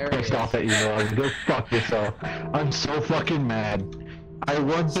fucking hilarious. pissed off at you, bro. Go fuck yourself. I'm so fucking mad. I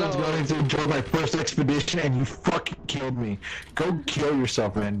wasn't going to enjoy my first expedition, and you fucking killed me. Go kill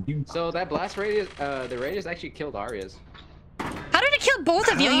yourself, man. So that blast radius, the radius actually killed Arias. How did it kill both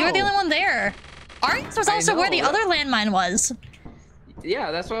of you? You were the only one there. Arias was also where the other landmine was.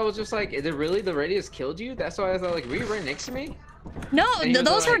 Yeah, that's why I was just like, is it really the radius killed you? That's why I thought, like, were you right next to me? No,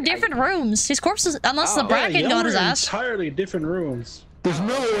 those were different rooms. His corpse is, unless the bracket got his ass. Entirely different rooms. There's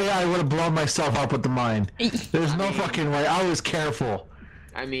no way I would have blown myself up with the mine. There's no fucking way. I was careful.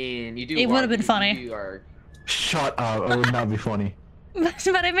 I mean, you do. It would have been funny. You are... Shut up. It would not be funny. But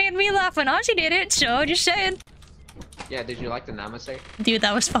it made me laugh when Ozzy did it, so just saying. Yeah, did you like the namaste? Dude,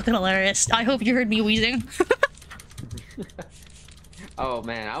 that was fucking hilarious. I hope you heard me wheezing. Oh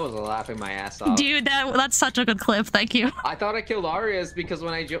man, I was laughing my ass off. Dude, that's such a good clip. Thank you. I thought I killed Arias because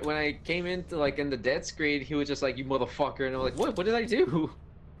when I came into like in the dead screen, he was just like, "You motherfucker," and I'm like, "What? What did I do?"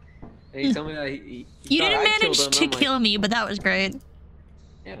 And he told me that he you didn't manage to kill me, but that was great.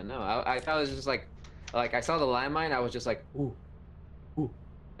 Yeah, no, I thought it was just like I saw the landmine, I was just like, ooh, ooh,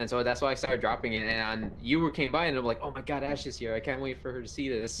 and so that's why I started dropping it. And you came by, and I'm like, oh my god, Ash is here! I can't wait for her to see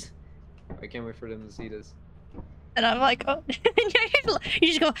this. I can't wait for them to see this. And I'm like, oh, you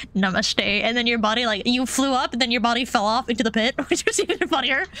just go namaste, and then your body like you flew up, and then your body fell off into the pit, which was even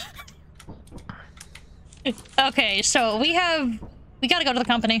funnier. Okay, so we gotta go to the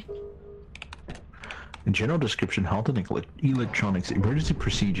company. General description: Halton Electronics Emergency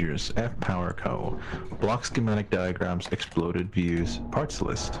Procedures F Power Co. Block schematic diagrams, exploded views, parts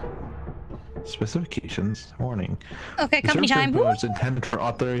list. Specifications. Warning. Okay, company time. Is intended for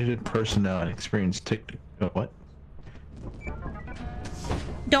authorized personnel and experienced what?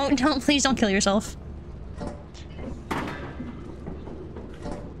 Please don't kill yourself.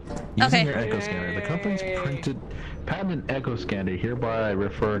 Using your echo scanner, the company's patented echo scanner, hereby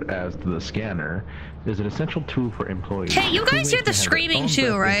referred as the scanner, is an essential tool for employees. Hey, you guys hear the screaming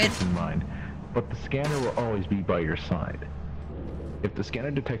too, right? In mind, but the scanner will always be by your side. If the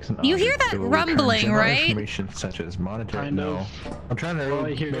scanner detects an you hear that rumbling, right? Information such as monetary. No, I'm trying to read. All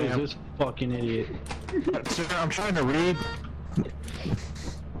I hear is this fucking idiot. Sir, I'm trying to read.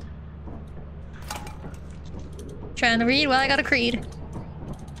 Trying to read? Well, I got a creed.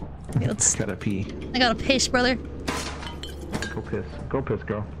 Okay, let's... Gotta pee. I gotta piss, brother. Go piss. Go piss,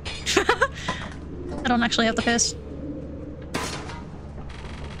 girl. I don't actually have to piss.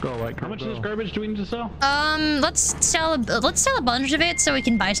 Go, like. How much of this garbage do we need to sell? Let's sell a bunch of it so we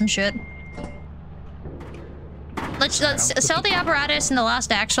can buy some shit. Let's sell the apparatus and the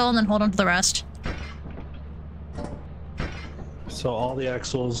last axle and then hold on to the rest. So all the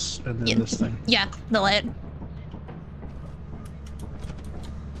axles and then this thing. Yeah, the light.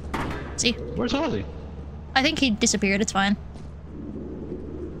 See? Where's Ozzy? I think he disappeared. It's fine.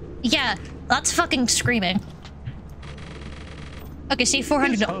 Yeah, that's fucking screaming. Okay, see, $400.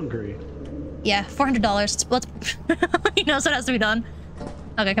 He's hungry. Yeah, $400. Let's. He knows what has to be done.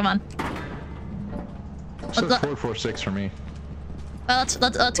 Okay, come on. So 446 for me. Well,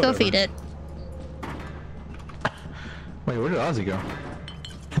 let's go feed it. Wait, where did Ozzy go?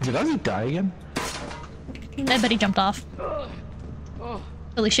 Did Ozzy die again? I bet he jumped off. Oh.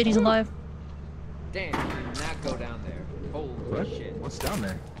 Holy shit, he's alive. Damn, do not go down there. Holy shit. What's down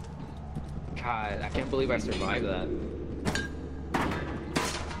there? God, I can't believe I survived that.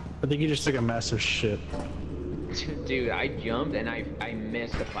 I think you just took a massive shit. Dude, I jumped and I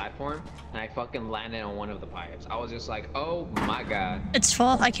missed the platform and I fucking landed on one of the pipes. I was just like, oh my god. It's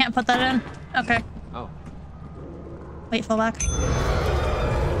full. I can't put that in. Okay. Oh. Wait, fall back.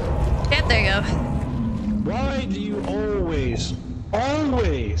 Yep, there you go. Why do you always...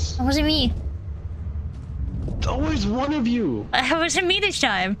 It wasn't me. It's always one of you. It wasn't me this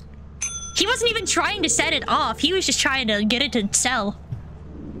time. He wasn't even trying to set it off. He was just trying to get it to sell.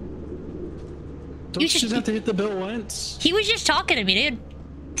 Don't you just have to hit the bell once? He was just talking to me, dude.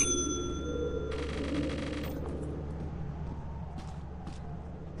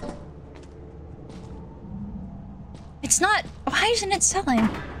 It's not... Why isn't it selling?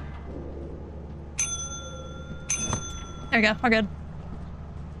 There we go. We're good.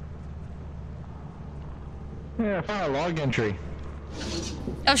 Yeah, I found a log entry.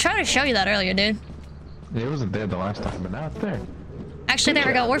 I was trying to show you that earlier, dude. It wasn't there the last time, but now it's there. Actually, there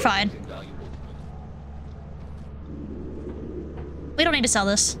we go. We're fine. We don't need to sell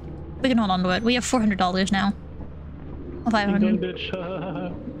this. We can hold on to it. We have $400 now. Well, $500. Bitch.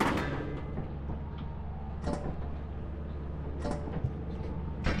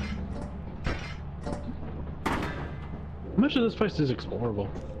 How much of this place is explorable?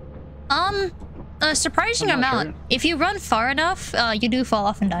 A surprising amount. Sure. If you run far enough, you do fall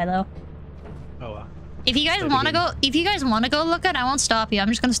off and die, though. Oh, wow. If you guys want to go, look at, I won't stop you. I'm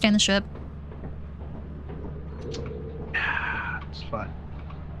just gonna stay in the ship. It's fine.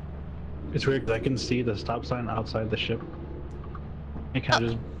 It's weird 'cause I can see the stop sign outside the ship. It kind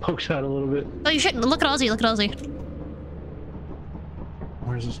of just pokes out a little bit. Oh, you should look at Ozzy. Look at Ozzy.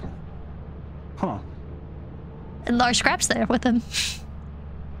 Where's this? Huh. And our scrap's there with him.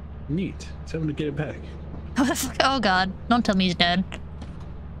 Neat. Tell him to get it back. Oh god! Don't tell me he's dead.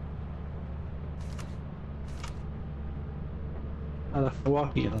 I left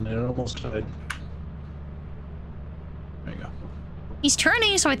Milwaukee on it. It almost died. There you go. He's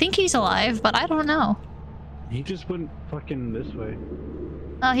turning, so I think he's alive, but I don't know. He just went fucking this way.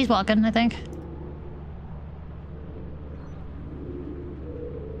 Oh, he's walking, I think.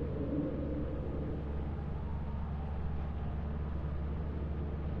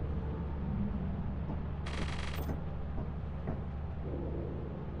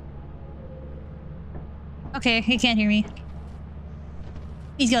 Okay, he can't hear me.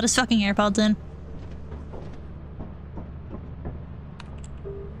 He's got his fucking AirPods in.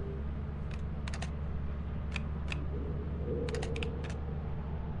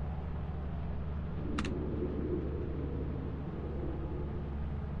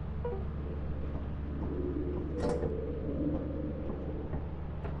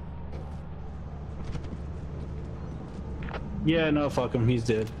 Yeah, no, fuck him. He's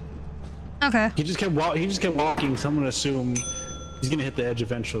dead. Okay. He just kept walking, so I'm gonna assume he's gonna hit the edge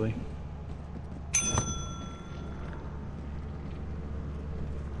eventually.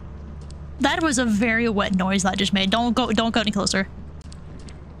 That was a very wet noise that just made. Don't go any closer.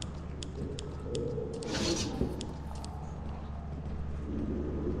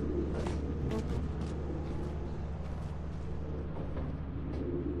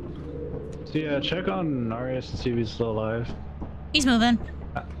 So yeah, check on Narius and see if he's still alive. He's moving.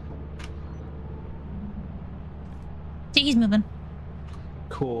 See, he's moving.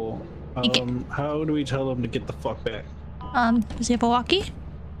 Cool. How do we tell him to get the fuck back? Does he have a walkie?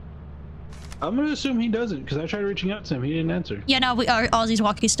 I'm gonna assume he doesn't, because I tried reaching out to him. He didn't answer. Yeah, no, our Ozzy's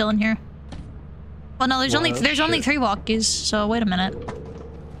walkie's still in here. Well, no, there's only 3 walkies, so wait a minute.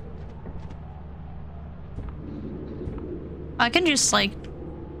 I can just, like,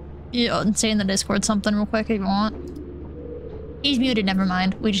 you know, say in the Discord something real quick if you want. He's muted, never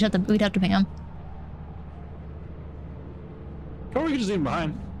mind. We'd have to ping him. Or we could just leave him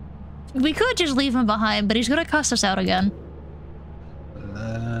behind. We could just leave him behind, but he's gonna cuss us out again.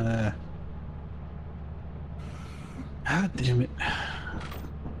 God damn it.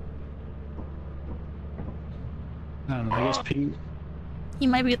 I don't know, I guess ping. He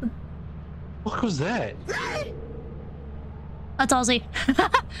might be. What was that? That's Ozzy.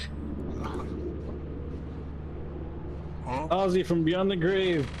 Ozzy from beyond the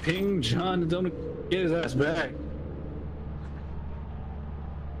grave. Ping John, don't get his ass back.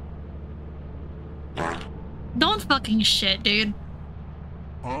 Don't fucking shit, dude.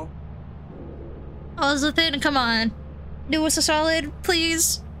 Huh? Ozzy, come on. Do us a solid,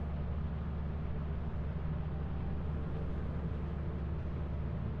 please.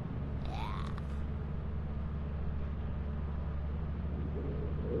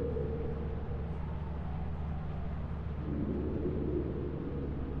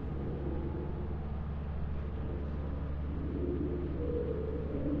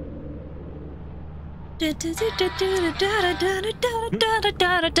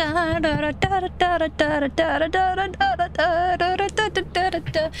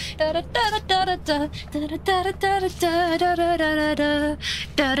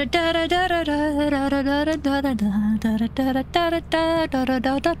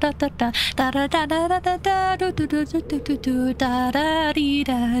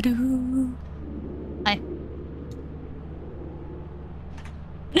 Hi.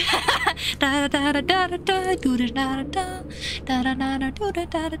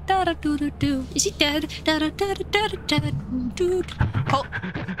 Is he dead? Oh.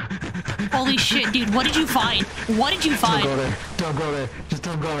 Holy shit, dude, what did you find? What did you find? Don't go there. Don't go there. Just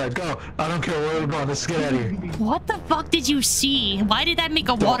don't go there. Go. I don't care where we're going. Let's get out of here. What the fuck did you see? Why did that make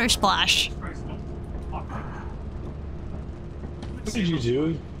a water splash? What did you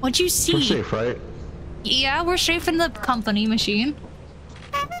do? What'd you see? We're safe, right? Yeah, we're safe in the company machine.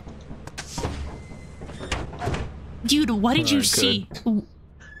 Dude, what did you see?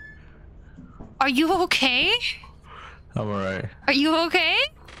 Are you okay? I'm alright. Are you okay?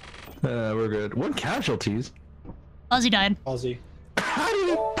 We're good. What casualties? Ozzy died. Ozzy. How did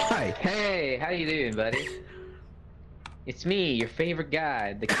he die? Hey, how you doing, buddy? It's me, your favorite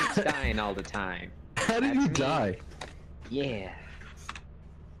guy that keeps dying all the time. How did That's he me. die? Yeah.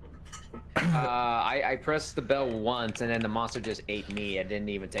 I pressed the bell once, and then the monster just ate me. I didn't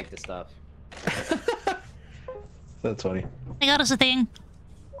even take the stuff. That's funny. I got us a thing.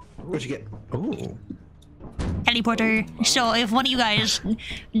 What'd you get? Ooh. Teleporter. So if one of you guys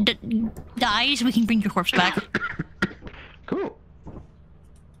dies, we can bring your corpse back. Cool.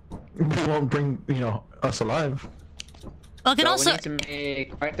 We won't bring, you know, us alive. Well, it can So also... we need to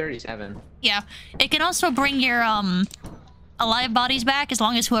make 537. Yeah. It can also bring your, alive bodies back as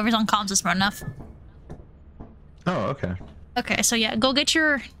long as whoever's on comms is smart enough. Oh, okay. Okay, so yeah, go get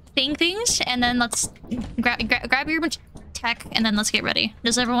your things, and then let's grab your tech, and then let's get ready.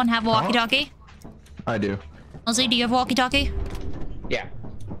 Does everyone have a walkie-talkie? I do. Ozzy, do you have a walkie-talkie? Yeah.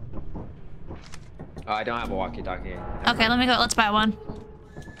 Oh, I don't have a walkie-talkie. Okay, let me go. Let's buy one.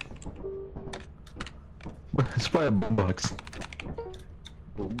 Let's buy a boombox.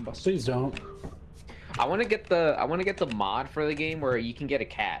 Please don't. I want to get the mod for the game where you can get a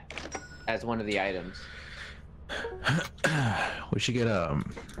cat as one of the items. We should get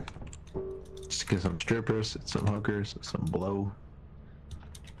just get some strippers, some hookers, some blow.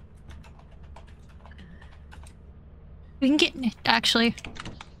 We can get... Actually...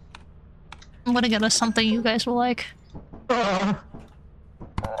 I'm gonna get us something you guys will like.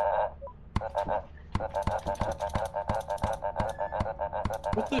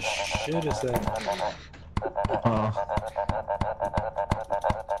 What the shit is that?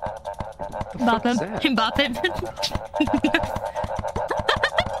 Bop him. Bop him.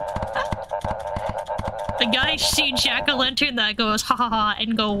 The guy see jack-o'-lantern that goes ha ha ha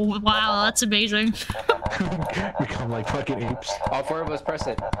and go, wow, that's amazing. Become like fucking apes. All four of us press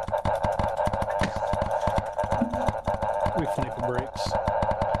it. We flick the brakes.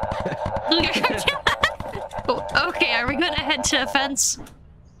 Okay, are we gonna head to a fence?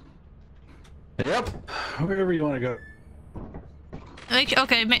 Yep. Wherever you want to go.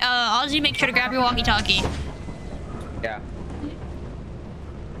 Okay, Ozzy, make sure to grab your walkie-talkie. Yeah.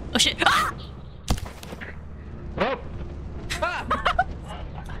 Oh shit! Ah! Oh!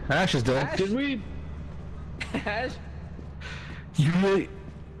 Ash is dead. Did we? Ash? You really?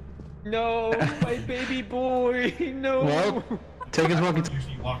 No, my baby boy. No. Well, take his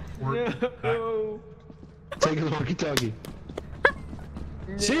walkie-talkie. No. Take his walkie-talkie.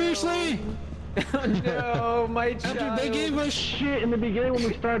 No. Seriously? No, my child. After they gave us shit in the beginning when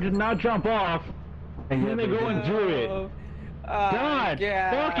we started to not jump off, and then they go and do it. God,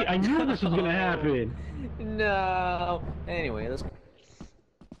 fuck it! I knew this was gonna happen. No. Anyway, let's.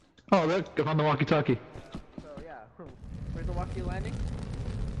 Oh, look! I found the walkie-talkie. So yeah, where's the walkie landing?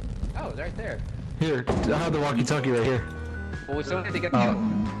 Oh, it's right there. Here, I have the walkie-talkie right here. Well, we still need to get.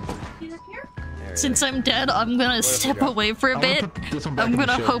 Since I'm dead, I'm gonna step away for a bit. I'm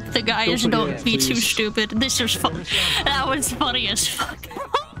gonna hope the guys don't be too stupid. This was fun. That was funny as fuck.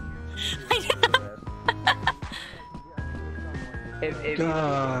 if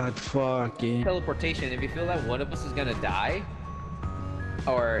God, fucking teleportation. If you feel that one of us is gonna die,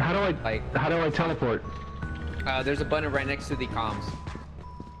 or how do I teleport? There's a button right next to the comms.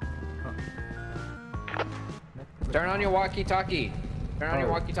 Turn on your walkie-talkie. Turn on your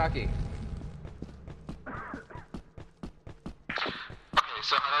walkie-talkie.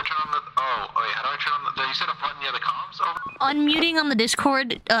 So how do I turn on the... Oh, wait, how do I turn on the... You said a button near the comms? Over? Unmuting on the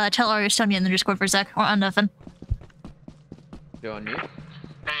Discord, tell Arius to unmute in the Discord for a sec, or undeafen. You on mute?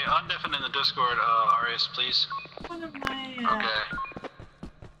 Hey, undeafen in the Discord, Arius, please. One of my, Okay.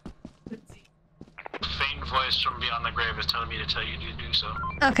 Faint voice from beyond the grave is telling me to tell you to do so.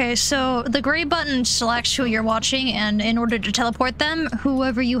 Okay, so the gray button selects who you're watching, and in order to teleport them,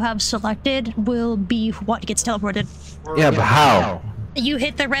 whoever you have selected will be what gets teleported. Yeah, but how? You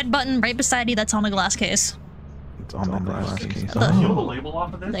hit the red button right beside you that's on the glass case. It's on the glass case. Peel the label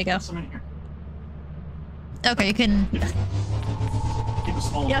off of this? There you go. Some in here. Okay, you can... Keep it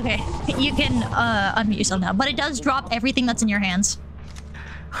small. Okay, you can unmute yourself now, but it does drop everything that's in your hands.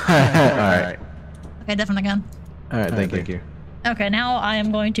 Alright. Okay, definitely again. Alright, thank you. Okay, now I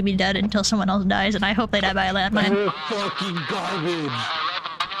am going to be dead until someone else dies, and I hope they die by a landmine. We're fucking garbage.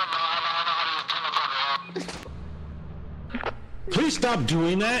 Please stop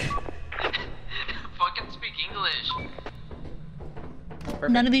doing that. Fucking speak English.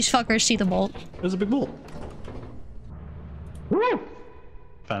 None of these fuckers see the bolt. There's a big bolt. Woo!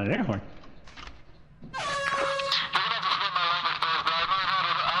 Found an air horn.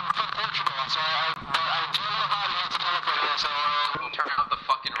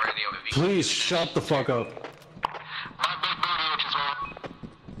 Please shut the fuck up.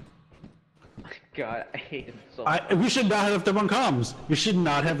 God, I hate him so We should not have left them on comms. We should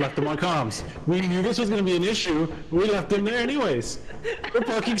not have left them on comms. We knew this was gonna be an issue. We left them there anyways. We're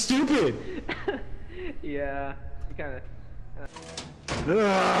fucking stupid. Yeah, you kind of.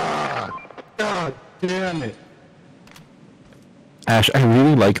 God damn it. Ash, I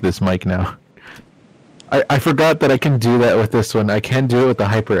really like this mic now. I forgot that I can do that with this one. I can do it with the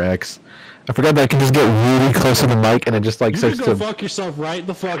HyperX. I forgot that I can just get really close to the mic and it just like You starts can go to. fuck yourself right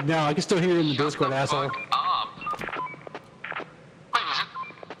the fuck now. I can still hear you in the Discord, asshole.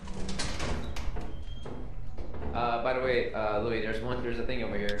 By the way, Louis, there's a thing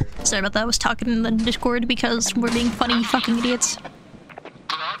over here. Sorry about that. I was talking in the Discord because we're being funny fucking idiots.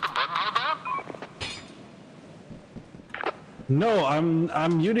 No,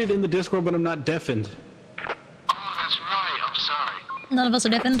 I'm muted in the Discord, but I'm not deafened. Oh, that's right. I'm sorry. None of us are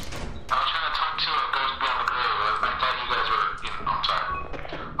deafened. I was trying to talk to a ghost beyond the grave. I thought you guys were, you know, I'm sorry.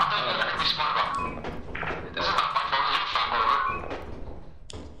 I thought you guys were be smart about it. This is not my fault. This is your fault.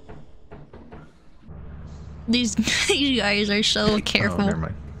 These guys are so careful. Oh, never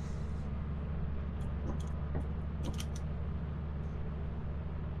mind.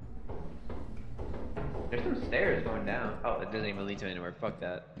 There's some stairs going down. Oh, it doesn't even lead to anywhere. Fuck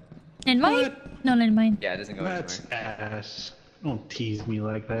that. In mine? No, not in mine. Yeah, it doesn't go That's anywhere. ass. Don't tease me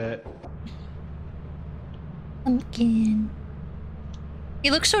like that. Pumpkin.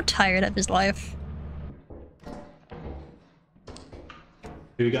 He looks so tired of his life.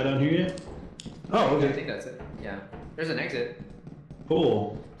 Do we got down here yet? Oh, I okay. think that's it. Yeah. There's an exit.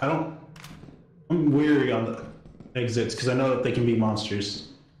 Cool. I'm weary on the exits because I know that they can be monsters.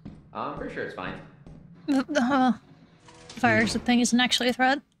 I'm pretty sure it's fine. The fire thing isn't actually a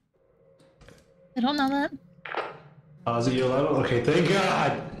threat. I don't know that. Ozzy, you level? Okay, thank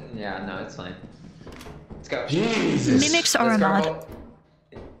God! Yeah, no, it's fine. Let's go. Jesus! Mimics are a mod.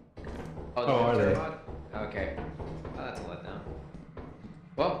 Oh, are they? Mod? Okay. Oh, that's a letdown.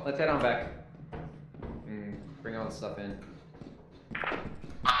 Well, let's head on back. Bring all the stuff in. Alright,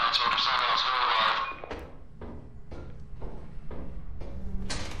 so there's something else going on.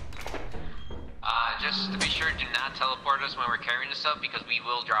 Just to be sure, do not teleport us when we're carrying this stuff because we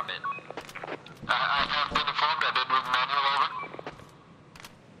will drop in. I have been informed. I did move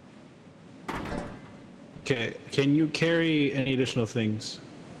manual over. Okay, can you carry any additional things?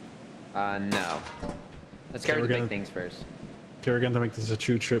 No. Let's carry the big things first. Okay, we're going to make this a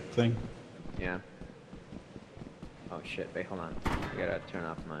true trip thing. Yeah. Oh shit, wait, hold on. I gotta turn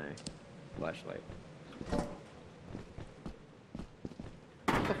off my flashlight. What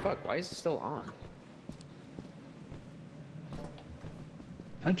the fuck? Why is it still on?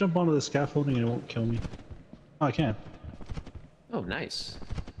 I jump onto the scaffolding and it won't kill me. Oh, I can. Oh, nice.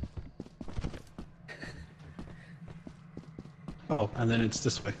 Oh, and then it's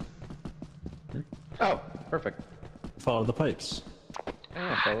this way. Oh, perfect. Follow the pipes.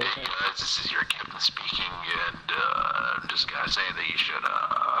 Yeah, follow the Hey, this is your captain speaking, and I'm just gonna say that you should,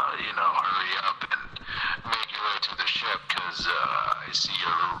 you know, hurry up and make your way to the ship, cause I see a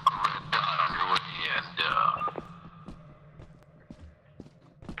red dot on your way, and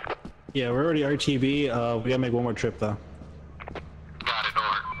Yeah, we're already RTB. We gotta make one more trip though. got it,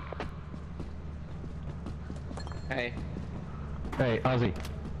 over. Hey. Hey, Ozzy.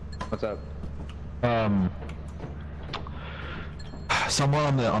 What's up? Somewhere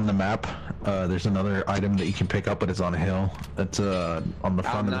on the map, there's another item that you can pick up, but it's on a hill. That's on the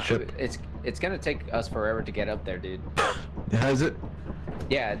front of the ship. It's gonna take us forever to get up there, dude. Has it?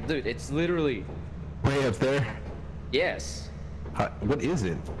 Yeah, dude, it's literally Way up there? yes. What is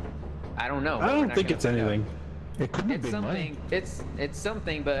it? I don't know. I don't think it's anything. It could be It's big something. money. It's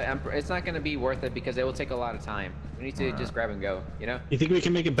something, but it's not gonna be worth it because it will take a lot of time. We need to just grab and go. You know? You think we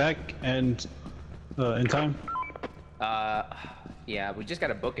can make it back and in time? Yeah, we just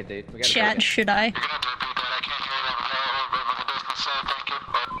gotta book it, dude. We gotta book Chat, it. should I?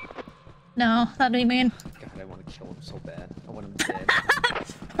 No, that do you mean? God, I want to kill him so bad. I want him dead.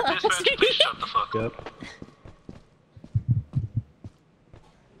 Dispatch, please shut the fuck up.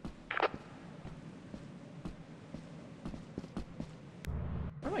 Yep.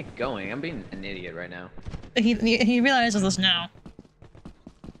 Where am I going? I'm being an idiot right now. He realizes this now.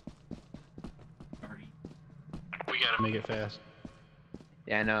 We gotta Make it fast.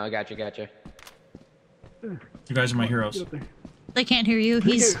 Yeah, no, I got you. You guys are my heroes. They can't hear you.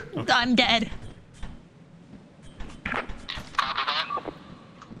 He's. I'm dead.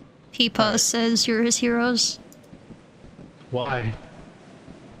 Peepa says you're his heroes. Why?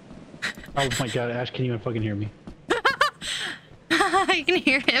 Oh my god, Ash, can you even fucking hear me? I can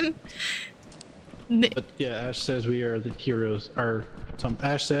hear him. But yeah, Ash says we are the heroes. Or some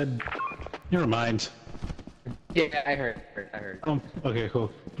Ash said. Never mind. Yeah, I heard. Okay, cool.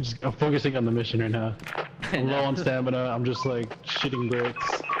 I'm focusing on the mission right now. I'm low on stamina. I'm just like shitting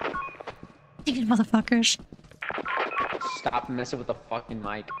bricks. These motherfuckers. Stop messing with the fucking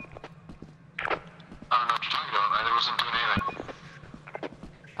mic. I don't know what you're talking about. I wasn't doing anything.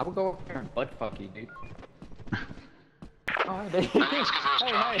 I would go over there and butt fuck you, dude. Oh, I think it's because I was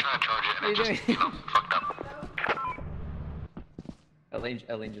trying to charge it and it just, you know, fucked up.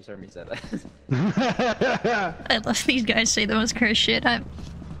 Elaine just heard me say that. I love these guys say the most cursed shit.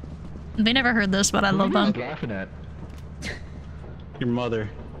 They never heard this, but I love them. Laughing at your mother.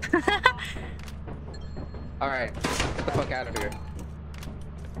 Alright, get the fuck out of here.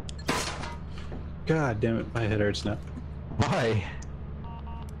 God damn it, my head hurts now. Why?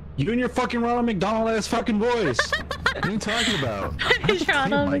 You and your fucking Ronald McDonald ass fucking voice. What are you talking about?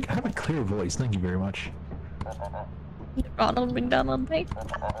 Ronald. I have a clear voice. Thank you very much. Ronald McDonald, mate.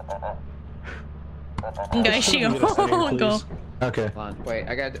 Guys, you go. Okay. Hold on, wait,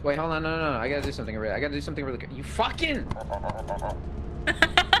 wait, hold on, no, I gotta do something really good. You fucking!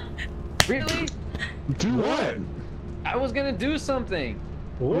 Really? Do what? I was gonna do something.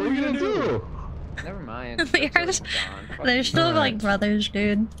 What are you gonna do? Never mind. They're still like brothers,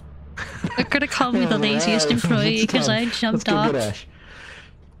 dude. They're gonna call me the laziest employee because I jumped off.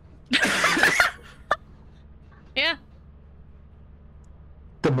 Yeah.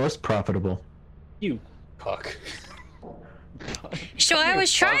 The most profitable. You cock. So I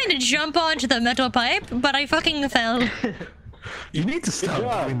was trying to jump onto the metal pipe, but I fucking fell. You need to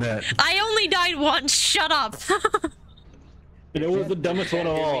stop doing that. I only died once. Shut up. It was the dumbest one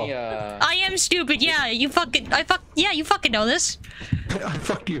of all. I am stupid. Yeah, you fucking. Yeah, you fucking know this.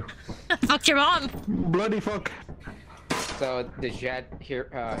 Fuck you. Fuck your mom. Bloody fuck. So did Jad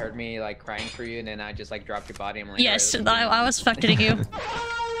heard me like crying for you, and then I just like dropped your body? I'm like, yes, I was fucking you.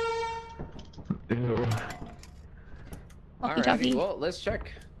 Ew. Alrighty, well, let's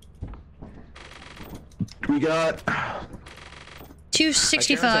check. We got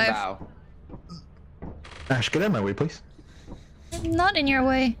 265. Ash, get out of my way, please. Not in your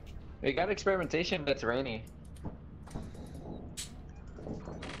way. We got experimentation, but it's rainy.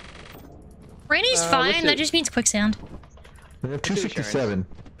 Rainy's fine. That just means quicksand. We have 267.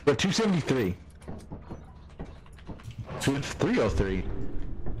 We have 273. So we have 303.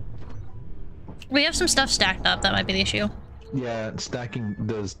 We have some stuff stacked up. That might be the issue. Yeah, stacking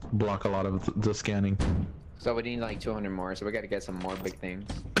does block a lot of the scanning. So we need like 200 more, so we gotta get some more big things.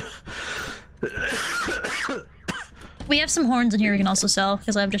 We have some horns in here we can also sell,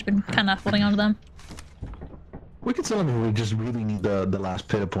 because I've just been kind of holding on to them. We can sell them if we just really need the last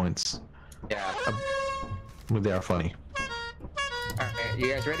pit of points. Yeah. But they are funny. Alright, you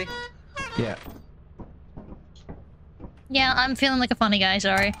guys ready? Yeah. Yeah, I'm feeling like a funny guy,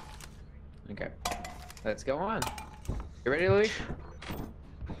 sorry. Okay. Let's go on. You ready, Louis?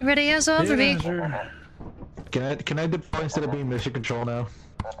 Ready as well for me? Can I deploy instead of being mission control now?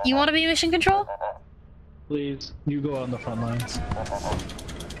 You want to be mission control? Please, you go on the front lines.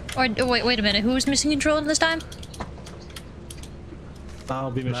 Or wait a minute, who's mission control this time? I'll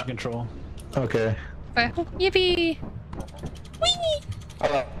be mission control. Okay. Right. Yippee! Whee!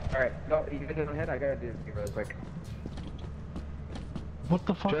 Alright, no, you guys don't head, I gotta do this really quick. What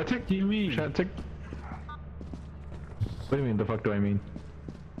the fuck do you mean? What do you mean, the fuck do I mean?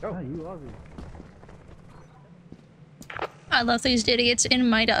 Oh, you love me. I love these idiots in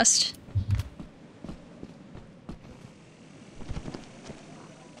my dust.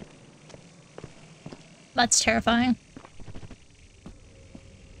 That's terrifying.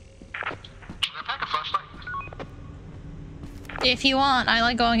 Should I pack a flashlight? If you want, I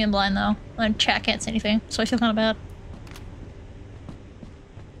like going in blind though. And chat can't say anything, so I feel kind of bad.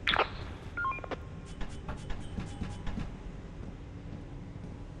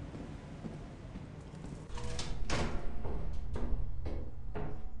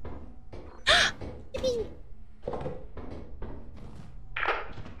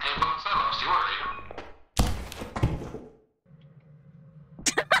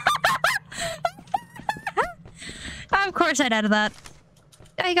 Of course I'd add that.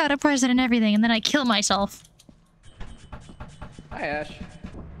 I got a present and everything, and then I kill myself. Hi, Ash.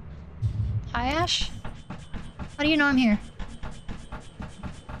 Hi, Ash? How do you know I'm here?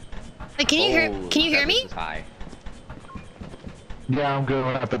 Like, can you hear me? Hi. Yeah, I'm good.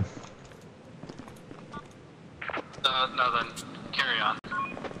 What happened? No, then carry on.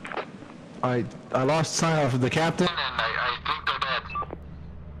 I lost sight of the captain. And I think they're dead.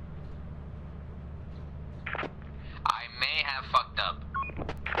 I may have fucked up.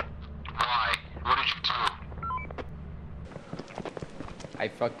 Why? What did you do? I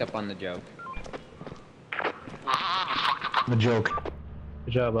fucked up on the joke. The joke.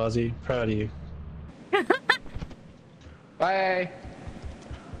 Good job, Ozzy. Proud of you. Bye.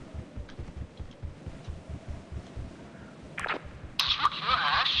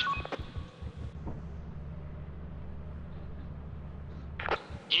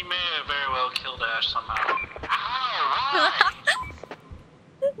 may have very well killed Ash somehow.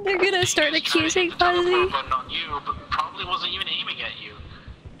 They're gonna start accusing Teleport Ozzy. button on you, but probably wasn't even aiming at you.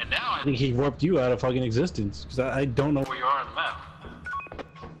 And now I think he warped you out of fucking existence because I don't know where you are on the map.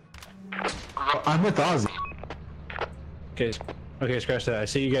 I'm with Ozzy. Okay, scratch that. I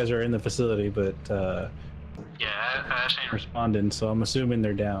see you guys are in the facility, but Yeah, Ash ain't responding, so I'm assuming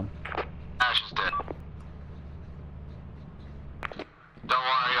they're down. Ash is dead. Don't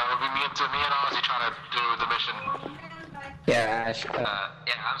worry, it'll be me and Ozzy trying to do the mission. Yeah, Ash.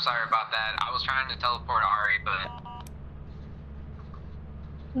 Yeah, I'm sorry about that. I was trying to teleport Ari, but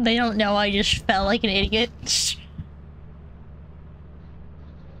They don't know I just felt like an idiot.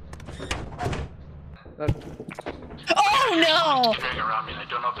 Oh no! skittering around me. I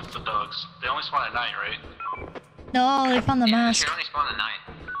don't know if it's the dogs. They only spawn at night, right? No, they found the they mask. should only spawn at night.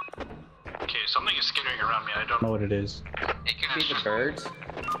 Okay, something is skittering around me. I don't know know. what it is. It could Be the birds. Could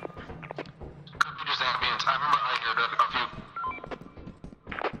be just ambience. I remember I heard a few.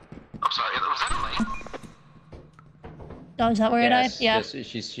 I'm sorry, was that Elaine? Oh, is that where it died? Yes, Yeah.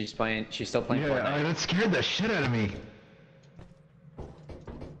 yes, she's playing. She's still playing Yeah, Fortnite. that scared the shit out of me.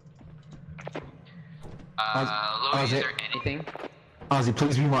 Louis, is there anything? Ozzy,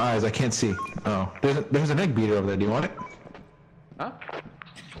 please be my eyes. I can't see. Oh, there's an egg beater over there. Do you want it? Huh?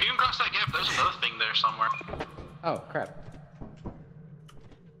 You can cross that gap. There's another thing there somewhere. Oh crap.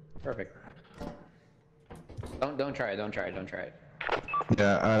 Perfect. Don't try it. Don't try it. Don't try it.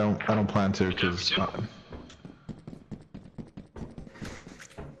 Yeah, I don't plan to because.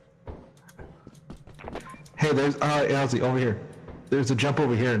 Hey, there's Ozzy over here. There's a jump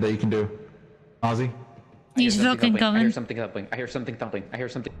over here that you can do. Ozzy. He's fucking I coming. hear something thumping. I hear something thumping. I hear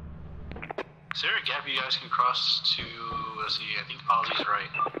something. Is there a gap you guys can cross to? Let's see. I think Ozzy's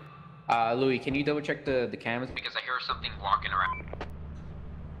right. Louis, can you double check the cams? Because I hear something walking around.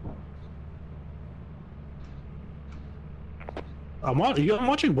 I'm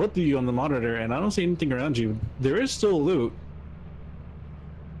watching both of you on the monitor, and I don't see anything around you. There is still loot.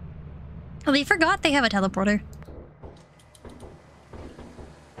 Oh, they forgot they have a teleporter.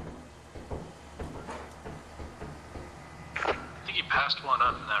 I think he passed one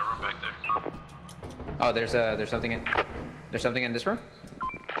up in that room back there. Oh, there's something in this room.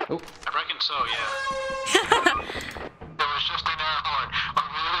 Oh. I reckon so. Yeah. There was just an air horn. A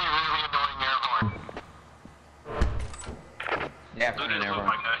really, really annoying air horn. Yeah, Loot an is air loot, horn.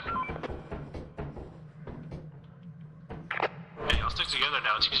 my guy. Hey, I'll stick together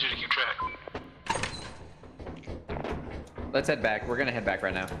now. It's easier to keep track. Let's head back. We're gonna head back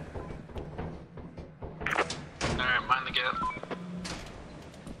right now. Alright, mind the gap.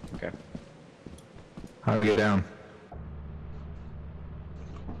 Okay. How do we get down?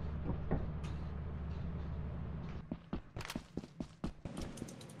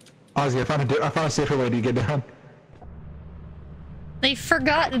 Ozzy, I found a safer way to get down. They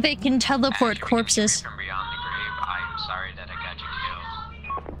forgot they can teleport corpses. From beyond the grave, I am sorry that I got you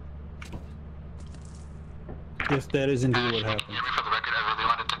killed. If that is indeed what happened. For the record, I really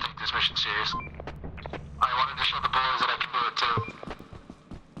wanted to take this mission serious. I wanted to show the boys that I can do it too.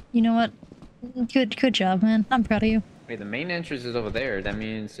 You know what? Good job, man. I'm proud of you. Wait, the main entrance is over there. That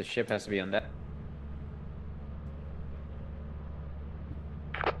means the ship has to be on that.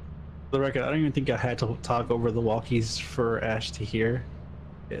 For the record, I don't even think I had to talk over the walkies for Ash to hear.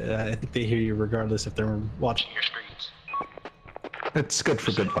 I think they hear you regardless if they're watching your screens. It's good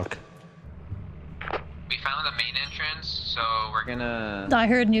for good luck. We found the main entrance, so we're Gonna. I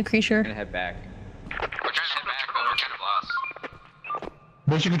heard new creature. Gonna head back. trying to head back, but we're kind of lost.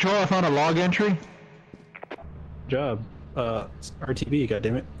 Mission control, I found a log entry. Job. RTB,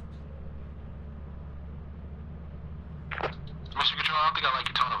 goddammit. Mission control, I don't think I like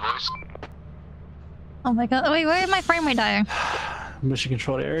your tone of voice. Oh my god. Wait, why is my frame rate dying? Mission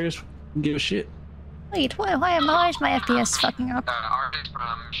controlled areas. Give a shit. Wait, why is my FPS fucking up? Artist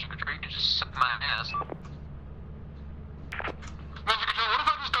from Sugar Tree can just suck my ass. Mission control, what if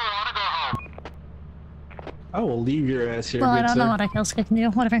I just don't want to go home? I will leave your ass here. Well, I good don't sir. know what else I can do.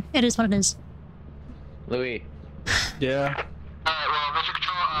 Whatever. It is what it is. Louis. Yeah. Alright, well, mission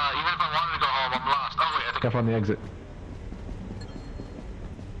control, even if I wanted to go home, I'm lost. Oh wait, I think I found the exit.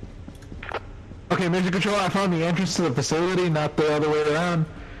 Okay, mission control, I found the entrance to the facility, not the other way around.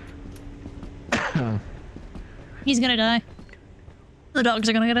 He's gonna die. The dogs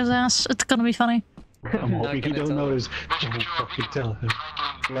are gonna get his ass. It's gonna be funny. I'm hoping you don't notice. Don't fucking tell him.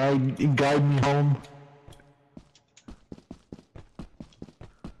 Guide me home.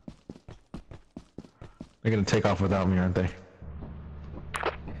 They're gonna take off without me, aren't they?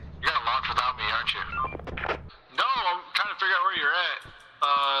 you're gonna launch without me, aren't you? No, I'm trying to figure out where you're at.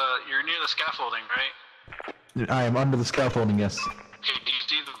 scaffolding, right? I am under the scaffolding, yes. Okay, do you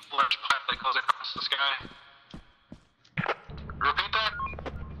see the large pipe that goes across the sky? Repeat that?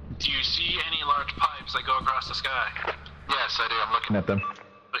 Do you see any large pipes that go across the sky? Yes, I do. I'm looking at them.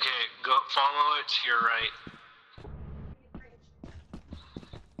 Okay, go follow it to your right.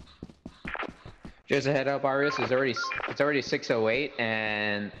 Just a head up, Arius. It's already 6:08,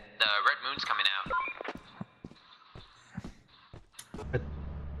 and The red moon's coming out.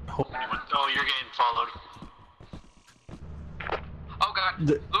 Oh, you're getting followed. Oh god,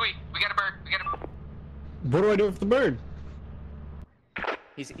 Louis, we got a bird. We got a. What do I do with the bird?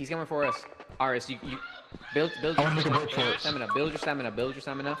 he's coming for us. Arius, you build your stamina. Build your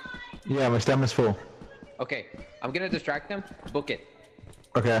stamina. Yeah, my stamina's full. Okay, I'm gonna distract them. Book it.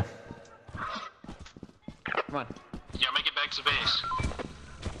 Okay. Come on. Yeah, make it back to base.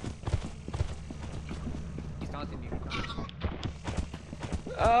 He's taunting you.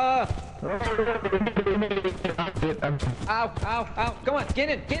 Ow, ow, ow. Come on, get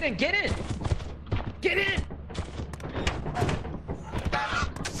in. Get in. Get in. Get in.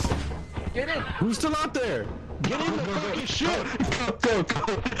 Who's still out there? Get in the fucking ship.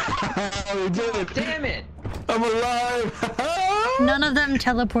 We did it. Damn it. I'm alive. None of them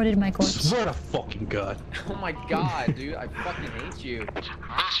teleported my corpse. Swear to fucking god. Oh my god, dude. I fucking hate you. Mission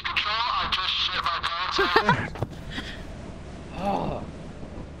Control, I just shit my pants. Oh.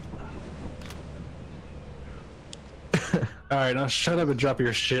 Alright, now shut up and drop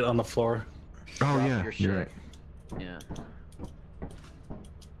your shit on the floor. Oh yeah, you're right. Yeah.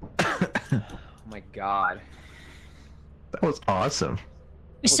 Oh my god. That was awesome.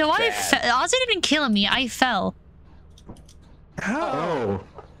 So Ozzy didn't kill me. I fell. How?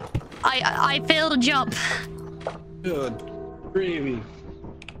 I failed to jump. Good. Gravy.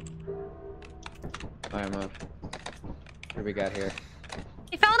 Alright, Mo. What do we got here?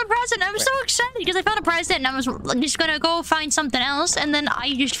 I found a present. I was so excited because I found a present and I was just gonna go find something else and then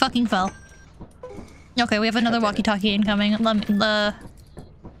I just fucking fell. Okay, we have another walkie-talkie incoming. The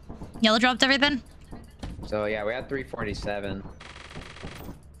yellow dropped everything. So yeah, we had 347.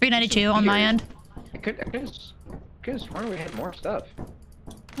 392 on my end. I could have sworn we had more stuff.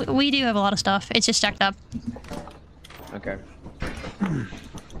 We do have a lot of stuff. It's just stacked up. Okay.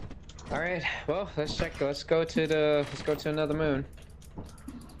 All right. Well, let's check. Let's go to another moon.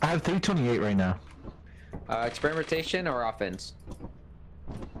 I have 328 right now. Experimentation or offense?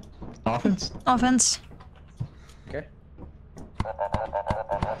 Offense? Offense. Okay.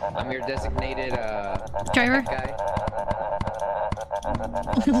 I'm your designated driver guy.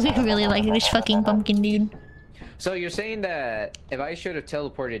 I really like this fucking pumpkin dude. So you're saying that if I should have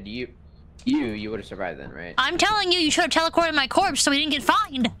teleported you would have survived then, right? I'm telling you, you should have teleported my corpse so we didn't get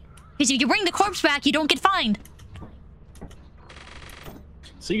fined. Because if you bring the corpse back, you don't get fined.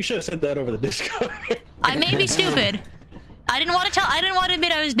 So you should have said that over the Discord. I may be stupid. I didn't want to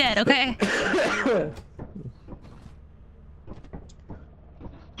admit I was dead, okay?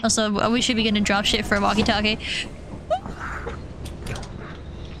 Also, we should be getting drop shit for a walkie-talkie.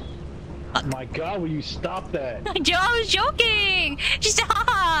 My god, will you stop that? I was joking! Just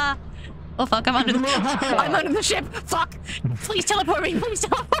haha! Oh fuck, I'm under the ship! Fuck! Please teleport me! Please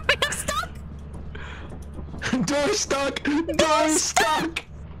teleport me! I'm stuck! Door's stuck! Door's stuck!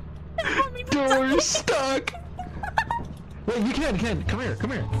 Door's stuck! Wait, you can. Come here.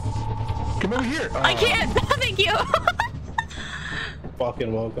 Come over here. I can't! Thank you!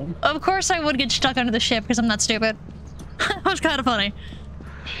 Fucking welcome. Of course I would get stuck under the ship because I'm not stupid. That was kind of funny.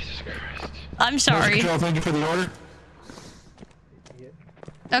 Jesus Christ. I'm sorry. Control, thank you for the order.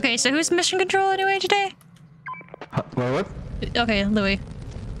 Okay, so who's mission control anyway today? What? Okay, Louis.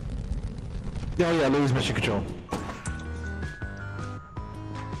 Oh yeah, Louis mission control.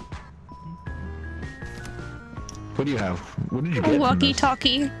 What do you have? What did you get?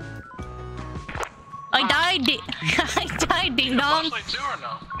 Walkie-talkie. I died. I died, ding dong. Flashlight too or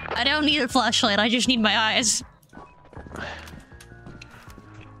no? I don't need a flashlight. I just need my eyes.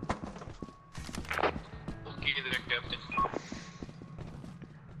 Okay there, Captain.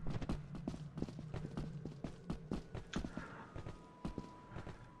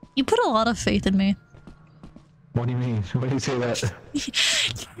 You put a lot of faith in me. What do you mean? Why do you say that?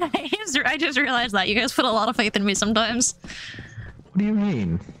 I just realized that you guys put a lot of faith in me sometimes. What do you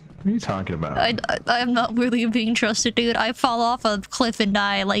mean? What are you talking about? I'm not worthy of being trusted, dude. I fall off a cliff and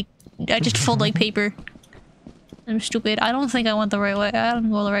die. Like, I just fold like paper. I'm stupid. I don't think I went the right way. I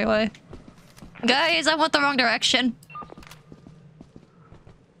don't go the right way. Guys, I went the wrong direction.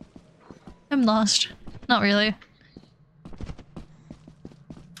 I'm lost. Not really.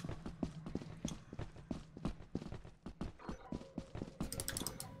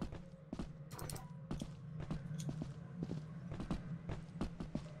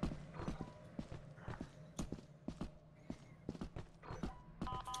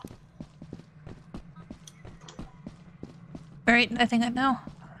 Alright, I think I know.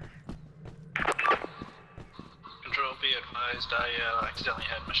 Control, be advised, I accidentally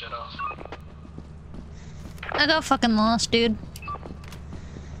had my shit off. I got fucking lost, dude.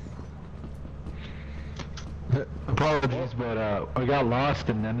 Apologies, but I got lost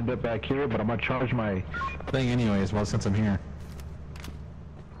and ended up back here, but I'm gonna charge my thing anyways, well, since I'm here.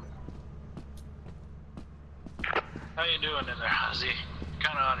 How you doing in there, Ozzy?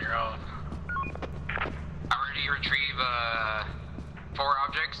 Kinda on your own. I'm ready to retrieve 4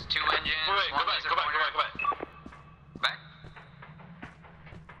 objects, 2 engines. Wait, go back. Back?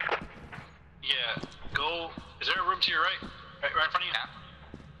 Yeah, go. Is there a room to your right? Right in front of you? Yeah.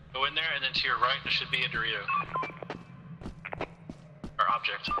 Go in there, and then to your right, there should be a Dorito. Or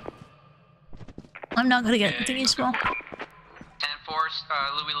object. I'm not gonna get anything useful. 10-4,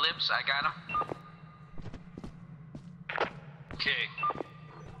 Louis Lips, I got him. Okay.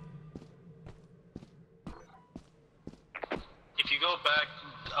 If you go back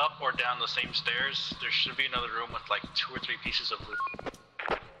up or down the same stairs, there should be another room with like 2 or 3 pieces of loot.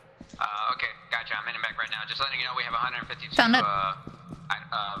 Okay, gotcha. I'm heading back right now. Just letting you know we have 152 Found it.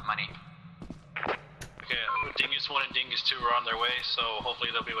 money. Okay, Dingus 1 and Dingus 2 are on their way, so hopefully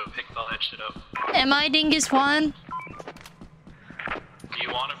they'll be able to pick all that shit up. Am I Dingus 1? Do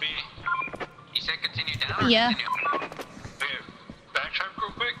you want to be? You said continue down or Yeah. continue? Okay, backtrack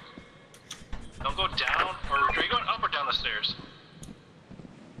real quick. Don't go down, or are you going up or down the stairs?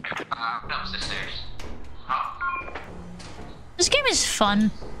 Down the stairs. Huh? This game is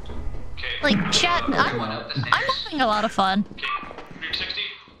fun. Okay. Like, chat, I'm having a lot of fun. Okay, 360?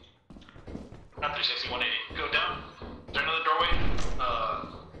 Not 360, 180. Go down. Is there another doorway?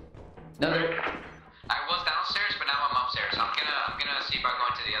 No. I was downstairs, but now I'm upstairs. So I'm gonna see about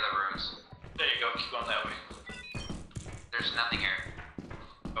going to the other rooms. There you go, keep going that way. There's nothing here.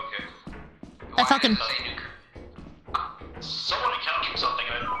 Okay. I fucking... Someone encountered something.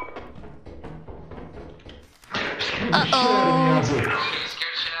 Uh-oh. You scared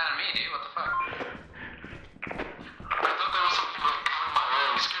the shit out of me, dude. What the fuck? I thought there was something coming my way.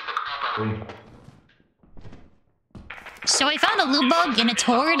 You scared the crap out of me. So I found a loot bug and it's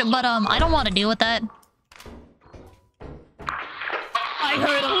horde, but I don't want to deal with that. I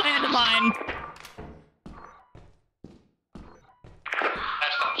heard a landmine.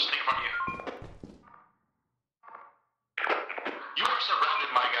 Stop, just in front of you. You are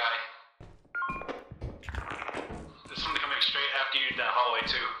surrounded, my guy. There's something coming straight after you in that hallway,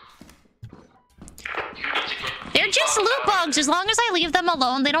 too. You need to get... They're just loot bugs. As long as I leave them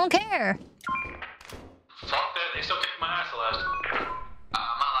alone, they don't care. Fuck that, they still kicked my ass the last. My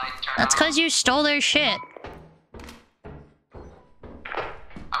light turned That's on. because you stole their shit. I'm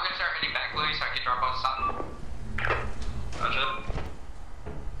gonna start heading back, Louis, so I can drop off the stop. Gotcha.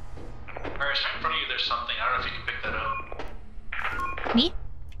 Alright, right in front of you there's something. I don't know if you can pick that up. Me?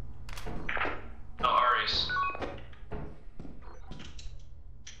 No, Ari's.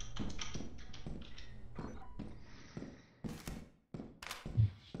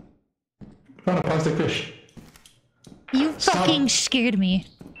 Found a plastic fish. You fucking scared me.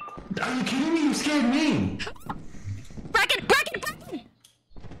 Are you kidding me? You scared me. Bracken! Bracken! Bracken!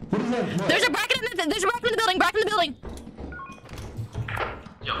 What is that? What? There's a bracken in the building! Bracken in the building!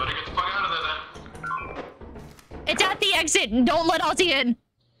 Yo, better get the fuck out of there then. It's at the exit! Don't let Ozzy in!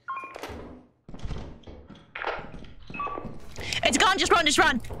 It's gone! Just run! Just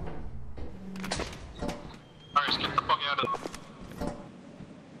run! Alright, get the fuck out of there.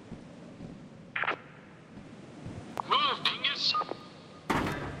 Move, dingus!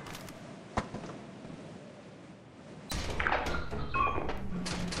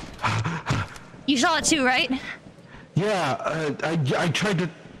 You saw it too, right? Yeah, I tried to.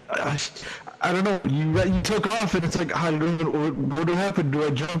 I don't know. You took off, and it's like, I don't know what happened. Do I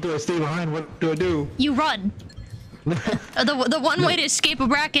jump? Do I stay behind? What do I do? You run. The one way to escape a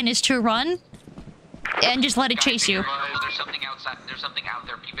bracken is to run, and just let it chase you. There's something outside. There's something out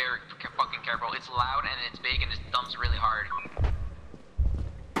there. Be very fucking careful. It's loud and it's big and it thumps really hard.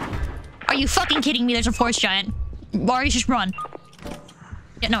 Are you fucking kidding me? There's a force giant. Or you just run.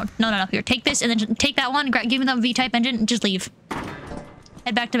 Yeah, no. Here, take this and then take that one. Give me the V-type engine and just leave.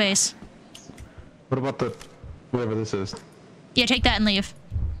 Head back to base. What about the whatever this is? Yeah, take that and leave.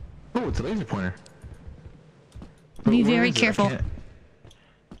 Oh, it's a laser pointer. Be very careful.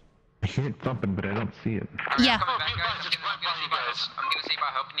 I hear it thumping, but I don't see it. Yeah. I'm gonna see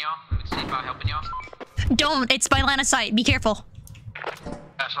about helping y'all. Don't. It's by line of sight. Be careful. I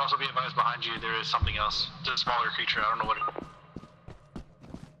should also be advised behind you there is something else. It's a smaller creature. I don't know what it is.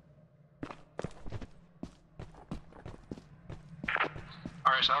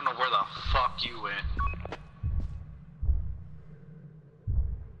 Alright, so I don't know where the fuck you went.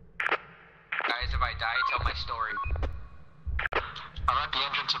 guy, tell my story. I'm at the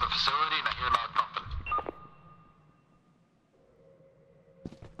entrance of the facility and I hear loud pumping.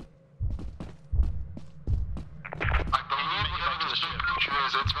 I believe whatever this big creature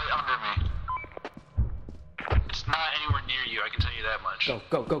is, it's right under me. It's not anywhere near you, I can tell you that much.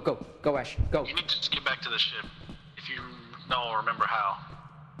 Go, Ash, go. You need to just get back to the ship, if you know or remember how.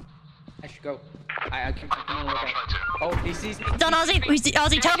 Ash, go. I can. I don't know, I'll try to. Oh, he sees me. Done, Ozzy! Ozzy,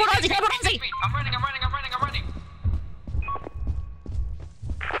 teleport Ozzy! Teleport Ozzy! I'm running.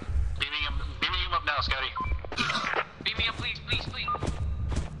 Beaming him up now, Scotty. Beam me up, please.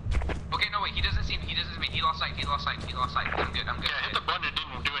 Okay, no, wait, he doesn't see me. He lost sight. I'm good. Yeah, hit the button, it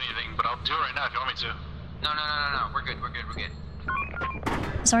didn't do anything, but I'll do it right now if you want me to. No. We're good.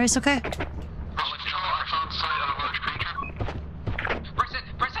 Sorry, it's okay. I'll let you know I found sight of a large creature. Press it.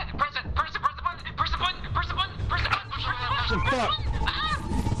 Press the button. Fuck!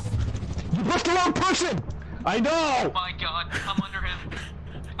 You pushed the wrong person! I know! Oh my god, I'm under him.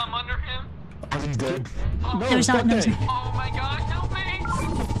 Ozzy's dead. Oh, No, There's not, it's no. okay. oh my god, help me!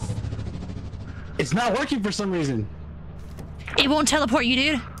 It's not working for some reason. It won't teleport you,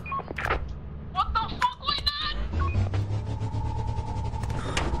 dude. What the fuck was that?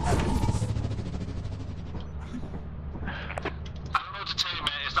 I don't know what to tell you,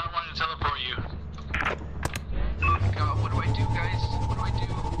 man. It's not wanting to teleport you. God, what do I do, guys? What do I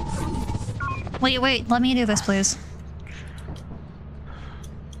do? Wait, let me do this, please.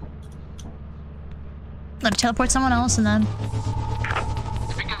 Let it teleport someone else and then...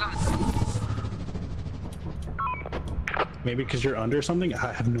 Maybe because you're under something?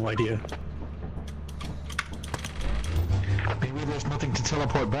 I have no idea. Maybe there's nothing to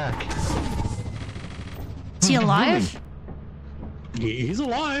teleport back. Is he alive? He's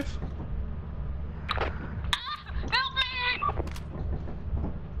alive.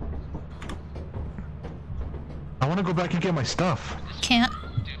 I want to go back and get my stuff. Can't.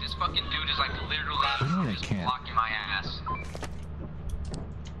 Dude, this fucking dude is like literally What do you mean I just can't? blocking my ass.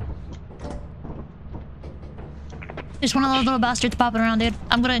 There's one of those little bastards popping around, dude.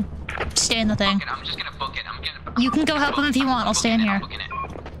 I'm gonna stay in the thing. I'm just gonna book it. You can go help him if you want. I'll stay in here. I was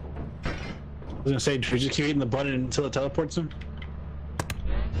gonna say, should we just keep hitting the button until it teleports him?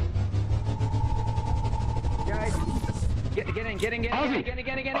 Guys, get in. Get in.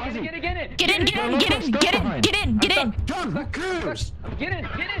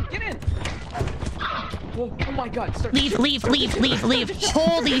 Oh my god. Leave. Holy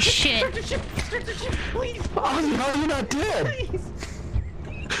shit. Please. Ozzy, how are you not dead?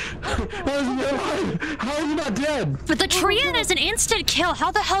 Ozzy, how are you not dead? But the Treant is an instant kill.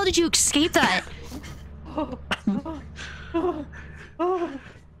 How the hell did you escape that?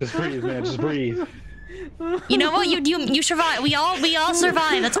 Just breathe, man. Just breathe. You know what? You survive. We all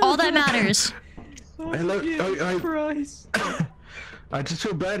survive. That's all that matters. I just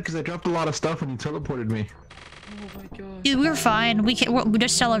feel bad because I dropped a lot of stuff when you teleported me. Oh my god. Dude, we're fine. We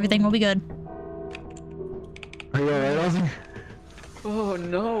just sell everything. We'll be good. Are you alright, Ozzy? Oh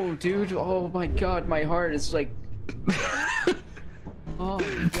no, dude. Oh my god, my heart is like... Oh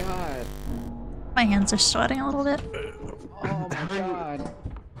my god. My hands are sweating a little bit. Oh my god.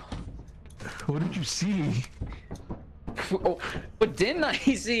 What did you see? Oh, what didn't I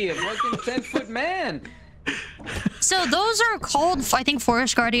see? A fucking 10-foot man. So those are called, I think,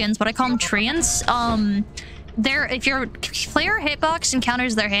 Forest Guardians, but I call them Treants. If your player hitbox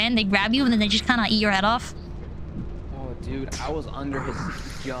encounters their hand, they grab you and then they just kind of eat your head off. Oh, dude, I was under his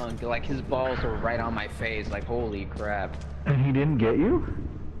junk. Like, his balls were right on my face. Like, holy crap. And he didn't get you?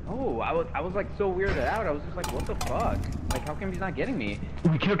 Oh, I was like so weirded out. I was just like, what the fuck? Like, how come he's not getting me?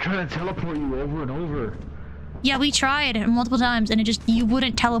 We kept trying to teleport you over and over. Yeah, we tried multiple times and you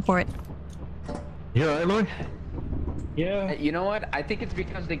wouldn't teleport. You alright, Lloyd? Yeah. You know what? I think it's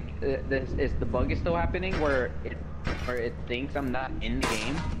because the bug is still happening where it thinks I'm not in the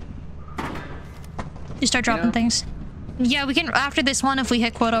game. You start dropping things. Yeah, we can, after this one, if we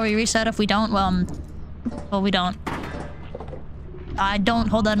hit quota, we reset. If we don't, well, we don't. I don't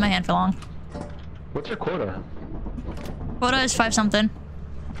hold that in my hand for long. What's your quota? Quota is 5 something.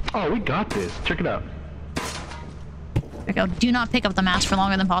 Oh, we got this. Check it out. There we go. Do not pick up the mask for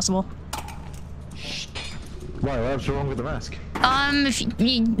longer than possible. Why? What's wrong with the mask? If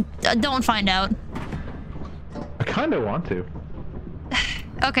you don't find out. I kind of want to.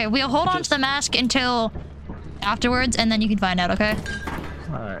 Okay, we'll hold on to the mask until afterwards, and then you can find out, okay?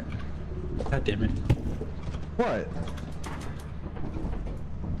 Alright. God damn it. What?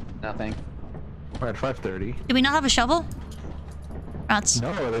 Nothing. We're at 5:30. Do we not have a shovel? Rats.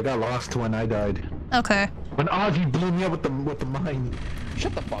 No, they got lost when I died. Okay. When Ozzy blew me up with the mine.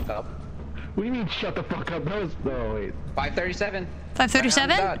 Shut the fuck up. What do you mean shut the fuck up? That was... Oh, wait. 5:37.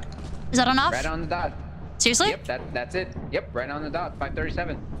 5:37? Is that enough? Right on the dot. Seriously? Yep, that's it. Yep, right on the dot.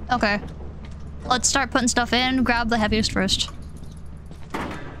 5:37. Okay. Let's start putting stuff in. Grab the heaviest first.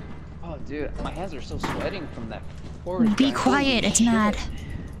 Oh, dude, my hands are still sweating from that forest. Be quiet, it's mad.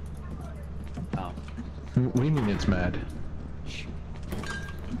 Oh. What do you mean it's mad?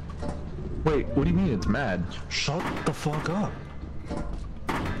 Wait, what do you mean it's mad? Shut the fuck up.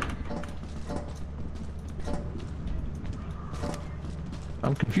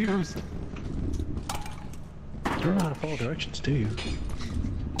 I'm confused. You don't know how to follow directions, do you?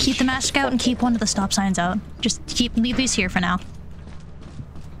 Keep the mask out and keep one of the stop signs out. Just leave these here for now.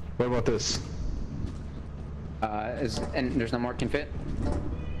 What about this? And there's no more can fit?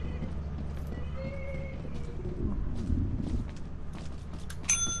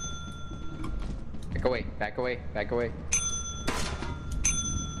 Back away, back away, back away.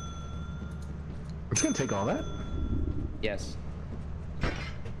 It's gonna take all that? Yes.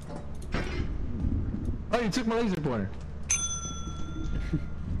 Oh, you took my laser pointer.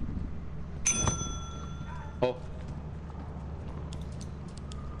 Oh.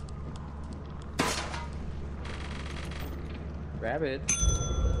 Grab it.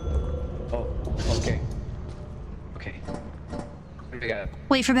 Oh, okay. Okay. We got it.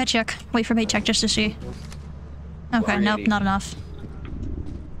 Wait for bait check. Wait for bait check just to see. Okay, nope, not enough.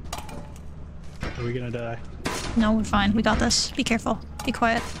 Are we gonna die? No, we're fine. We got this. Be careful. Be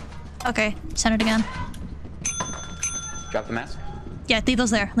quiet. Okay, send it again. Drop the mask. Yeah, leave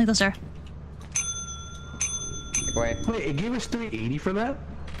those there. Leave those there. Back away. Wait, it gave us 380 for that?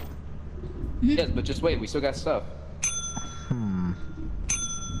 Yes, but just wait. We still got stuff. Hmm.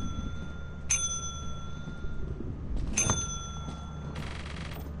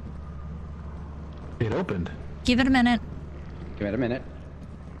 It opened. Give it a minute. Give it a minute.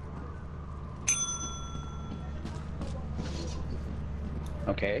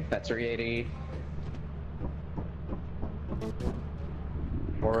 Okay, that's 380.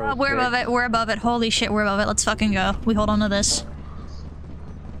 We're above it. We're above it. Holy shit, we're above it. Let's fucking go. We hold on to this.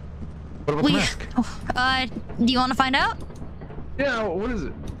 What about the mask? Do you want to find out? Yeah, what is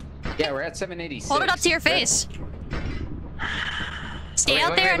it? Yeah, we're at 786. Hold it up to your face. Stay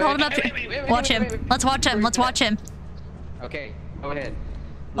out there and hold it up to... Watch him. Let's watch him. Let's watch him. Okay, go ahead.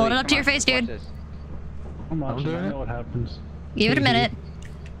 Hold it up to your face, dude. I'm watching. I know what happens. Give it a minute.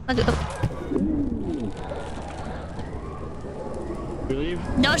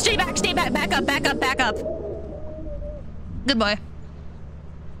 No, stay back, back up, back up, back up. Good boy.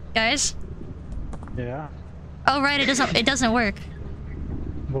 Guys? Yeah? Oh right, it doesn't work.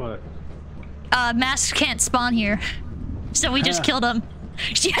 What? Masks can't spawn here. So we just killed him.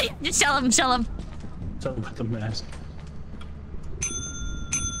 Yeah, just sell him. Tell him about the mask.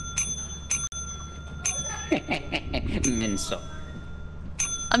 Minso.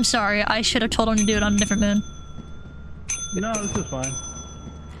 I'm sorry, I should have told him to do it on a different moon. No, this is fine.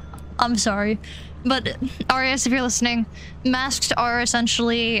 I'm sorry. But, Arias, if you're listening, masks are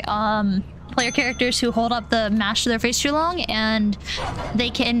essentially, player characters who hold up the mask to their face too long, and they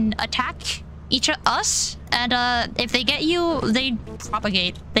can attack us, and, if they get you, they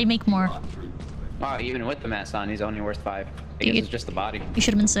propagate. They make more. Wow, even with the mask on, he's only worth 5. I guess it's just the body. You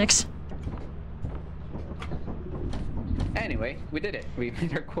should have been 6. Anyway, we did it. We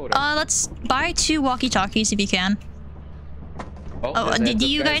made our quota. Let's buy 2 walkie-talkies if you can. Oh, do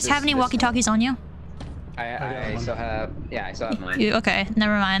you guys have any walkie-talkies on you? I still have. Yeah, I still have mine. Okay,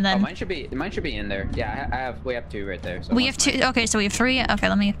 never mind then. Oh, mine should be in there. Yeah, we have 2 right there. So we have 2. Okay, so we have 3. Okay,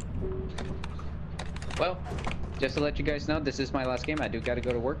 let me. Well, just to let you guys know, this is my last game. I do gotta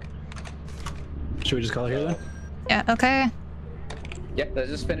go to work. Should we just call it here then? Yeah. Okay. Yep. Let's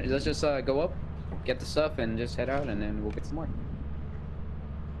just finish. Let's just go up, get the stuff, and just head out, and then we'll get some more.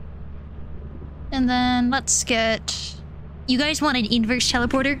 And then let's get. You guys want an inverse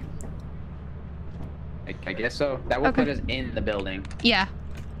teleporter? I guess so. That will put us in the building. Yeah.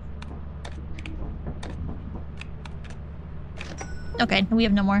 Okay, we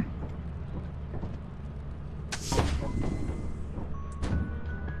have no more.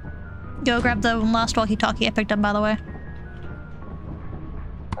 Go grab the last walkie-talkie I picked up, by the way.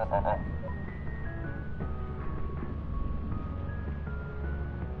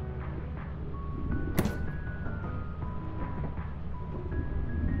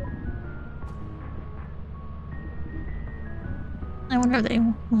 I wonder if they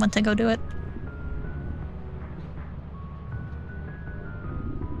want to go do it.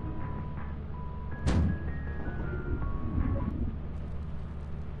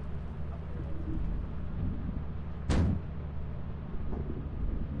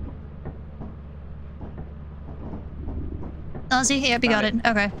 Ozzy, yep, you got it.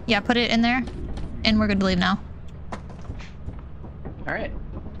 Okay, yeah, put it in there, and we're good to leave now. All right.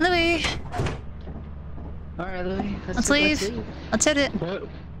 Louis. All right, Louis. Let's leave. Let's hit it. What?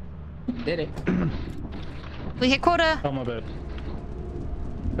 Did it. We hit quota. Oh, my bad.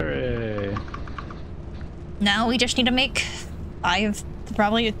 Hooray. Now we just need to make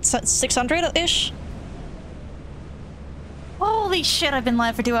probably 600-ish. Holy shit, I've been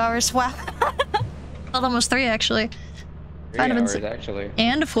live for 2 hours. Wow. Well, almost 3 actually. 3 hours actually.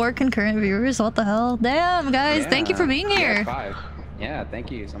 And 4 concurrent viewers. What the hell? Damn, guys, thank you for being here. Yeah, 5. Yeah,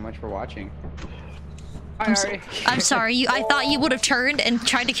 thank you so much for watching. I'm sorry. I thought you would have turned and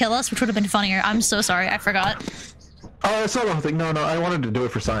tried to kill us, which would have been funnier. I'm so sorry. I forgot. Oh, that's not the whole thing. No, I wanted to do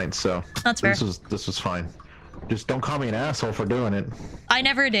it for science, so that's fair. This was fine. Just don't call me an asshole for doing it. I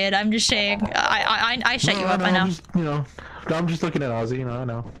never did. I'm just saying. I shut you up. I know. Just, I'm just looking at Ozzy. I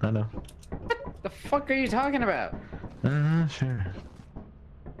know. What the fuck are you talking about? Sure.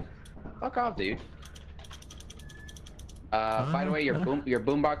 Fuck off, dude. By the way, your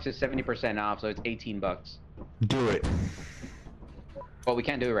boombox is 70% off, so it's $18. Do it. Well, we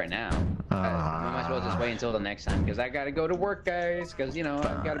can't do it right now. We might as well just wait until the next time, because I gotta go to work, guys. Because I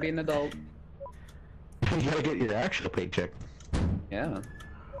gotta be an adult. You gotta get your actual paycheck. Yeah.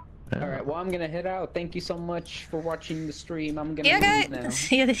 All right. Well, I'm gonna head out. Thank you so much for watching the stream. I'm gonna leave now.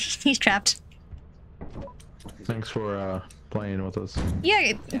 Yeah, he's trapped. Thanks for playing with us.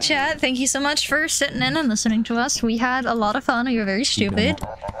 Yeah, chat, thank you so much for sitting in and listening to us. We had a lot of fun. We were very stupid.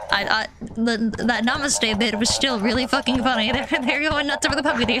 That namaste bit was still really fucking funny. They're going nuts over the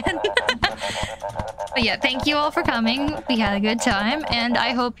puppy again. But yeah, thank you all for coming. We had a good time, and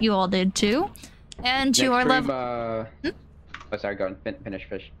I hope you all did too. And to our love. Oh, sorry, go and finish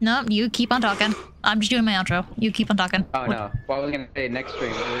fish. No, you keep on talking. I'm just doing my outro. You keep on talking. Oh no. Well, I was gonna say next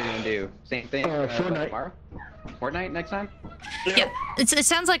stream. What are we gonna do? Same thing. Fortnite. Tomorrow? Fortnite next time? Yep. It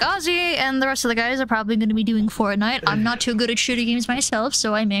sounds like Ozzy and the rest of the guys are probably going to be doing Fortnite. I'm not too good at shooting games myself,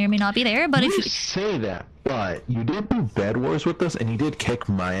 so I may or may not be there. But if you say that, but you did do Bed Wars with us, and you did kick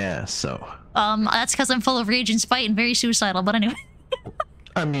my ass. So that's because I'm full of rage and spite and very suicidal. But anyway.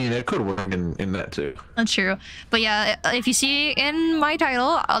 I mean, it could work in that too. That's true. But yeah, if you see in my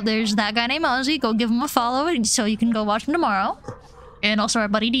title, there's that guy named Ozzy. Go give him a follow so you can go watch him tomorrow. And also our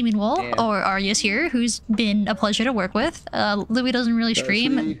buddy Demon Wool, or Arya's here, who's been a pleasure to work with. Louis doesn't really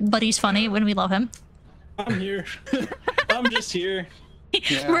stream, but he's funny when we love him. I'm here. I'm just here.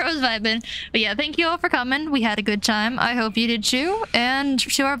 Bro's vibing. But yeah, thank you all for coming. We had a good time. I hope you did too. And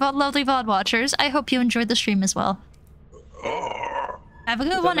to our lovely VOD watchers, I hope you enjoyed the stream as well. Have a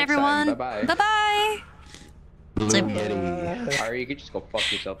good one, everyone. Bye-bye. Bye-bye. Or you could just go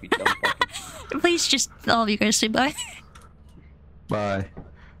fuck yourself, you dumb fucking. Please just, all of you guys say bye. Bye.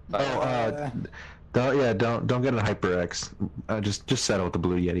 Oh, don't get a HyperX. Just settle with the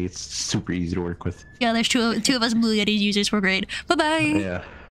Blue Yeti. It's super easy to work with. Yeah, there's two of us Blue Yeti users. We're great. Bye-bye. Yeah.